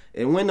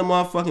 And when the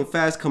motherfucking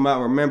facts come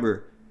out,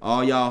 remember,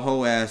 all y'all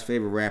hoe ass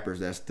favorite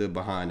rappers that stood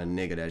behind a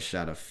nigga that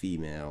shot a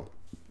female.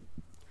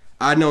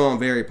 I know I'm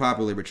very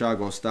popular, but y'all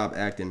gonna stop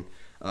attaching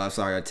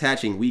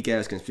weak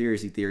ass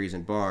conspiracy theories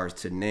and bars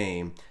to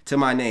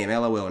my name.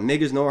 LOL.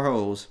 Niggas nor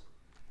hoes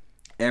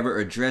ever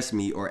address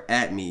me or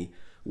at me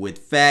with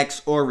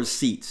facts or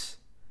receipts.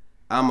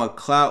 I'm a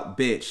clout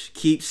bitch.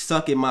 Keep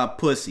sucking my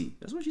pussy.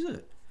 That's what she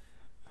said.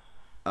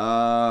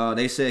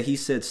 They said he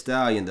said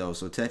stallion though,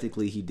 so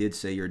technically he did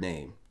say your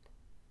name.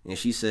 And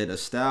she said a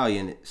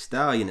stallion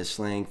is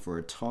slang for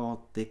a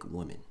tall, thick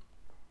woman.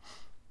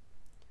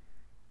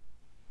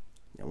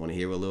 Y'all want to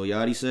hear what Lil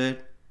Yachty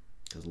said?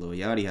 Because Lil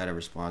Yachty had a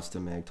response to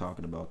Meg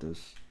talking about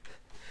this.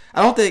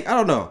 I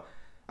don't know.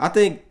 I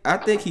think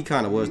he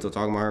kind of was still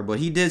talking about her, but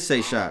he did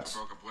say shots.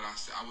 I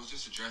was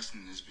just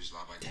addressing this bitch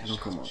lie by getting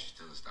shots, but she's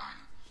still a stallion.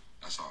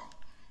 That's all.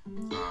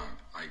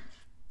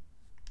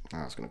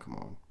 Nah, it's gonna come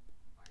on.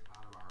 Like a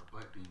lot about her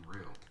butt being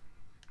real.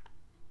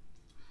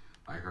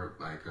 Like her,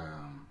 like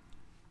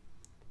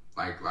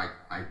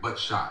butt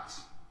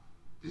shots.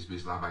 this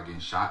bitch lie about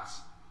getting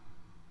shots,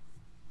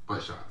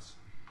 butt shots.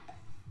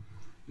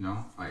 You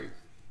know, like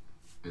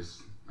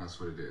that's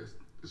what it is.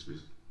 This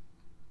bitch.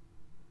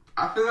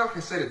 I feel like I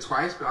said it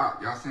twice,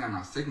 but y'all saying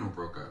my signal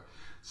broke up.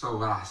 So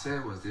what I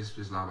said was this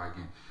bitch lie about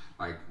getting,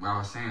 like what I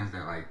was saying is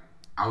that like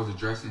I was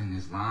addressing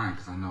this line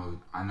because I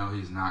know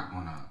he's not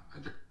gonna.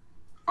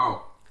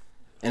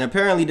 And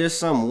apparently there's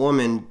some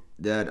woman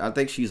that I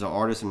think she's an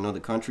artist in another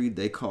country.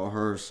 They call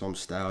her some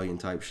stallion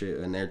type shit,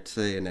 and they're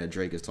saying that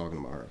Drake is talking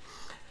about her.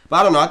 But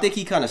I don't know. I think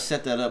he kind of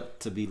set that up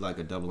to be like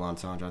a double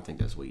entendre. I think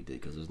that's what he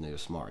did because this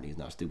nigga's smart and he's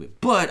not stupid.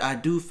 But I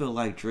do feel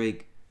like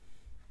Drake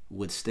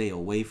would stay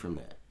away from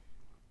that.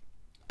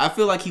 I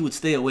feel like he would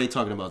stay away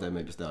talking about that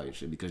Meg Thee Stallion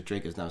shit because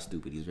Drake is not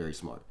stupid. He's very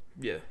smart.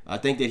 Yeah. I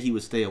think that he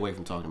would stay away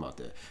from talking about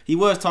that. He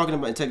was talking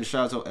about and taking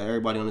shots at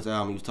everybody on this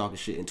album. He was talking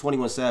shit. And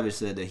 21 Savage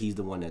said that he's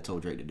the one that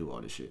told Drake to do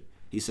all this shit.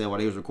 He said while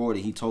they was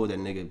recording, he told that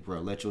nigga, bro,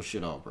 let your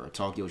shit off, bro.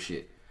 Talk your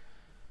shit.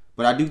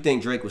 But I do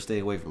think Drake would stay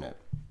away from that.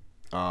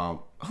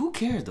 Who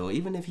cares, though?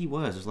 Even if he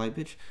was. It's like,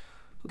 bitch,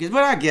 who cares?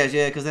 But I guess,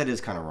 yeah, because that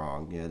is kind of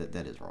wrong. Yeah,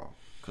 that is wrong.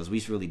 Because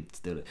we really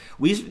still...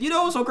 You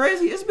know what's so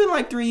crazy? It's been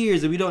like 3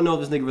 years and we don't know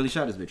if this nigga really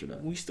shot this bitch or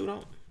not. We still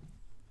don't.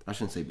 I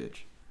shouldn't say bitch.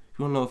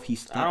 We don't know if he...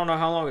 I don't know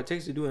how long it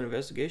takes to do an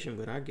investigation,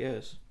 but I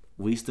guess.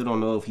 We still don't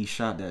know if he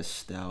shot that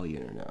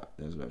stallion or not.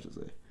 That's what I should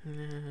say.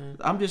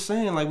 I'm just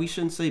saying, like, we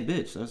shouldn't say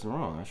bitch. That's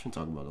wrong. I shouldn't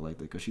talk about it like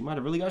that because she might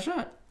have really got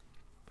shot.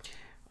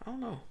 I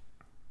don't know.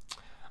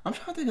 I'm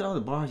trying to think of all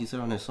the bars he said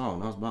on that song.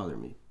 That was bothering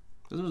me.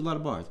 There was a lot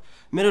of bars.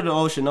 Middle of the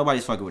Ocean,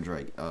 nobody's fucking with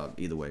Drake.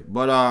 Either way.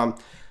 But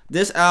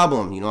this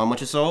album, you know how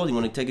much it sold? You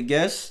want to take a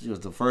guess?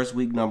 Just the first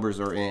week numbers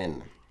are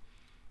in.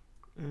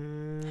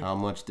 How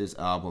much this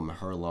album,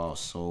 Her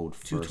Loss, sold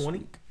first 220?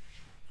 week?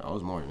 That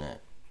was more than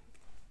that.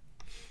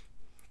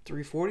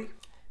 340?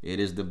 It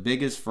is the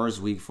biggest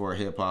first week for a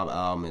hip-hop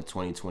album in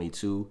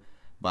 2022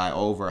 by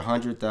over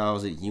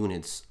 100,000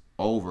 units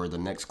over the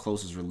next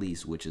closest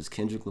release, which is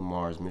Kendrick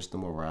Lamar's Mr.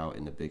 Morale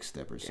and the Big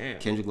Steppers. Damn.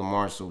 Kendrick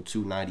Lamar sold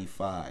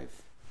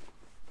 295.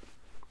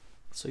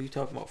 So you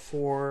talking about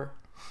four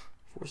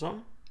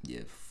something?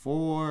 Yeah,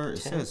 it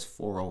says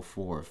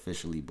 404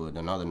 officially, but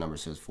another number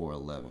says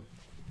 411.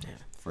 Yeah.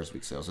 First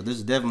week sales. So this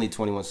is definitely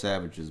 21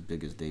 Savage's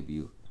biggest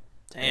debut.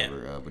 Damn.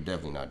 Ever, but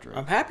definitely not Drake.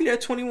 I'm happy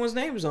that 21's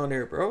name is on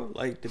there, bro.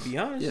 Like, to be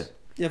honest.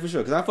 Yeah, for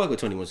sure. Because I fuck with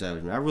 21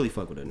 Savage, man. I really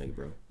fuck with that nigga,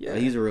 bro. Yeah.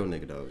 Like, he's a real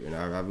nigga, though. And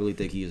I really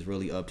think he has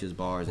really upped his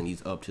bars and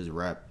he's upped his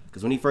rap.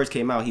 Because when he first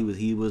came out,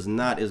 he was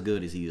not as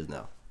good as he is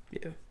now.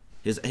 Yeah.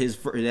 His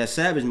that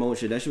Savage mode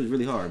shit, that shit was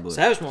really hard. But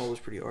Savage mode was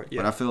pretty hard,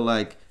 yeah. But I feel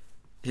like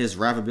his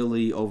rap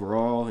ability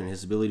overall and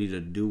his ability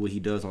to do what he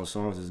does on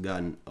songs has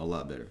gotten a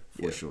lot better,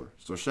 for sure.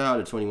 So shout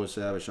out to 21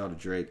 Savage, shout out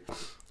to Drake.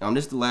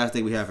 This is the last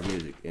thing we have for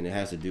music, and it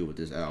has to do with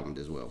this album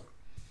as well.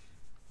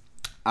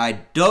 I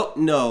don't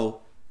know.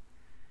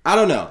 I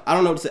don't know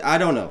what to say. I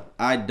don't know.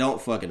 I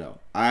don't fucking know.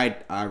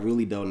 I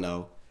really don't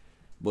know.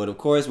 But of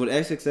course, when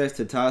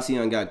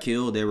XXXTentacion got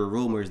killed, there were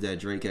rumors that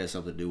Drake had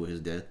something to do with his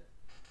death.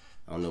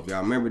 I don't know if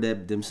y'all remember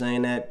them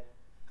saying that.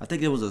 I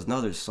think there was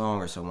another song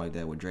or something like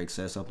that where Drake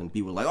said something.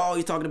 People were like, oh,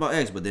 he's talking about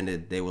X. But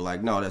then they were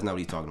like, no, that's not what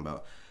he's talking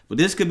about. But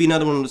this could be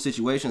another one of those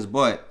situations.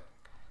 But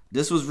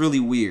this was really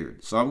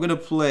weird. So I'm going to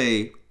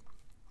play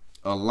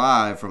a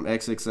live from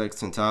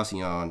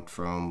XXXTentacion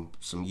from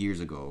some years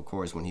ago. Of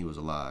course, when he was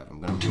alive.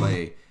 I'm going to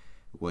play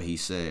what he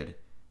said.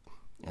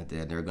 And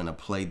then they're going to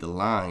play the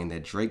line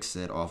that Drake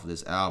said off of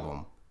this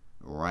album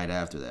right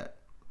after that.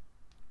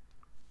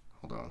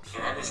 Hold on.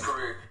 End his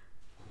career.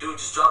 Dude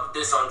just dropped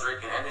this on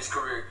Drake and end his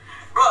career.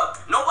 Bruh,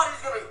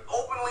 nobody's gonna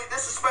openly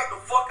disrespect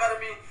the fuck out of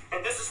me and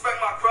disrespect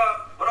my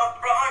craft. But I'm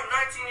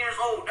 19 years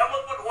old. That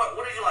motherfucker,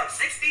 what is you, like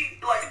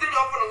 60? Like, you think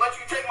I'm gonna let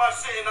you take my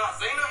shit and not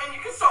say nothing?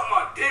 You can suck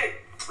my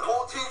dick. The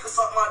whole team can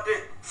suck my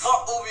dick.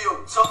 Fuck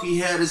OVO. So If he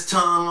had his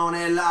tongue on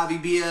that live,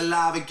 he'd be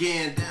alive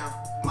again. Damn.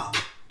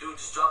 dude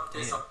just dropped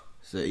this on.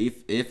 So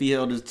if he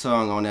held his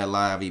tongue on that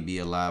live, he'd be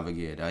alive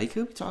again. He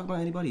could be talking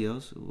about anybody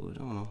else. I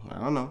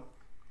don't know.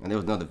 And there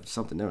was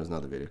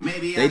another video.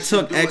 Maybe they I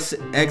took should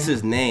do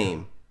X's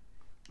name.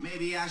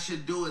 Maybe I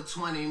should do a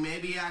 20.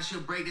 Maybe I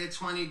should break that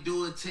 20,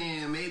 do a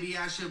 10. Maybe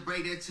I should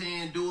break that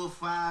 10, do a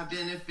 5.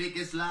 Then if it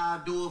gets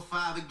live, do a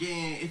 5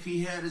 again. If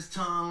he had his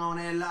tongue on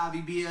that live,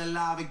 he'd be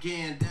alive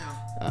again.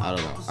 Damn. I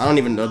don't know. I don't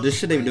even know. This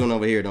shit they be doing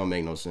over here don't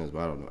make no sense. But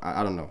I don't know.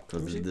 I don't know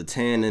because the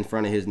 10 in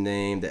front of his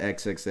name, the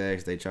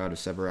XXX, they try to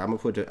separate. I'm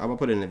gonna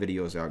put it in the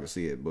video so y'all can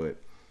see it. But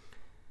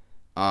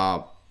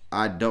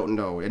I don't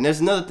know. And there's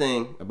another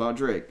thing about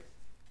Drake.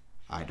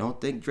 I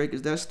don't think Drake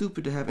is that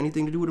stupid to have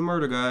anything to do with a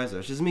murder, guys.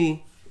 That's just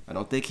me. I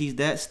don't think he's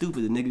that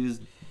stupid. The nigga is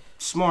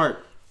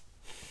smart.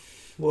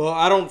 Well,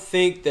 I don't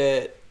think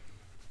that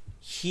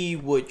he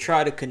would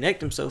try to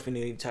connect himself in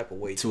any type of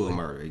way To a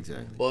murder,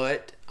 exactly.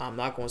 But I'm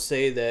not going to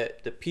say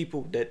that the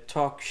people that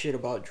talk shit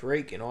about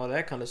Drake and all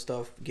that kind of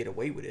stuff get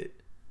away with it.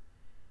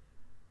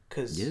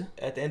 Because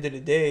at the end of the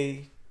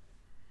day,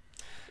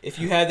 if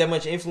you have that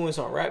much influence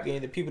on rap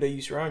game, the people that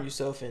you surround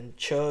yourself in,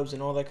 Chubbs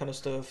and all that kind of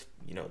stuff,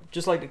 you know,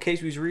 just like the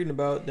case we was reading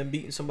about them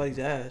beating somebody's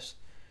ass,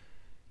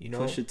 You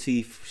know, Pusha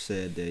T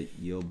said that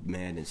your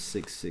man is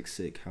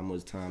sick. How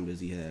much time does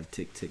he have?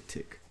 Tick, tick,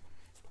 tick.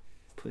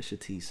 Pusha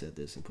T said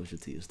this, and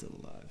Pusha T is still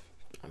alive.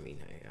 I mean,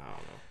 hey, I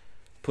don't know.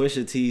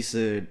 Pusha T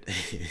said,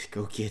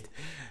 "Go get."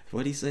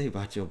 What'd he say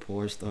about your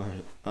porn star?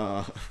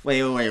 Wait.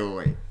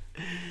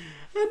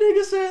 That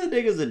nigga said the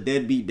nigga's a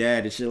deadbeat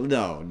dad and shit.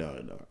 No.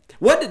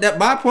 What did that?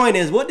 My point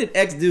is, what did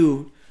X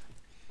do?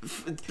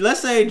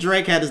 Let's say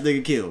Drake had this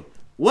nigga killed.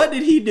 What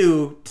did he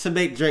do to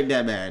make Drake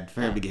that mad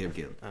for him to get him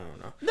killed? I don't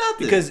know.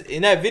 Nothing. Because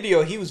in that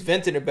video, he was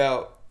venting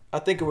about. I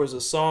think it was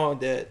a song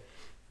that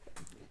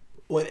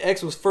when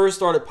X was first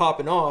started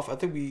popping off. I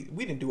think we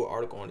didn't do an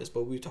article on this,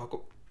 but we were talking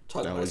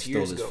about this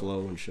years ago.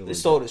 Flow and shit. They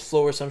stole his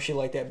flow or some shit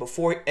like that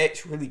before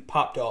X really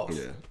popped off.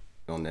 Yeah,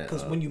 on that.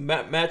 Because when you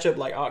match up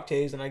like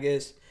octaves, and I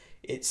guess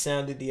it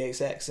sounded the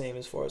exact same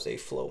as far as they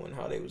flow and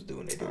how they was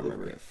doing their I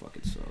remember delivery. that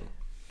fucking song.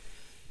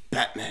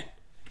 Batman.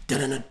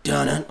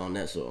 Dun-dun-dun-dun. On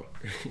that song.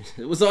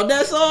 It was on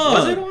that song.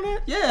 Was it on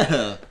that?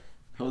 Yeah.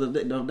 That was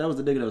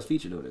the nigga that was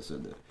featured on it.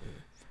 Said that.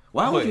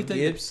 Why would you think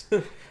Gibbs?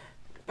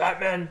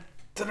 Batman.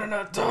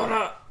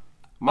 Da-da-da-da-da.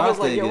 My I was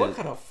like, thing yo, what is-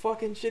 kind of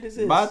fucking shit is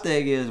this? My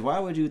thing is, why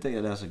would you think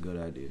that that's a good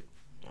idea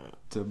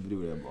to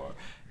do that bar?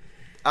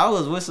 I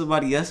was with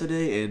somebody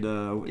yesterday, and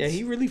Yeah,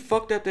 he really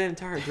fucked up that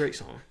entire Drake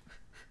song.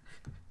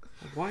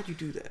 Like, why'd you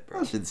do that,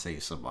 bro? I shouldn't say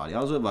somebody.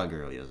 I was with my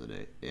girl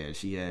yesterday, and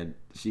she had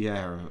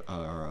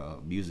her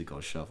music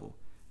on shuffle,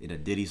 and a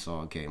Diddy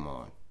song came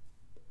on,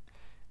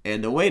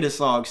 and the way the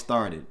song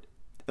started,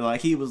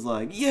 like he was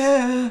like,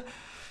 yeah,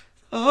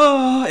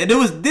 oh, and it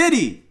was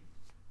Diddy.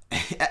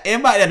 It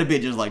might have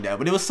been just like that,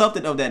 but it was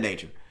something of that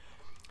nature.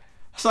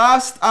 So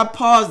I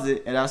paused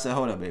it and I said,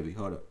 hold up, baby,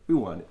 hold up.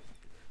 Rewind it.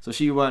 So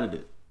she rewinded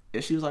it.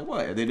 And she was like,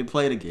 what? And then they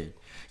played it again.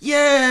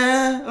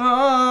 Yeah.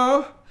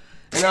 Oh.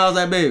 And I was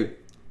like, baby,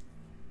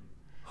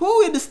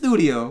 who in the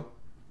studio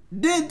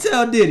didn't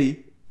tell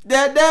Diddy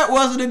that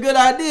wasn't a good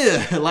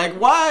idea? Like,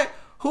 why?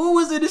 Who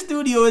was in the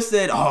studio and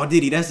said, oh,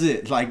 Diddy, that's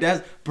it. Like,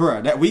 that's,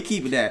 bruh, that we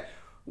keeping that.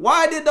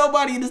 Why did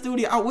nobody in the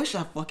studio? I wish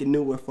I fucking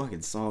knew what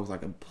fucking songs I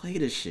could play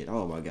this shit.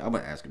 Oh my god, I'm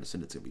gonna ask her to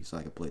send it to me so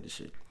I can play this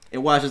shit.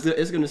 And watch,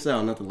 it's gonna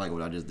sound nothing like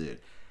what I just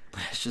did,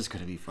 but it's just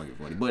gonna be fucking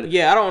funny. But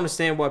Yeah, I don't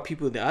understand why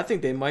people. I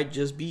think they might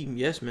just be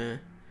yes, man.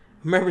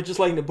 Remember, just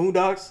like in the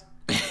Boondocks,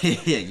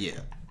 yeah.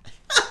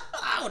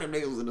 I would have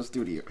niggas was in the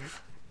studio.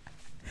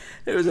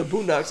 there was a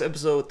Boondocks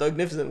episode.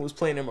 Thugnificent was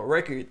playing him a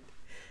record,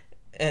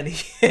 and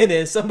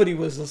then somebody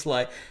was just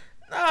like,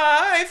 nah,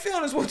 I ain't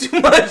feeling this one too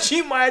much.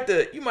 You might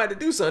have to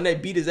do something. They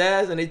beat his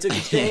ass and they took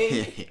his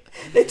chain.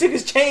 They took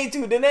his chain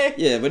too, didn't they?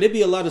 Yeah, but it'd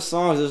be a lot of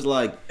songs. It's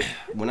like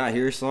when I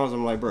hear songs,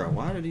 I'm like, bro,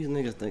 why do these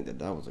niggas think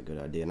that was a good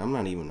idea? And I'm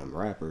not even a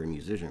rapper or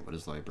musician, but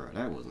it's like, bro,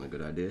 that wasn't a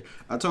good idea.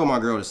 I told my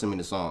girl to send me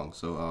the song,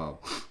 so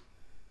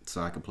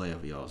I could play it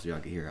for y'all, so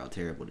y'all can hear how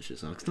terrible this shit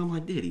sounds. Cause I'm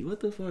like, Diddy,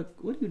 what the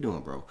fuck? What are you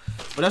doing, bro?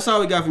 But that's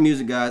all we got for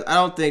music, guys. I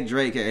don't think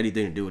Drake had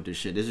anything to do with this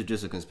shit. This is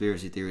just a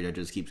conspiracy theory that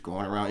just keeps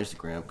going around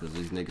Instagram because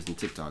these niggas and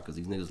TikTok, because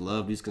these niggas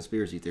love these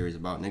conspiracy theories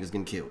about niggas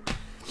getting killed.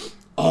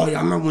 Oh, yeah,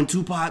 I remember when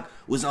Tupac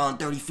was on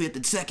 35th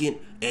and 2nd,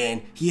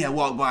 and he had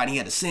walked by and he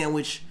had a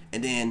sandwich,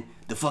 and then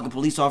the fucking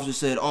police officer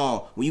said,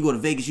 oh, when you go to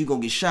Vegas, you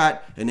gonna get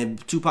shot. And then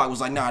Tupac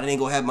was like, nah, they ain't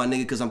gonna have my nigga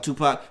because I'm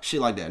Tupac.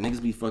 Shit like that.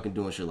 Niggas be fucking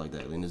doing shit like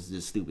that. And it's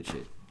just stupid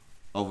shit.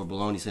 Over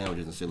bologna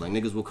sandwiches and shit. Like,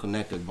 niggas will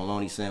connect a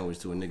bologna sandwich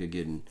to a nigga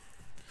getting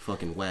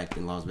fucking whacked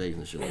in Las Vegas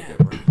and shit like that,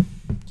 bro.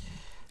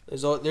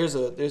 There's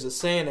a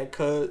saying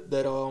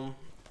that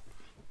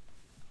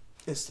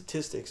in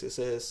statistics it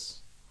says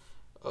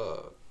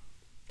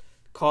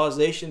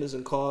causation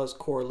doesn't cause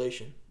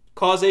correlation.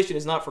 Causation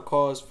is not for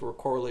cause for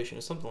correlation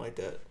or something like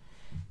that.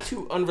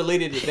 Two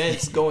unrelated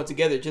events going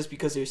together just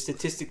because they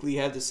statistically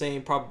have the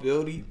same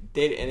probability,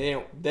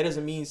 that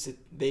doesn't mean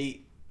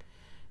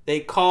they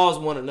cause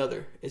one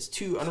another. It's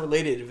two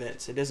unrelated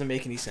events. It doesn't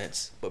make any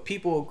sense. But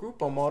people will group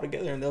them all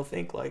together and they'll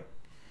think like,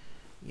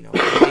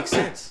 it makes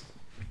sense.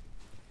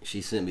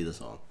 She sent me the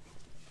song.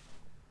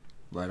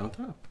 Right on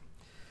top.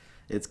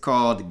 It's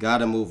called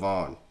Gotta Move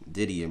On.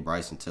 Diddy and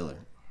Bryson Tiller.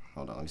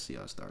 Hold on, let me see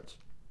how it starts.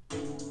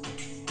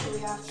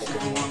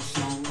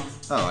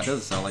 Oh, it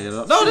doesn't sound like it at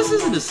all. No, this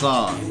isn't the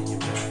song.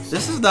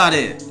 This is not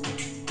it.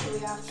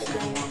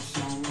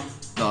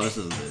 No, this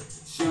isn't it.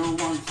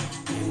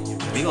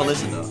 We gonna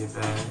listen though.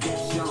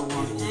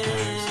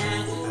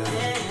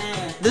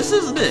 This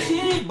isn't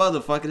it.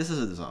 Motherfucker, this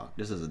isn't the song.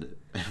 This isn't it.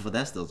 But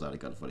that still sounded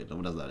kind of funny though.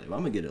 But that's not it. I'm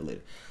gonna get it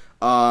later.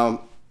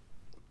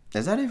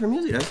 Is that it for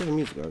music? That's it for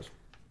music, guys.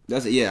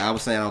 That's it. Yeah, I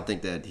was saying I don't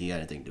think that he had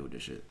anything to do with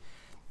this shit.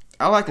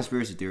 I like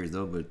conspiracy theories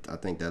though, but I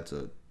think that's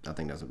a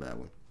bad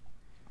one.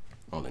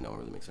 I don't think that one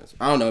really makes sense.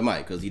 I don't know, it might,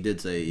 because he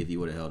did say if he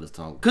would have held his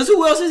tongue. Because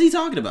who else is he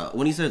talking about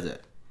when he says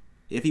that?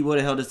 If he would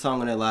have held his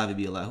tongue on that live, he'd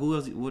be alive. Who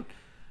else would?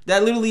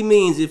 That literally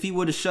means if he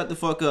would have shut the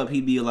fuck up,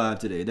 he'd be alive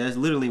today. That's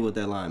literally what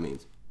that line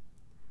means.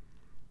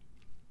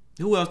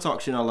 Who else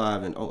talks shit on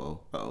live and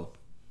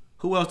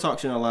who else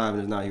talks shit on live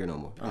and is not here no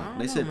more?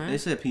 They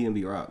said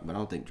PNB Rock, but I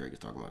don't think Drake is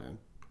talking about him.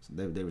 So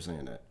they were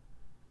saying that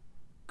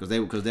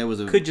because there was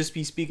a could just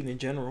be speaking in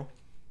general.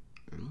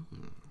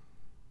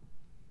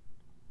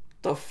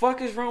 The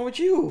fuck is wrong with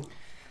you?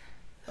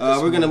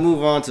 We're gonna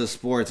move on to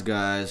sports,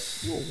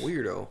 guys. You a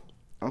weirdo.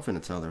 I'm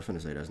finna tell her. I'm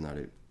finna say that's not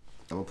it.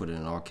 I'm gonna put it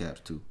in all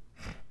caps too.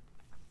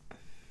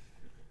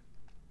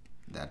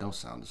 That don't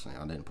sound the same.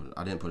 I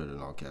didn't put it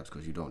in all caps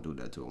because you don't do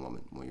that to a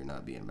woman when you're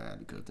not being mad,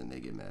 because then they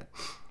get mad.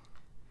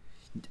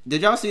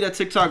 Did y'all see that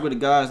TikTok with the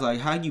guys like,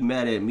 how you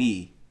mad at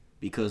me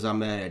because I'm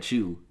mad at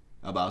you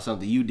about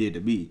something you did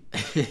to me?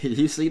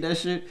 You see that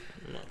shit?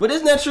 No. But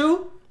isn't that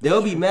true?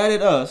 They'll be mad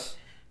at us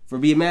for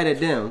being mad at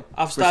them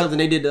for something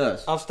they did to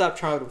us. I've stopped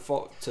trying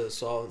to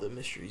solve the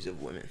mysteries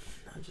of women.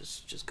 I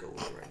just go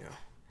with it right now.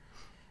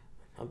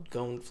 I'm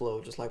going with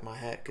flow, just like my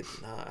hat.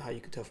 How you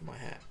can tell from my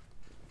hat.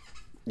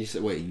 You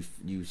said, wait,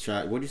 you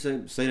tried, what did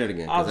you say? Say that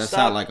again, because that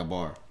sounds like a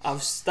bar.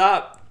 I've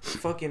stopped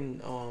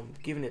fucking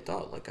giving it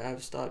thought. Like,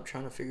 I've stopped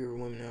trying to figure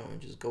women out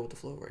and just go with the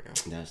flow right now.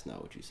 That's not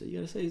what you said. You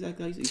gotta say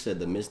exactly like you said.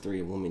 The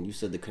mystery of women. You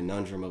said the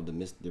conundrum of the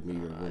mystery of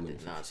women. I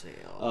did not say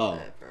all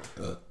that, bro.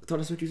 I thought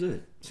that's what you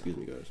said. Excuse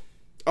me, guys.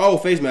 Oh,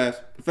 face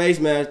mask. Face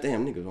mask.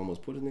 Damn, niggas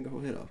almost put his nigga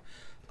whole head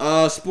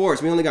off.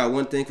 Sports. We only got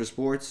one thing for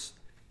sports.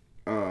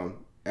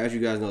 As you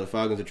guys know, the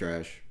Falcons are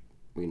trash.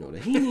 We know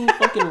that. He didn't even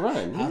fucking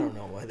run. I don't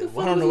know why.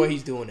 I don't know why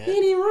he's doing that. He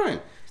didn't even run.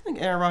 I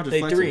think Aaron Rodgers.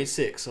 They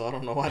 3-6, so I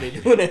don't know why they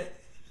doing that.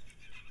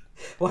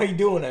 Why are you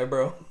doing that,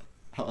 bro?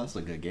 Oh, that's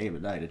a good game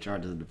tonight. The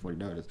Chargers and the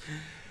 49ers.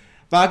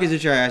 Falcons are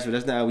trash, but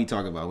that's not what we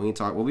talk about.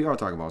 We are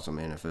talking about some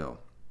NFL.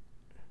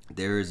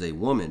 There is a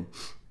woman.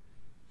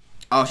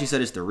 Oh, she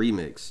said it's the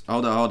remix.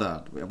 Hold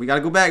on. We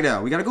gotta go back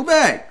now. We gotta go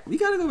back.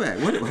 Hold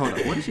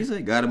on. What did she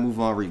say? Gotta move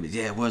on remix.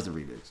 Yeah, it was the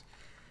remix.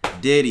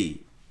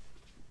 Diddy.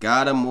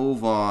 Gotta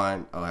move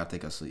on. Oh, I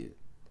think I see it.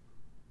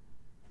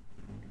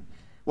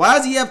 Why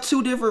does he have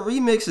two different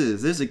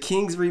remixes? There's a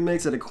King's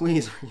remix and a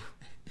Queen's remix.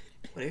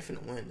 Well, they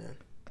finna win then.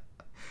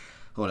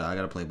 Hold on, I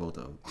gotta play both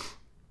of them.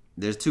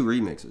 There's two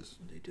remixes.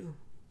 What they do?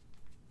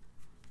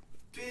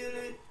 Feel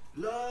it,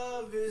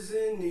 love is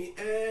in the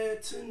air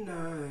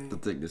tonight. I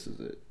think this is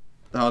it.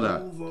 Hold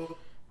on.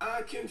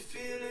 I can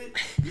feel it,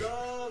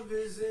 love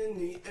is in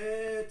the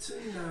air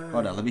tonight.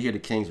 Hold on, let me hear the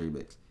King's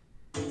remix.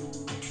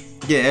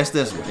 Yeah, it's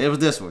this one. It was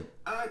this one.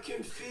 I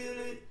can feel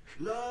it.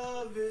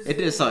 Love is it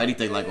didn't sound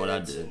anything like what I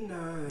did.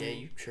 Yeah,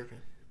 you tripping.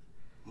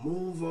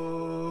 Move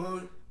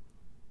on.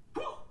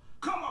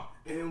 Come on.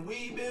 And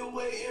we've been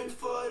waiting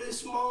for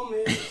this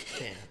moment.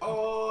 Damn.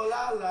 All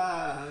our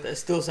lives. That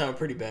still sounds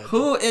pretty bad.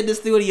 Who in the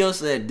studio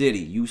said, Diddy,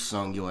 you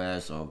sung your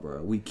ass off,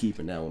 bro? We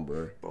keeping that one,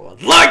 bro.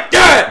 Like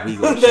that!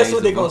 That's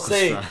what they gonna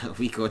say.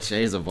 We gonna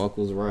change the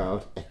vocals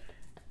around.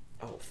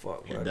 Oh,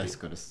 fuck, bro. That's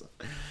gonna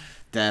suck.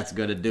 That's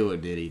gonna do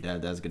it, Diddy.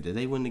 That's good. Did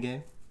they win the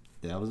game?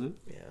 That was it?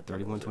 Yeah.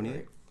 31-28?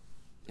 Right.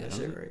 That's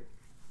it, right?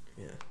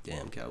 Yeah.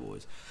 Damn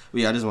Cowboys.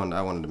 But yeah,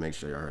 I wanted to make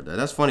sure y'all heard that.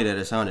 That's funny that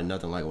it sounded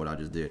nothing like what I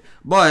just did.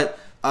 But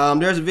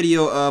there's a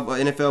video of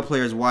an NFL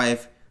player's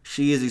wife.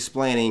 She is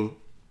explaining.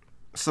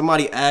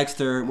 Somebody asked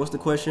her, what's the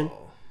question?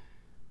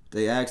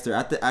 They asked her.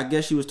 I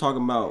guess she was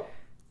talking about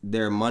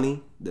their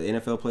money. The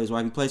NFL player's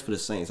wife. He plays for the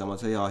Saints. I'm gonna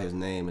tell y'all his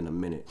name in a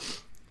minute.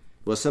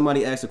 But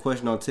somebody asked a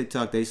question on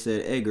TikTok. They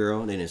said, "Hey,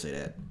 girl," they didn't say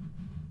that.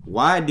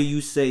 "Why do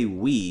you say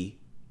we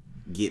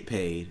get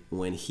paid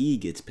when he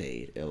gets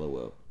paid?"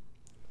 LOL.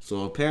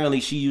 So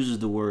apparently she uses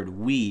the word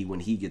 "we"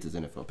 when he gets his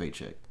NFL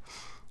paycheck.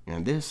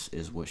 And this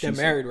is what she said.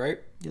 They're married, right?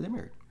 Yeah, they're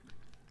married.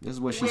 This is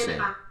what she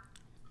said.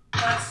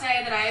 Let's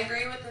say that I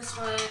agree with this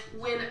one.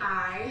 When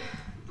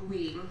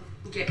we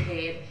get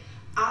paid,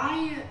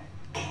 I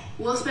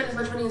will spend as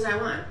much money as I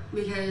want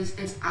because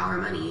it's our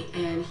money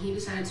and he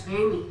decided to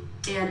marry me.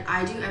 And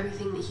I do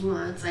everything that he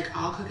wants, like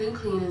I'll cook and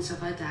clean and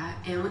stuff like that.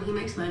 And when he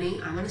makes money,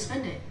 I'm gonna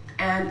spend it.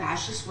 And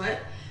that's just what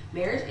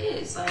marriage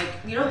is. Like,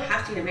 you don't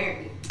have to get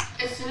married.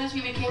 As soon as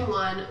we became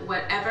one,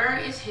 whatever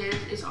is his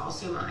is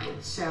also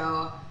mine.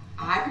 So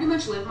I pretty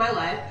much live my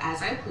life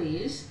as I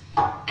please.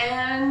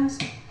 And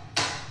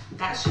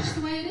that's just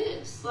the way it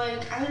is.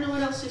 Like, I don't know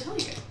what else to tell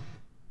you.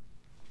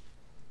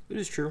 It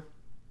is true.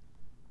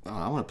 Oh,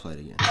 I want to play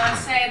it again.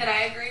 Let's say that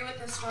I agree with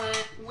this one.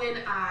 When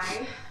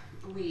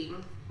we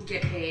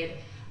get paid,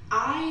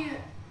 I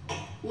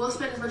will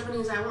spend as much money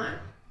as I want.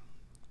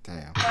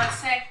 Damn. Let's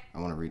say. I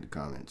want to read the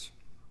comments.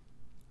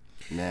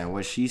 Man,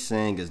 what she's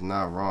saying is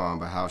not wrong,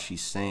 but how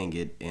she's saying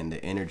it and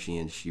the energy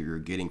and you're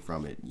getting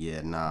from it,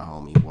 yeah, nah,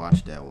 homie,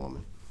 watch that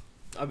woman.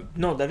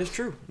 No, that is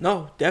true.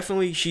 No,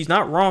 definitely, she's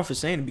not wrong for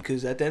saying it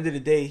because at the end of the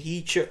day,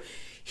 he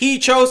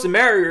chose to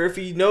marry her if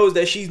he knows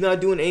that she's not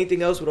doing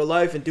anything else with her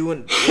life and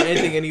doing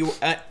anything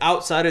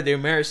outside of their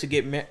marriage to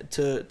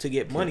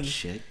get money.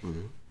 Shit.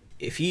 Mm-hmm.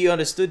 If he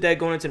understood that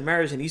going into the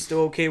marriage and he's still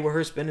okay with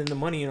her spending the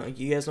money,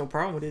 he has no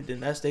problem with it, then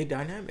that's their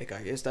dynamic.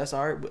 I guess that's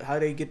how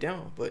they get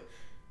down. But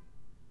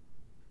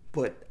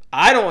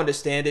I don't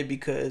understand it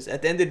because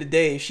at the end of the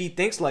day, if she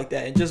thinks like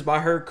that and just by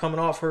her coming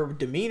off her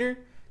demeanor,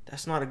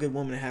 that's not a good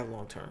woman to have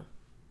long term.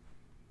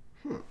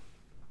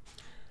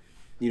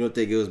 You don't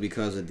think it was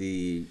because of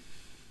the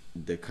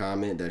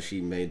comment that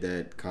she made,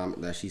 that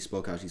comment that she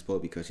spoke how she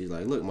spoke, because she's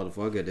like, look,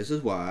 motherfucker, this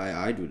is why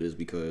I do this,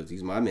 because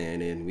he's my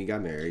man and we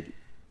got married.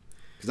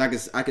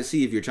 Because I could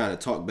see if you're trying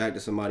to talk back to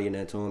somebody in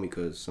that tone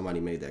because somebody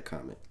made that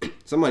comment.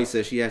 Somebody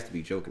said she has to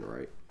be joking,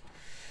 right?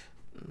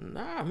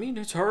 Nah, I mean,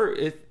 it's her.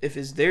 If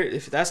it's there,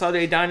 if that's how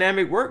they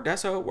dynamic work,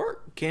 that's how it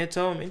work. Can't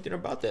tell them anything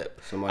about that.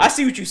 I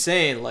see what you're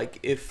saying. Like,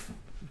 if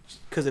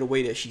because of the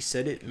way that she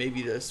said it,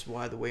 maybe that's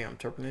why the way I'm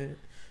interpreting it.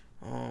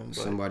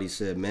 Somebody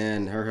said,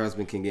 man, her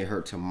husband can get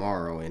hurt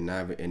tomorrow and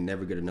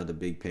never get another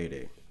big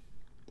payday.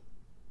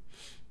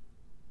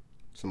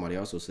 Somebody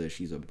also said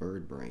she's a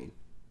bird brain.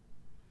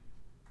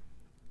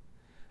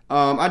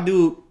 I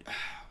do,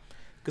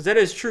 because that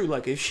is true.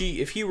 Like, if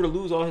he were to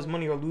lose all his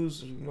money or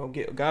lose,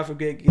 get God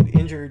forbid, get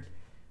injured,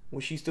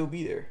 would she still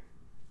be there?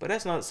 But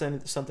that's not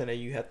something that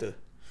you have to.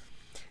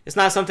 It's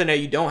not something that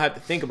you don't have to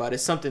think about.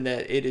 It's something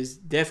that it is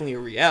definitely a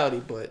reality.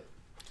 But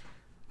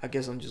I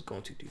guess I'm just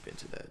going too deep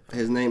into that.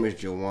 His name is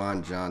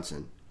Jawan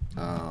Johnson.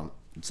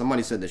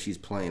 Somebody said that she's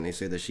playing. They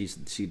say that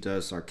she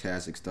does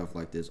sarcastic stuff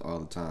like this all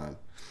the time.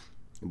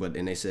 But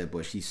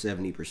she's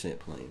 70%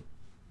 playing.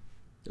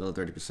 The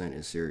other 30%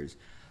 is serious.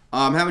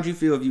 How would you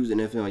feel if you was in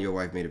NFL and your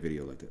wife made a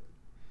video like that?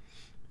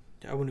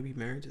 I wouldn't be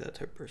married to that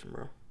type of person,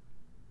 bro.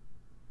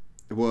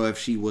 Well, if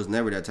she was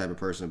never that type of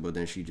person, but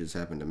then she just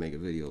happened to make a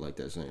video like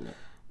that saying that.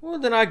 Well,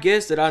 then I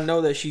guess that I know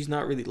that she's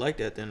not really like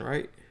that then,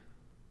 right?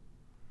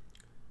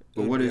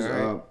 But what is,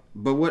 right?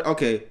 But what,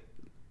 okay,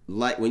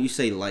 like, when you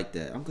say like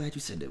that, I'm glad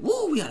you said that.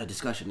 Woo, we got a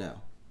discussion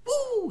now.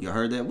 Woo, you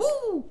heard that?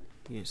 Woo.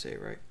 You didn't say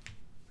it right.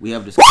 We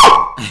have a discussion.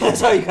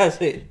 That's how you guys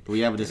say it.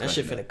 We have a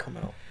discussion. That shit finna come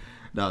out.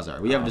 No,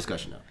 sorry. We have a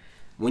discussion now.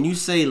 When you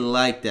say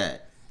like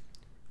that,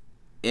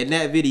 in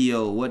that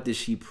video, what does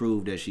she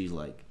prove that she's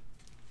like?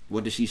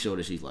 What does she show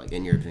that she's like,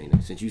 in your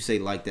opinion? Since you say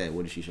like that,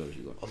 what does she show that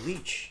she's like? A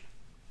leech.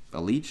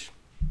 A leech?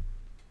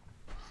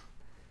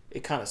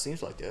 It kind of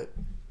seems like that.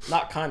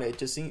 Not kind of.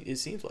 It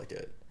seems like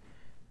that.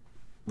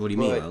 What do you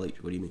mean by a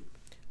leech? What do you mean?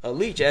 A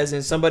leech, as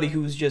in somebody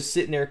who's just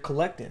sitting there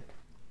collecting.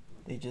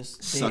 They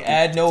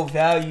add no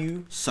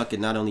value. Suck it,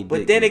 not only dick.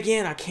 But then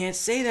again, I can't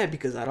say that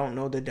because I don't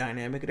know the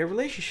dynamic of their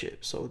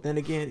relationship. So then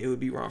again, it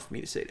would be wrong for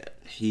me to say that.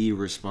 He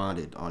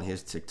responded on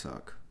his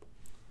TikTok.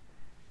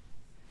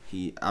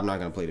 I'm not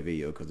gonna play the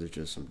video because it's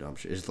just some dumb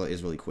shit. It's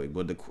really quick.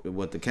 But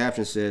what the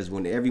caption says: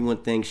 when everyone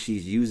thinks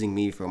she's using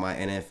me for my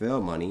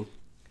NFL money,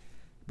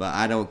 but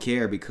I don't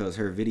care because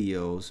her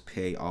videos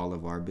pay all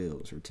of our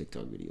bills. Her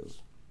TikTok videos.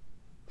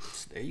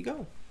 There you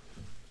go.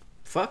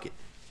 Fuck it.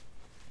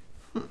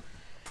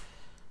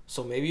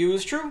 So maybe it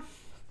was true.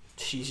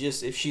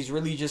 If she's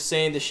really just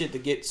saying the shit to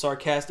get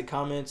sarcastic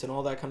comments and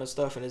all that kind of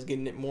stuff, and is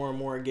getting it more and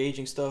more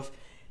engaging stuff,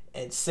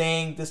 and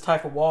saying this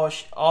type of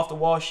off the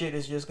wall shit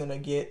is just gonna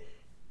get,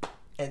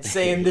 and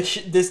saying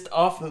this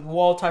off the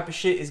wall type of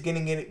shit is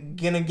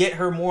gonna get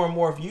her more and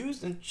more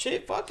views, and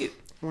shit, fuck it.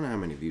 I wonder how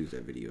many views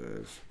that video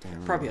has.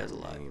 Damn, probably has a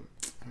lot. I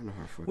don't know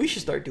how fucking. We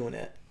should start doing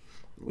that.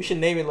 We should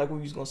name it like we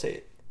was gonna say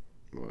it.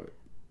 What?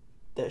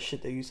 That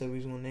shit that you said we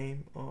was gonna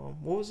name.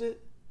 What was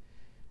it?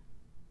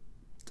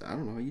 I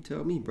don't know. You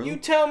tell me, bro. You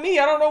tell me.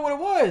 I don't know what it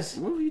was.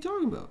 What were you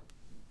talking about?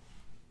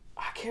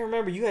 I can't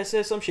remember. You had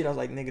said some shit. I was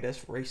like, nigga,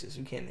 that's racist.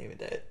 We can't name it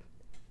that.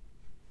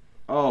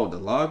 Oh, the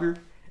logger?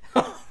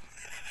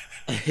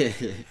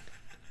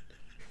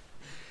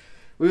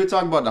 We were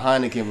talking about the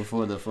Heineken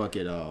before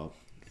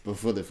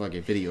the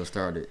fucking video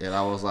started, and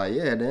I was like,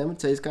 yeah, damn, it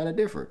tastes kind of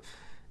different.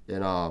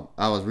 And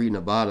I was reading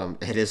the bottom,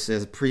 and it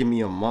says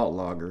premium malt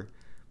lager.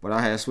 But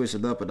I had switched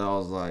it up, and I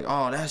was like,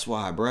 oh, that's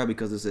why, bruh,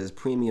 because it says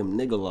premium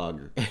nigga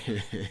lager.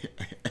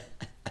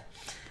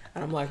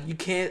 And I'm like, you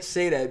can't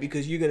say that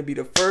because you're going to be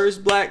the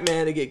first black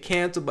man to get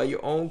canceled by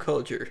your own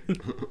culture.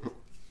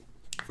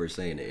 For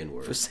saying the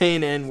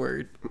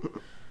N-word.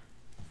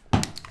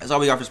 That's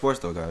all we got for sports,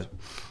 though, guys.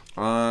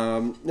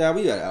 Now,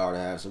 we got an hour and a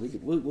half, so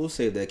we'll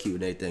save that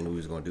Q&A thing that we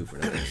was going to do for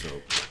that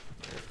episode.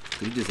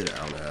 We just did an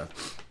hour and a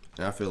half.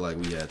 And I feel like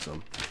we had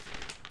some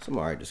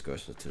alright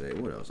discussions today.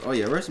 What else? Oh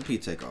yeah, rest in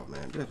peace Takeoff,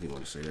 man. Definitely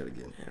want to say that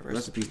again. Yeah,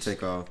 rest in peace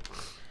Takeoff.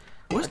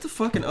 What's the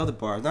fucking other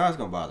bars? Now it's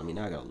gonna bother me.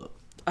 Now I gotta look.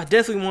 I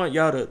definitely want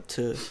y'all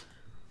to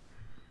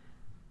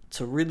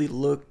really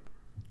look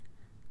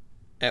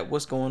at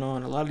what's going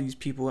on. A lot of these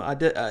people,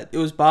 it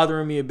was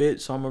bothering me a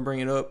bit, so I'm gonna bring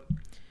it up.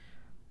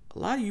 A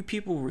lot of you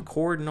people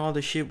recording all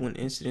this shit when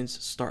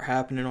incidents start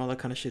happening, all that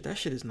kind of shit. That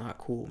shit is not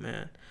cool,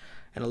 man.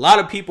 And a lot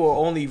of people are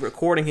only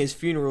recording his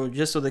funeral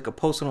just so they could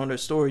post it on their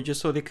story,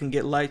 just so they can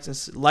get likes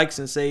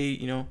and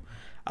say,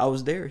 I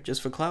was there just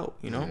for clout,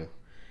 Yeah.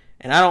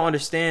 And I don't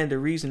understand the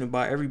reason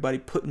about everybody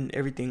putting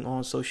everything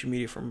on social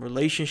media, from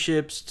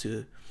relationships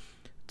to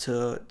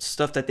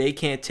stuff that they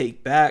can't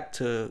take back,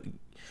 to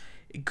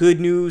good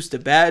news to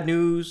bad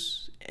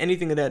news,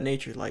 anything of that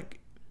nature. Like,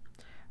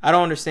 I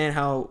don't understand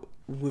how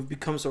we've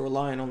become so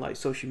reliant on like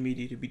social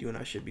media to be doing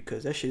that shit,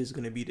 because that shit is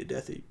gonna be the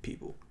death of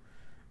people.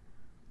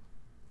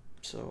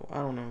 So, I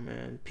don't know,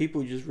 man.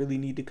 People just really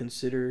need to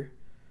consider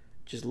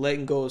just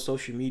letting go of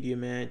social media,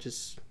 man.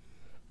 Just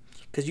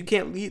because you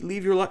can't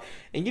leave your life.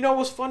 And you know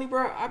what's funny,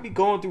 bro? I be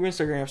going through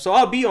Instagram. So,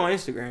 I'll be on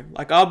Instagram.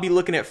 Like, I'll be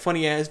looking at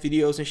funny-ass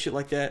videos and shit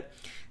like that.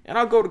 And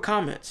I'll go to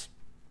comments.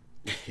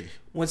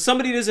 When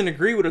somebody doesn't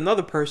agree with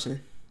another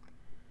person,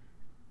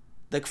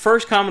 the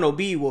first comment will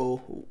be,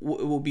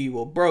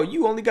 well, bro,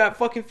 you only got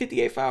fucking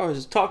 58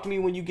 hours. Talk to me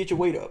when you get your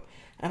weight up.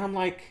 And I'm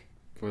like,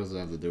 what does that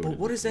have to do? But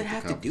what does that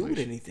have to do with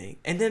anything?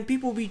 And then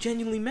people will be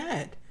genuinely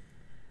mad.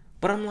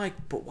 But I'm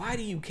like, but why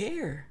do you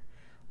care?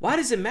 Why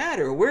does it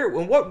matter?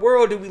 In what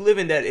world do we live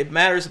in that it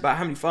matters about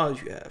how many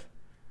followers you have?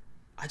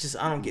 I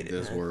don't get it.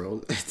 This man.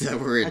 world. That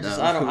we're in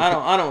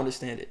I don't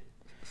understand it.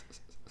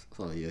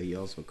 Oh yeah, he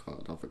also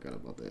called. I forgot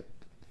about that.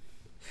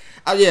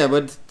 Oh yeah,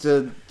 but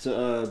to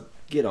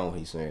get on what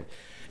he's saying.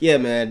 Yeah,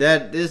 man,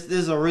 this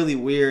is a really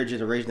weird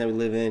generation that we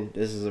live in.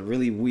 This is a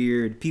really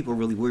weird. People are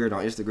really weird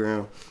on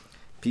Instagram.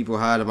 People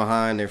hiding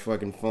behind their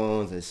fucking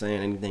phones and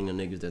saying anything to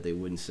niggas that they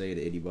wouldn't say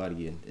to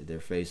anybody in their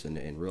face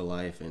in real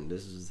life. And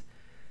this is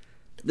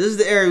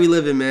the era we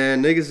live in,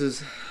 man. Niggas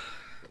is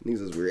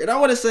weird. And I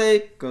want to say,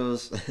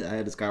 because I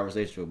had this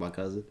conversation with my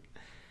cousin,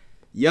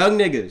 young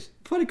niggas,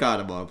 put a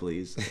condom on,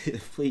 please.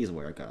 Please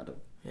wear a condom.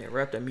 Yeah,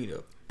 wrap that meat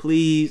up.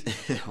 Please,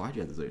 why'd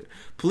you have to say it?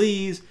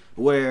 Please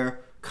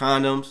wear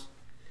condoms.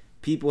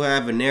 People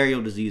have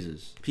venereal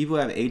diseases. People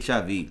have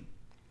HIV.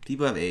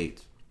 People have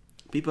AIDS.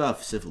 People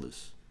have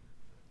syphilis.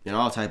 And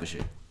all type of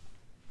shit.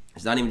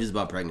 It's not even just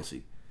about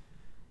pregnancy.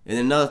 And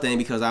then another thing,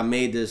 because I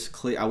made this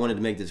clear, I wanted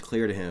to make this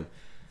clear to him.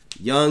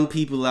 Young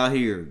people out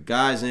here,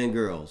 guys and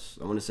girls,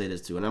 I want to say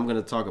this too, and I'm going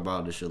to talk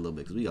about this shit a little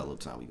bit because we got a little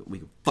time we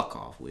can fuck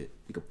off with.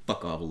 We can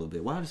fuck off a little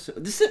bit. Why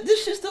this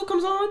shit still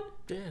comes on?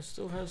 Yeah, it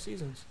still has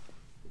seasons.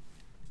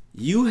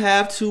 You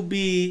have to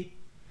be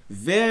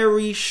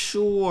very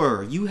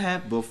sure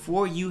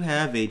before you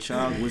have a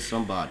child with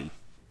somebody.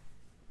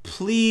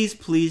 Please,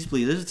 please,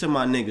 please. This is to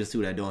my niggas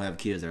too that don't have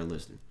kids that are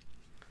listening.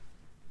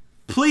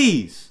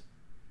 Please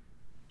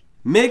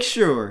make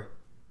sure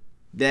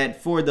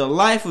that for the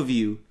life of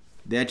you,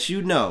 that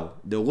you know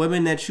the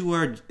women that you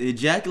are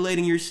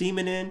ejaculating your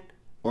semen in,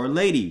 or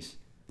ladies,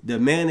 the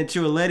man that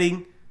you're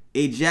letting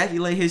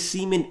ejaculate his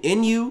semen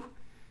in you,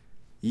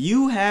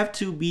 you have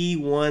to be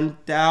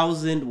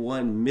 1,000,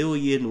 1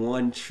 million,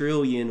 1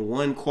 trillion,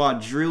 1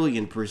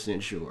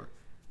 quadrillion% sure.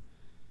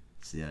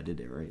 See, I did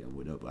that right. I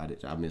went up.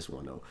 I missed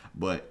one though.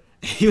 But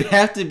you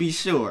have to be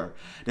sure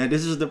that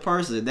this is the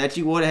person that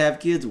you want to have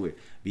kids with.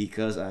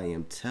 Because I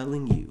am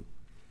telling you,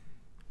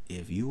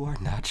 if you are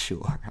not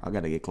sure, I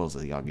gotta get closer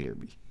so y'all can hear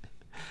me.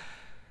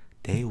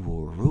 They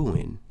will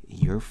ruin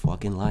your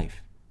fucking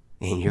life.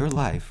 And your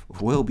life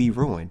will be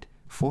ruined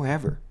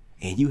forever.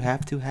 And you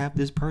have to have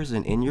this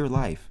person in your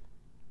life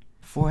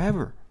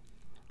forever.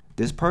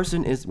 This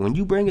person is, when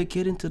you bring a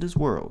kid into this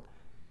world,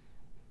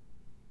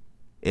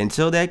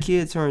 until that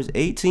kid turns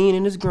 18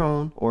 and is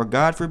grown, or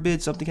God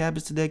forbid something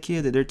happens to that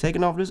kid that they're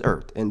taking off this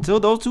earth, until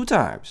those 2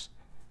 times,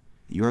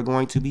 you are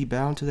going to be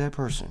bound to that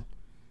person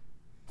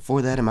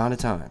for that amount of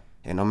time.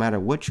 And no matter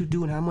what you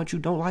do and how much you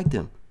don't like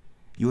them,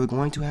 you are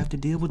going to have to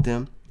deal with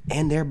them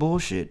and their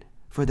bullshit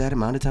for that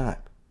amount of time.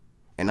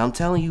 And I'm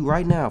telling you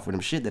right now, for them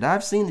shit that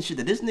I've seen, the shit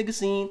that this nigga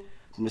seen,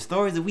 from the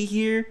stories that we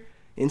hear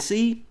and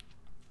see,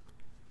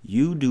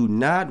 you do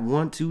not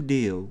want to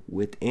deal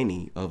with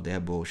any of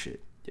that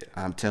bullshit. Yeah.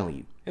 I'm telling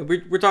you. And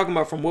we're talking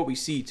about from what we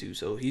see too,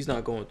 so he's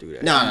not going through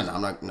that. No,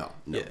 I'm not. No.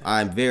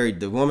 Yeah.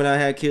 The woman I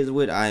had kids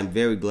with, I am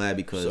very glad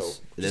because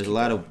there's a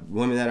lot of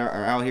women that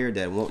are out here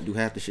that won't do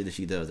half the shit that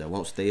she does, that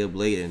won't stay up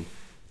late and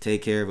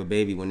take care of a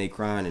baby when they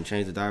crying and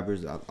change the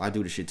diapers. I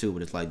do the shit too,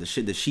 but it's like the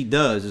shit that she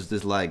does is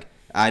just like,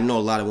 I know a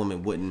lot of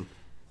women wouldn't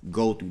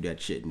go through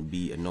that shit and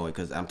be annoyed,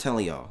 because I'm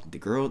telling y'all, the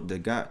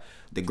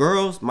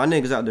girls, my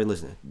niggas out there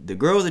listening, the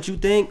girls that you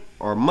think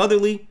are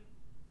motherly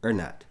are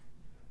not.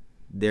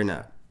 They're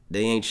not.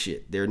 They ain't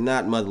shit. They're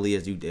not motherly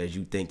as you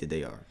think that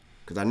they are.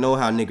 Because I know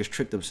how niggas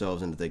trick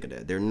themselves into thinking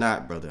that. They're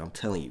not, brother. I'm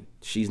telling you.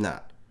 She's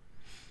not.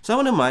 Some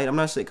of them might. I'm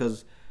not saying,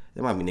 because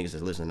there might be niggas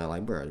that's listening that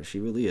like, bro,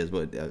 she really is.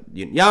 But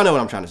y'all know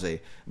what I'm trying to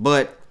say.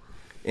 But,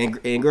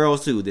 and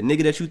girls too. The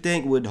nigga that you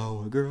think would,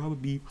 oh, girl,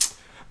 I'm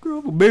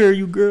gonna marry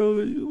you,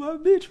 girl. You my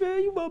bitch,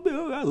 man. You my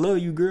bitch. I love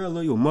you, girl. I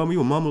love your mama.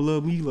 Your mama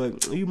love me.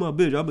 Like, you my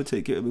bitch. I'm gonna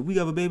take care of it. If we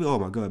have a baby, oh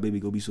my God, baby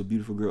gonna be so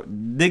beautiful, girl.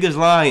 Niggas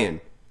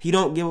lying. He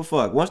don't give a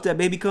fuck. Once that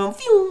baby come,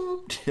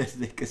 phew,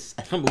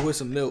 I'm gonna whip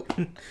some milk.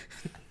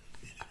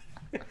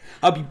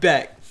 I'll be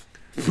back.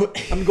 I'm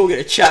gonna go get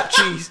a chopped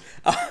cheese.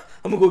 I'm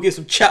gonna go get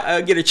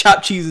get a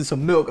chopped cheese and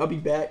some milk. I'll be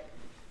back.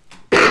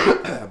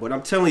 But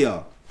I'm telling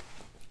y'all,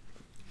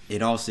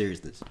 in all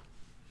seriousness,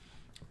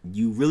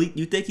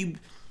 you think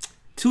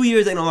 2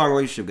 years ain't no long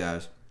relationship,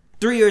 guys.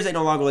 3 years ain't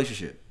no long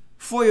relationship.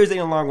 4 years ain't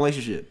no long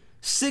relationship.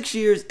 6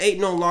 years ain't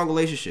no long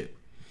relationship.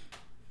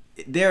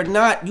 They're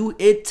not.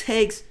 It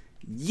takes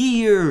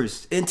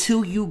years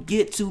until you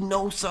get to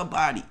know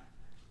somebody.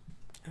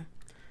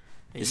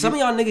 And some of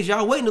y'all niggas,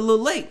 y'all waiting a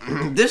little late.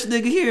 This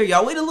nigga here,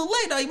 y'all waiting a little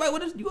late. Now you might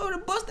want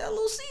to bust that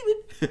little semen.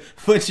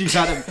 But you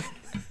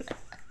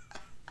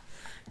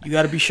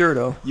gotta be sure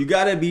though. You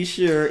gotta be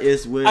sure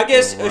it's with. I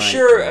guess as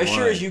sure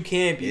as you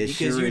can be,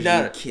 because you're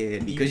not.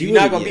 You're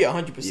not gonna be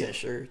 100%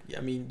 sure.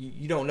 I mean,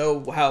 you don't know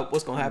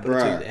what's gonna happen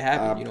until it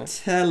happens. I'm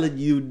telling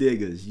you,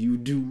 niggas, you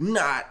do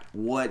not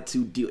want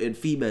to deal. And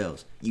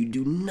females, you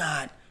do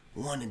not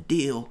want to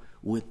deal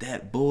with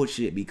that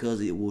bullshit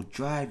because it will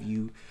drive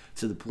you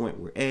to the point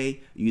where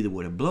A, you either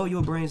want to blow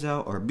your brains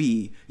out, or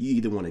B, you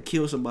either want to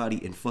kill somebody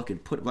and fucking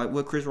put, like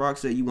what Chris Rock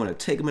said, you want to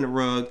take them in the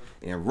rug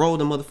and roll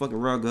the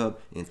motherfucking rug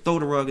up and throw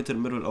the rug into the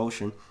middle of the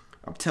ocean.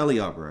 I'm telling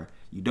y'all, bro,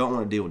 you don't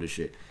want to deal with this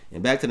shit.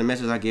 And back to the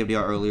message I gave to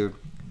y'all earlier.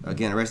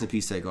 Again, rest in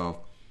peace, Takeoff.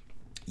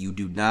 You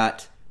do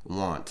not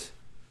want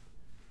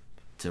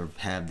to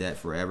have that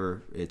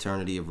forever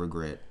eternity of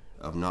regret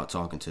of not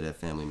talking to that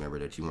family member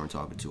that you weren't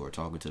talking to, or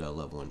talking to that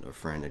loved one or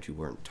friend that you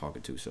weren't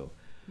talking to. So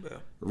yeah.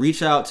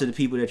 Reach out to the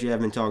people that you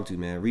haven't talked to,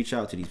 man. Reach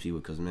out to these people,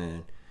 because,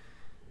 man,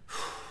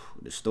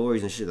 the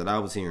stories and shit that I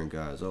was hearing,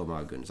 guys, oh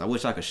my goodness. I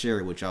wish I could share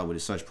it with y'all, but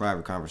it's such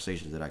private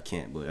conversations that I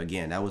can't. But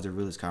again, that was the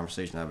realest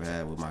conversation I've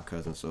had with my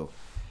cousin. So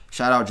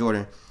shout out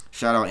Jordan.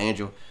 Shout out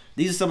Angel.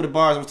 These are some of the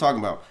bars I was talking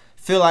about.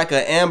 Feel like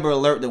an Amber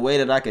Alert the way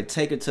that I could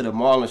take her to the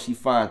mall and she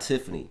find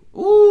Tiffany.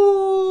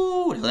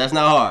 Ooh, that's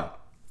not hard.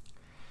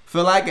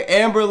 Feel like an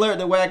Amber Alert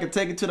the way I could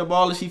take her to the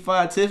mall and she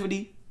find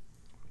Tiffany.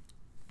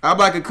 I'm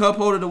like a cup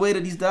holder the way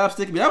that these dimes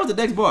stick me. That was the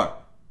next bar.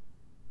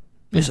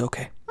 It's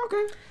okay.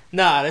 Okay.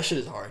 Nah, that shit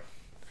is hard.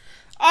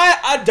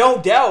 I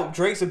don't doubt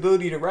Drake's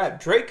ability to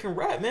rap. Drake can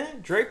rap,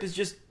 man. Drake is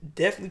just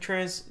definitely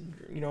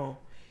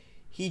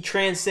he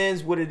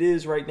transcends what it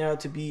is right now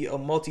to be a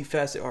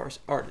multifaceted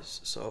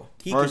artist. So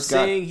he can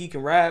sing, he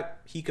can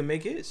rap, he can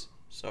make hits.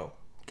 So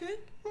okay,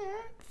 all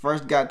right.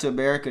 First got to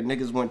America,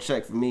 niggas want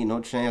check for me. No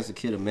chance a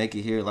kid to make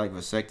it here. Like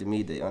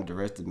vasectomy, they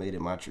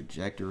underestimated my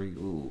trajectory.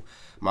 Ooh,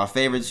 my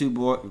favorite two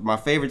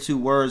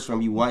words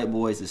from you white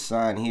boys is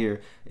sign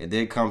here, and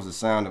then comes the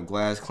sound of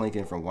glass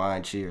clinking from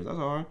wine cheers. That's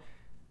hard.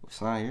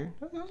 Sign here.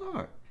 That's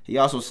hard. He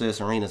also said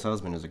Serena's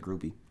husband is a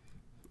groupie.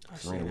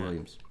 Serena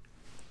Williams.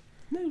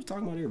 Man, he was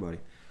talking about everybody.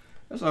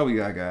 That's all we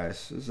got,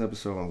 guys. This is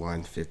episode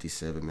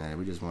 157, man.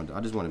 I just want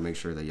to make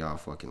sure that y'all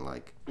fucking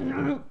like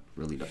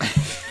really don't.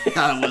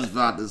 I was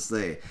about to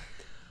say,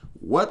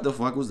 what the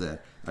fuck was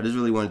that? I just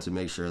really wanted to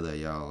make sure that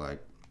y'all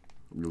like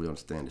really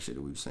understand the shit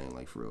that we were saying,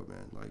 like for real,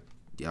 man. Like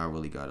y'all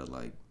really gotta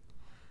like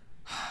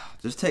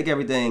just take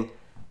everything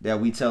that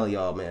we tell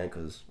y'all, man,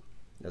 because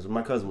that's what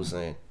my cousin was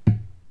saying.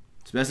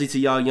 Especially to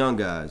y'all young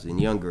guys and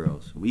young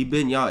girls. We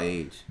been y'all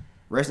age.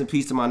 Rest in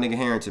peace to my nigga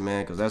Harrington,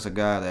 man, because that's a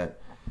guy that,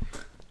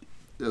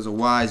 there's a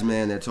wise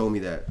man that told me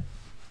that.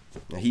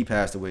 And he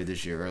passed away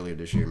earlier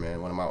this year,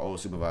 man. One of my old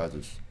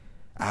supervisors.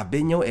 I've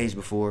been your age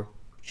before.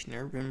 You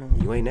never been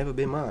mine. You ain't never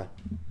been mine.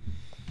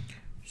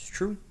 It's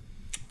true.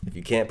 If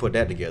you can't put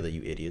that together,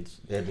 you idiots,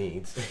 that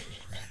means...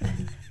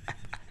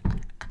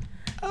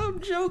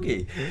 I'm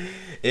joking.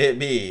 It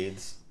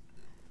means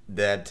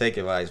that take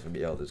advice from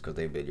the elders, because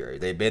they've been your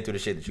age. They've been through the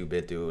shit that you've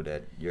been through,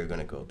 that you're going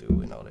to go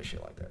through, and all that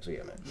shit like that. So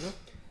yeah, man. Yep.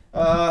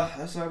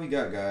 That's all we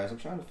got, guys. I'm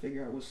trying to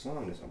figure out what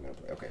song this I'm gonna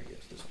play. Okay, yes,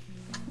 this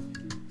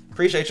one.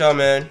 Appreciate y'all,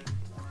 man.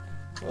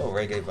 Oh,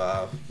 reggae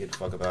vibe. Get the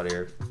fuck up out of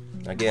here.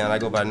 Again, I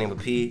go by the name of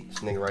P. This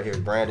nigga right here is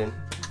Brandon.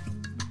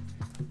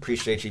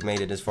 Appreciate you made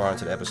it this far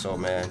into the episode,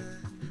 man.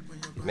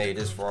 You made it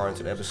this far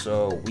into the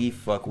episode. We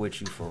fuck with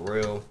you for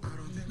real.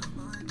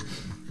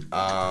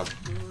 Yeah,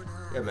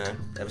 man.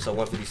 Episode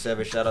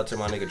 157. Shout out to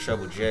my nigga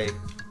Trouble J.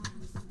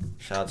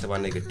 Shout out to my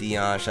nigga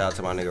Dion. Shout out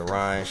to my nigga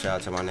Ryan. Shout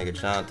out to my nigga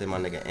Jonathan. My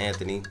nigga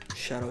Anthony.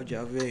 Shout out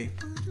Jave.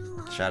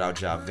 Shout out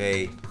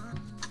Jave.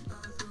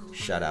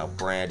 Shout out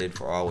Brandon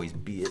for always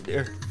being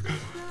there.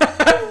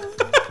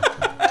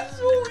 He's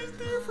always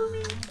there for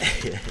me.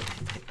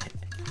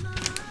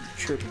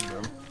 Tripping,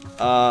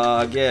 bro.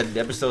 Again,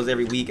 episodes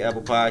every week.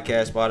 Apple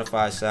Podcast,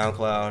 Spotify,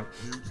 SoundCloud.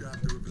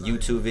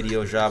 YouTube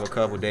videos drop a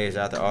couple days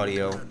after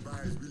audio.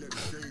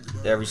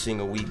 Every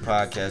single week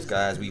podcast,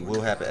 guys. We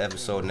will have an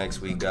episode next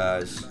week,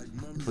 guys.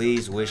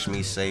 Please wish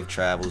me safe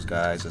travels,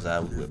 guys, as I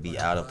will be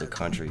out of the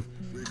country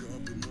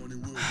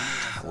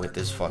with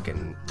this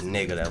fucking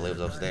nigga that lives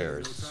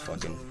upstairs.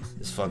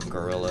 This fucking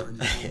gorilla.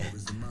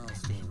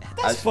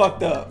 That's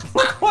fucked up.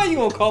 Why you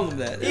gonna call him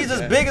that? He's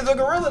as big as a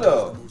gorilla,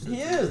 though.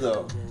 He is,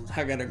 though.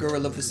 I got a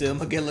gorilla for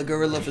sale. I get a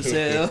gorilla for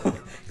sale.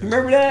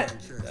 Remember that?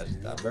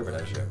 I remember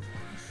that shit.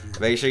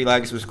 Make sure you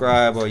like and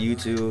subscribe on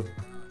YouTube.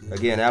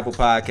 Again, Apple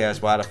Podcast,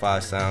 Spotify,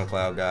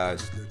 SoundCloud,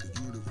 guys.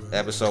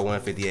 Episode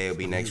 158 will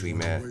be next week,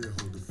 man.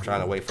 I'm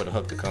trying to wait for the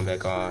hook to come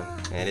back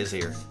on, and it's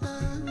here.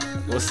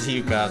 We'll see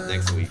you guys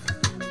next week.